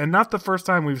good. And not the first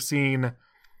time we've seen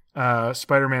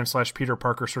Spider-Man / Peter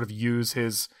Parker sort of use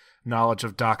his knowledge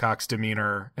of Doc Ock's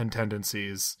demeanor and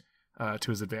tendencies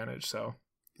to his advantage. So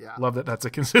yeah, love that that's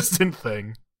a consistent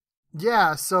thing.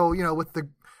 Yeah, so, you know, with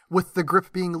the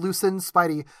grip being loosened,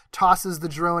 Spidey tosses the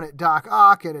drone at Doc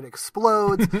Ock and it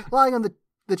explodes, allowing him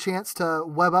the chance to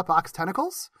web up Ock's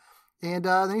tentacles. And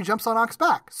then he jumps on Ock's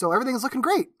back. So everything's looking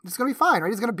great. It's going to be fine, right?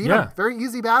 He's going to beat him. Very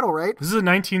easy battle, right? This is a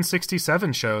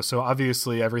 1967 show, so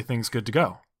obviously everything's good to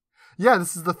go. Yeah,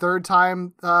 this is the third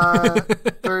time,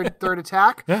 third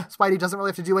attack. Yeah. Spidey doesn't really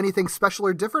have to do anything special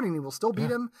or different, and he will still beat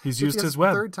him. He's used his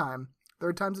web. Third time.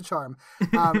 Third time's a charm.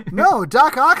 No,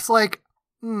 Doc Ock's like,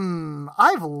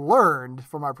 I've learned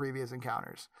from our previous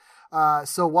encounters.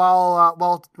 So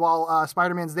while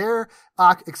Spider-Man's there,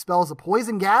 Ock expels a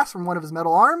poison gas from one of his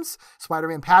metal arms.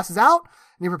 Spider-Man passes out,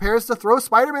 and he prepares to throw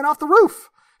Spider-Man off the roof.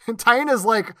 And Tina's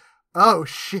like, oh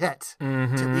shit.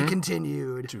 To be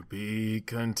continued. To be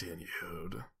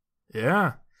continued.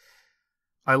 Yeah.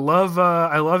 I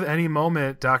love any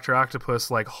moment Dr.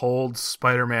 Octopus like holds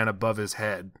Spider-Man above his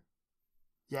head.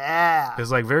 Yeah.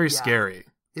 It's like very scary.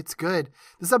 It's good.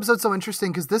 This episode's so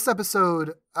interesting because this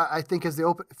episode, I think,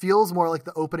 feels more like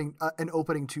an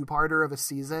opening two-parter of a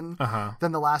season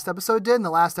than the last episode did. And the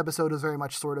last episode was very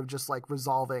much sort of just like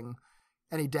resolving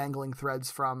any dangling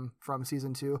threads from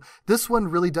season 2. This one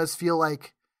really does feel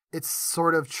like it's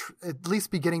sort of at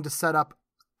least beginning to set up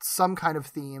some kind of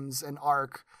themes and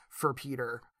arc for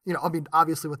Peter. You know, I mean,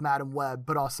 obviously with Madam Web,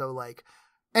 but also like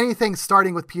anything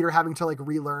starting with Peter having to like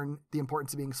relearn the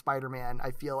importance of being Spider-Man,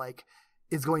 I feel like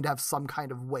is going to have some kind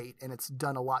of weight, and it's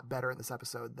done a lot better in this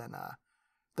episode than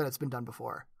it's been done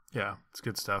before. Yeah, it's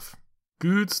good stuff.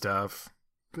 Good stuff.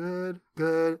 Good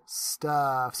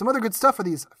stuff. Some other good stuff are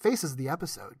these faces of the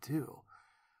episode, too.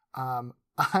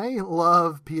 I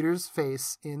love Peter's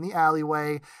face in the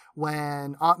alleyway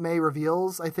when Aunt May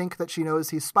reveals, I think, that she knows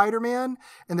he's Spider-Man,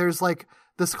 and there's like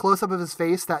this close-up of his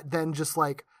face that then just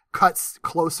like cuts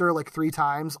closer like 3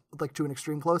 times, like to an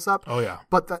extreme close-up. Oh, yeah.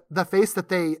 But the face that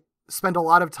they spend a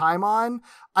lot of time on,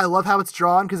 I love how it's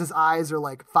drawn because his eyes are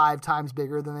like 5 times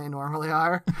bigger than they normally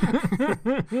are.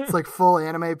 It's like full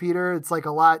anime Peter. It's like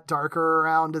a lot darker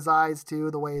around his eyes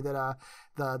too, the way that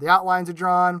the outlines are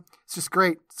drawn. It's just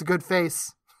great. It's a good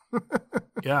face.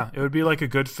 Yeah, it would be like a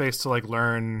good face to like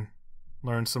learn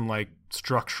some like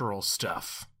structural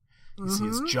stuff. You see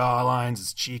his jaw lines,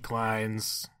 his cheek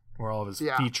lines, where all of his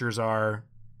features are.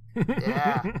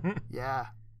 Yeah.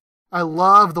 I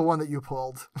love the one that you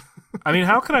pulled. I mean,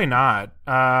 how could I not?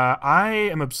 I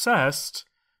am obsessed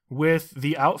with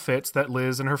the outfits that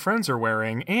Liz and her friends are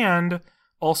wearing and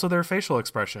also their facial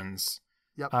expressions.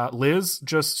 Yep. Liz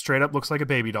just straight up looks like a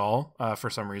baby doll for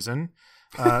some reason.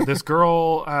 This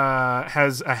girl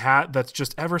has a hat that's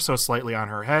just ever so slightly on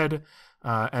her head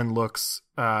and looks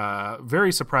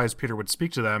very surprised Peter would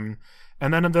speak to them.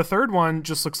 And then the third one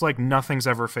just looks like nothing's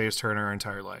ever phased her in her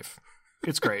entire life.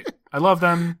 It's great. I love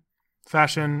them.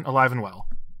 Fashion, alive and well.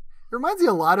 It reminds me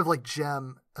a lot of like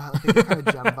Gem, kind of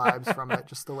Gem vibes from it,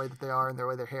 just the way that they are and the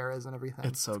way their hair is and everything.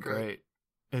 It's so great.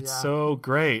 It's so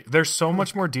great. They're so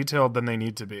much more detailed than they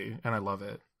need to be, and I love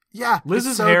it. Yeah.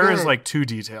 Liz's hair is like too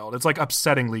detailed. It's like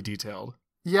upsettingly detailed.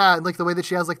 Yeah, like the way that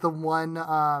she has like the one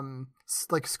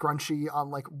like scrunchie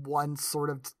on like one sort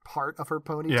of part of her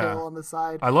ponytail on the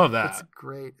side. I love that. It's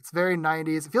great. It's very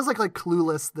 90s. It feels like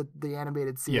Clueless, the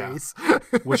animated series. Yeah.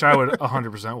 Which I would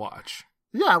 100% watch.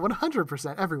 Yeah,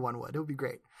 100%. Everyone would. It would be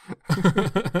great.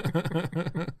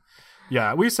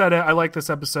 Yeah, we said it. I like this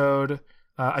episode.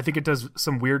 I think it does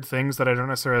some weird things that I don't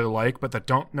necessarily like, but that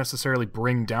don't necessarily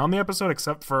bring down the episode,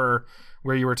 except for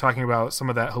where you were talking about some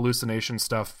of that hallucination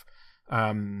stuff.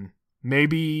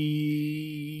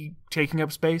 Maybe taking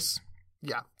up space.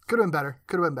 Yeah, could have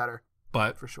been better.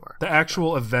 But for sure, the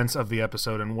actual events of the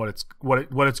episode and what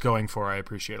it's going for, I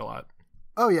appreciate a lot.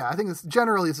 Oh yeah, I think this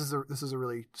is a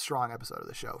really strong episode of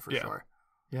the show for sure.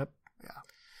 Yep.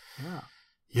 Yeah.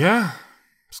 Yeah.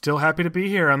 Still happy to be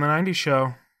here on the 90s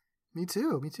show. Me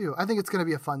too. I think it's going to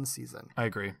be a fun season. I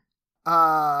agree.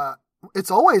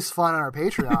 It's always fun on our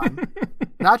Patreon,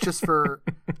 not just for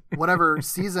whatever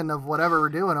season of whatever we're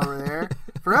doing over there.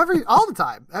 For all the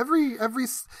time,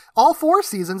 all 4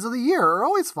 seasons of the year are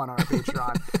always fun on our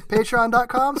Patreon.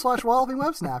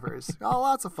 Patreon.com/wallopingwebsnappers.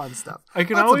 Lots of fun stuff. I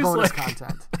can lots always of bonus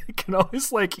content. I can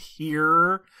always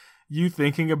hear you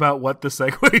thinking about what the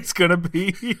segue is going to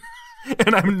be,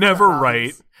 and I'm never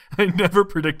right. I never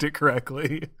predict it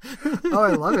correctly. Oh,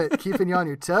 I love it. Keeping you on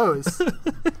your toes.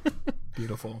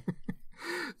 Beautiful.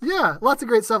 Yeah, lots of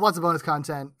great stuff, lots of bonus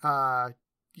content.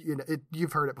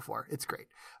 You've heard it before. It's great.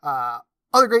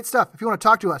 Other great stuff. If you want to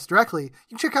talk to us directly, you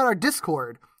can check out our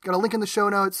Discord. Got a link in the show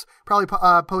notes. Probably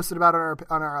posted about it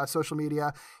on our social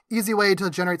media. Easy way to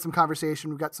generate some conversation.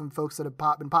 We've got some folks that have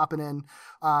been popping in,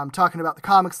 talking about the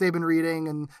comics they've been reading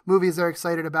and movies they're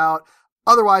excited about.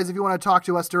 Otherwise, if you want to talk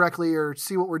to us directly or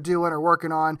see what we're doing or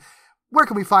working on, where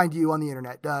can we find you on the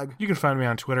internet, Doug? You can find me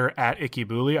on Twitter at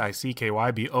IckyBooley,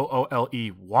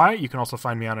 ICKYBOOLEY. You can also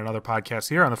find me on another podcast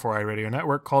here on the 4i Radio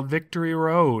Network called Victory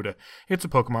Road. It's a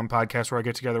Pokemon podcast where I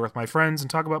get together with my friends and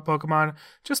talk about Pokemon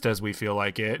just as we feel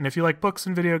like it. And if you like books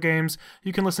and video games,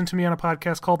 you can listen to me on a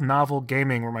podcast called Novel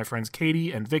Gaming, where my friends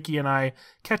Katie and Vicky and I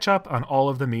catch up on all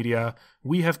of the media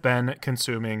we have been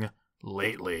consuming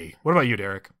lately. What about you,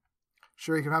 Derek?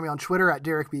 Sure, you can find me on Twitter at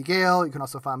Derek B. Gale. You can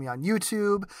also find me on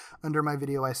YouTube under my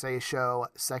video essay show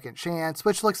Second Chance,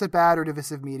 which looks at bad or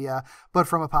divisive media, but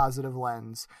from a positive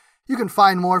lens. You can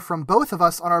find more from both of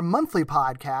us on our monthly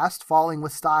podcast, Falling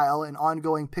with Style, an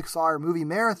ongoing Pixar movie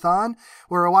marathon,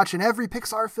 where we're watching every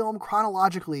Pixar film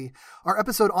chronologically. Our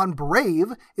episode on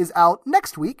Brave is out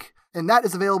next week, and that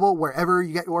is available wherever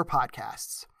you get your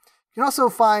podcasts. You can also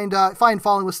find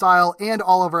Falling with Style and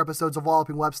all of our episodes of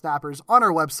Walloping Web Snappers on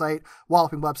our website,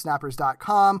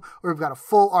 wallopingwebsnappers.com, where we've got a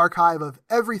full archive of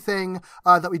everything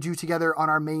that we do together on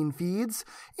our main feeds.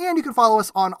 And you can follow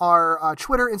us on our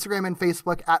Twitter, Instagram, and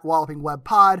Facebook at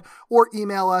wallopingwebpod, or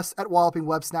email us at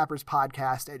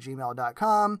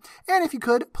wallopingwebsnapperspodcast@gmail.com. And if you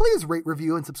could, please rate,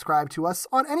 review, and subscribe to us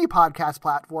on any podcast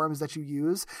platforms that you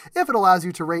use. If it allows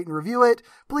you to rate and review it,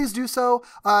 please do so,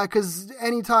 because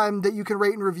anytime that you can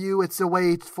rate and review, it's a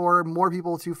way for more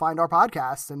people to find our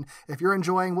podcast. And if you're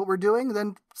enjoying what we're doing,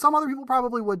 then some other people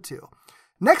probably would too.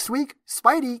 Next week,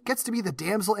 Spidey gets to be the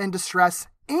damsel in distress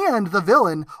and the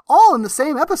villain, all in the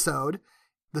same episode.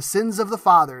 The Sins of the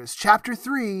Fathers, Chapter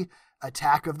 3,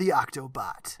 Attack of the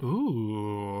Octobot.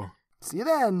 Ooh. See you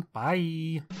then.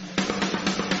 Bye.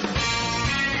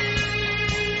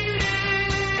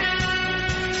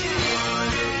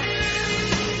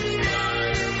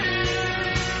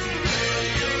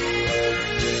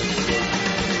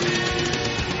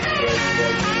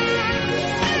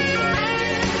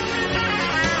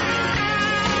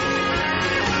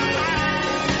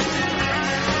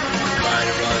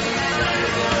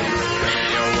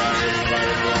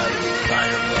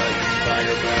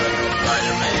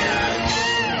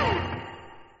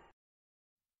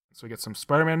 So we get some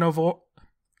Spider-Man No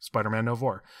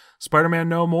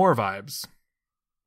More vibes.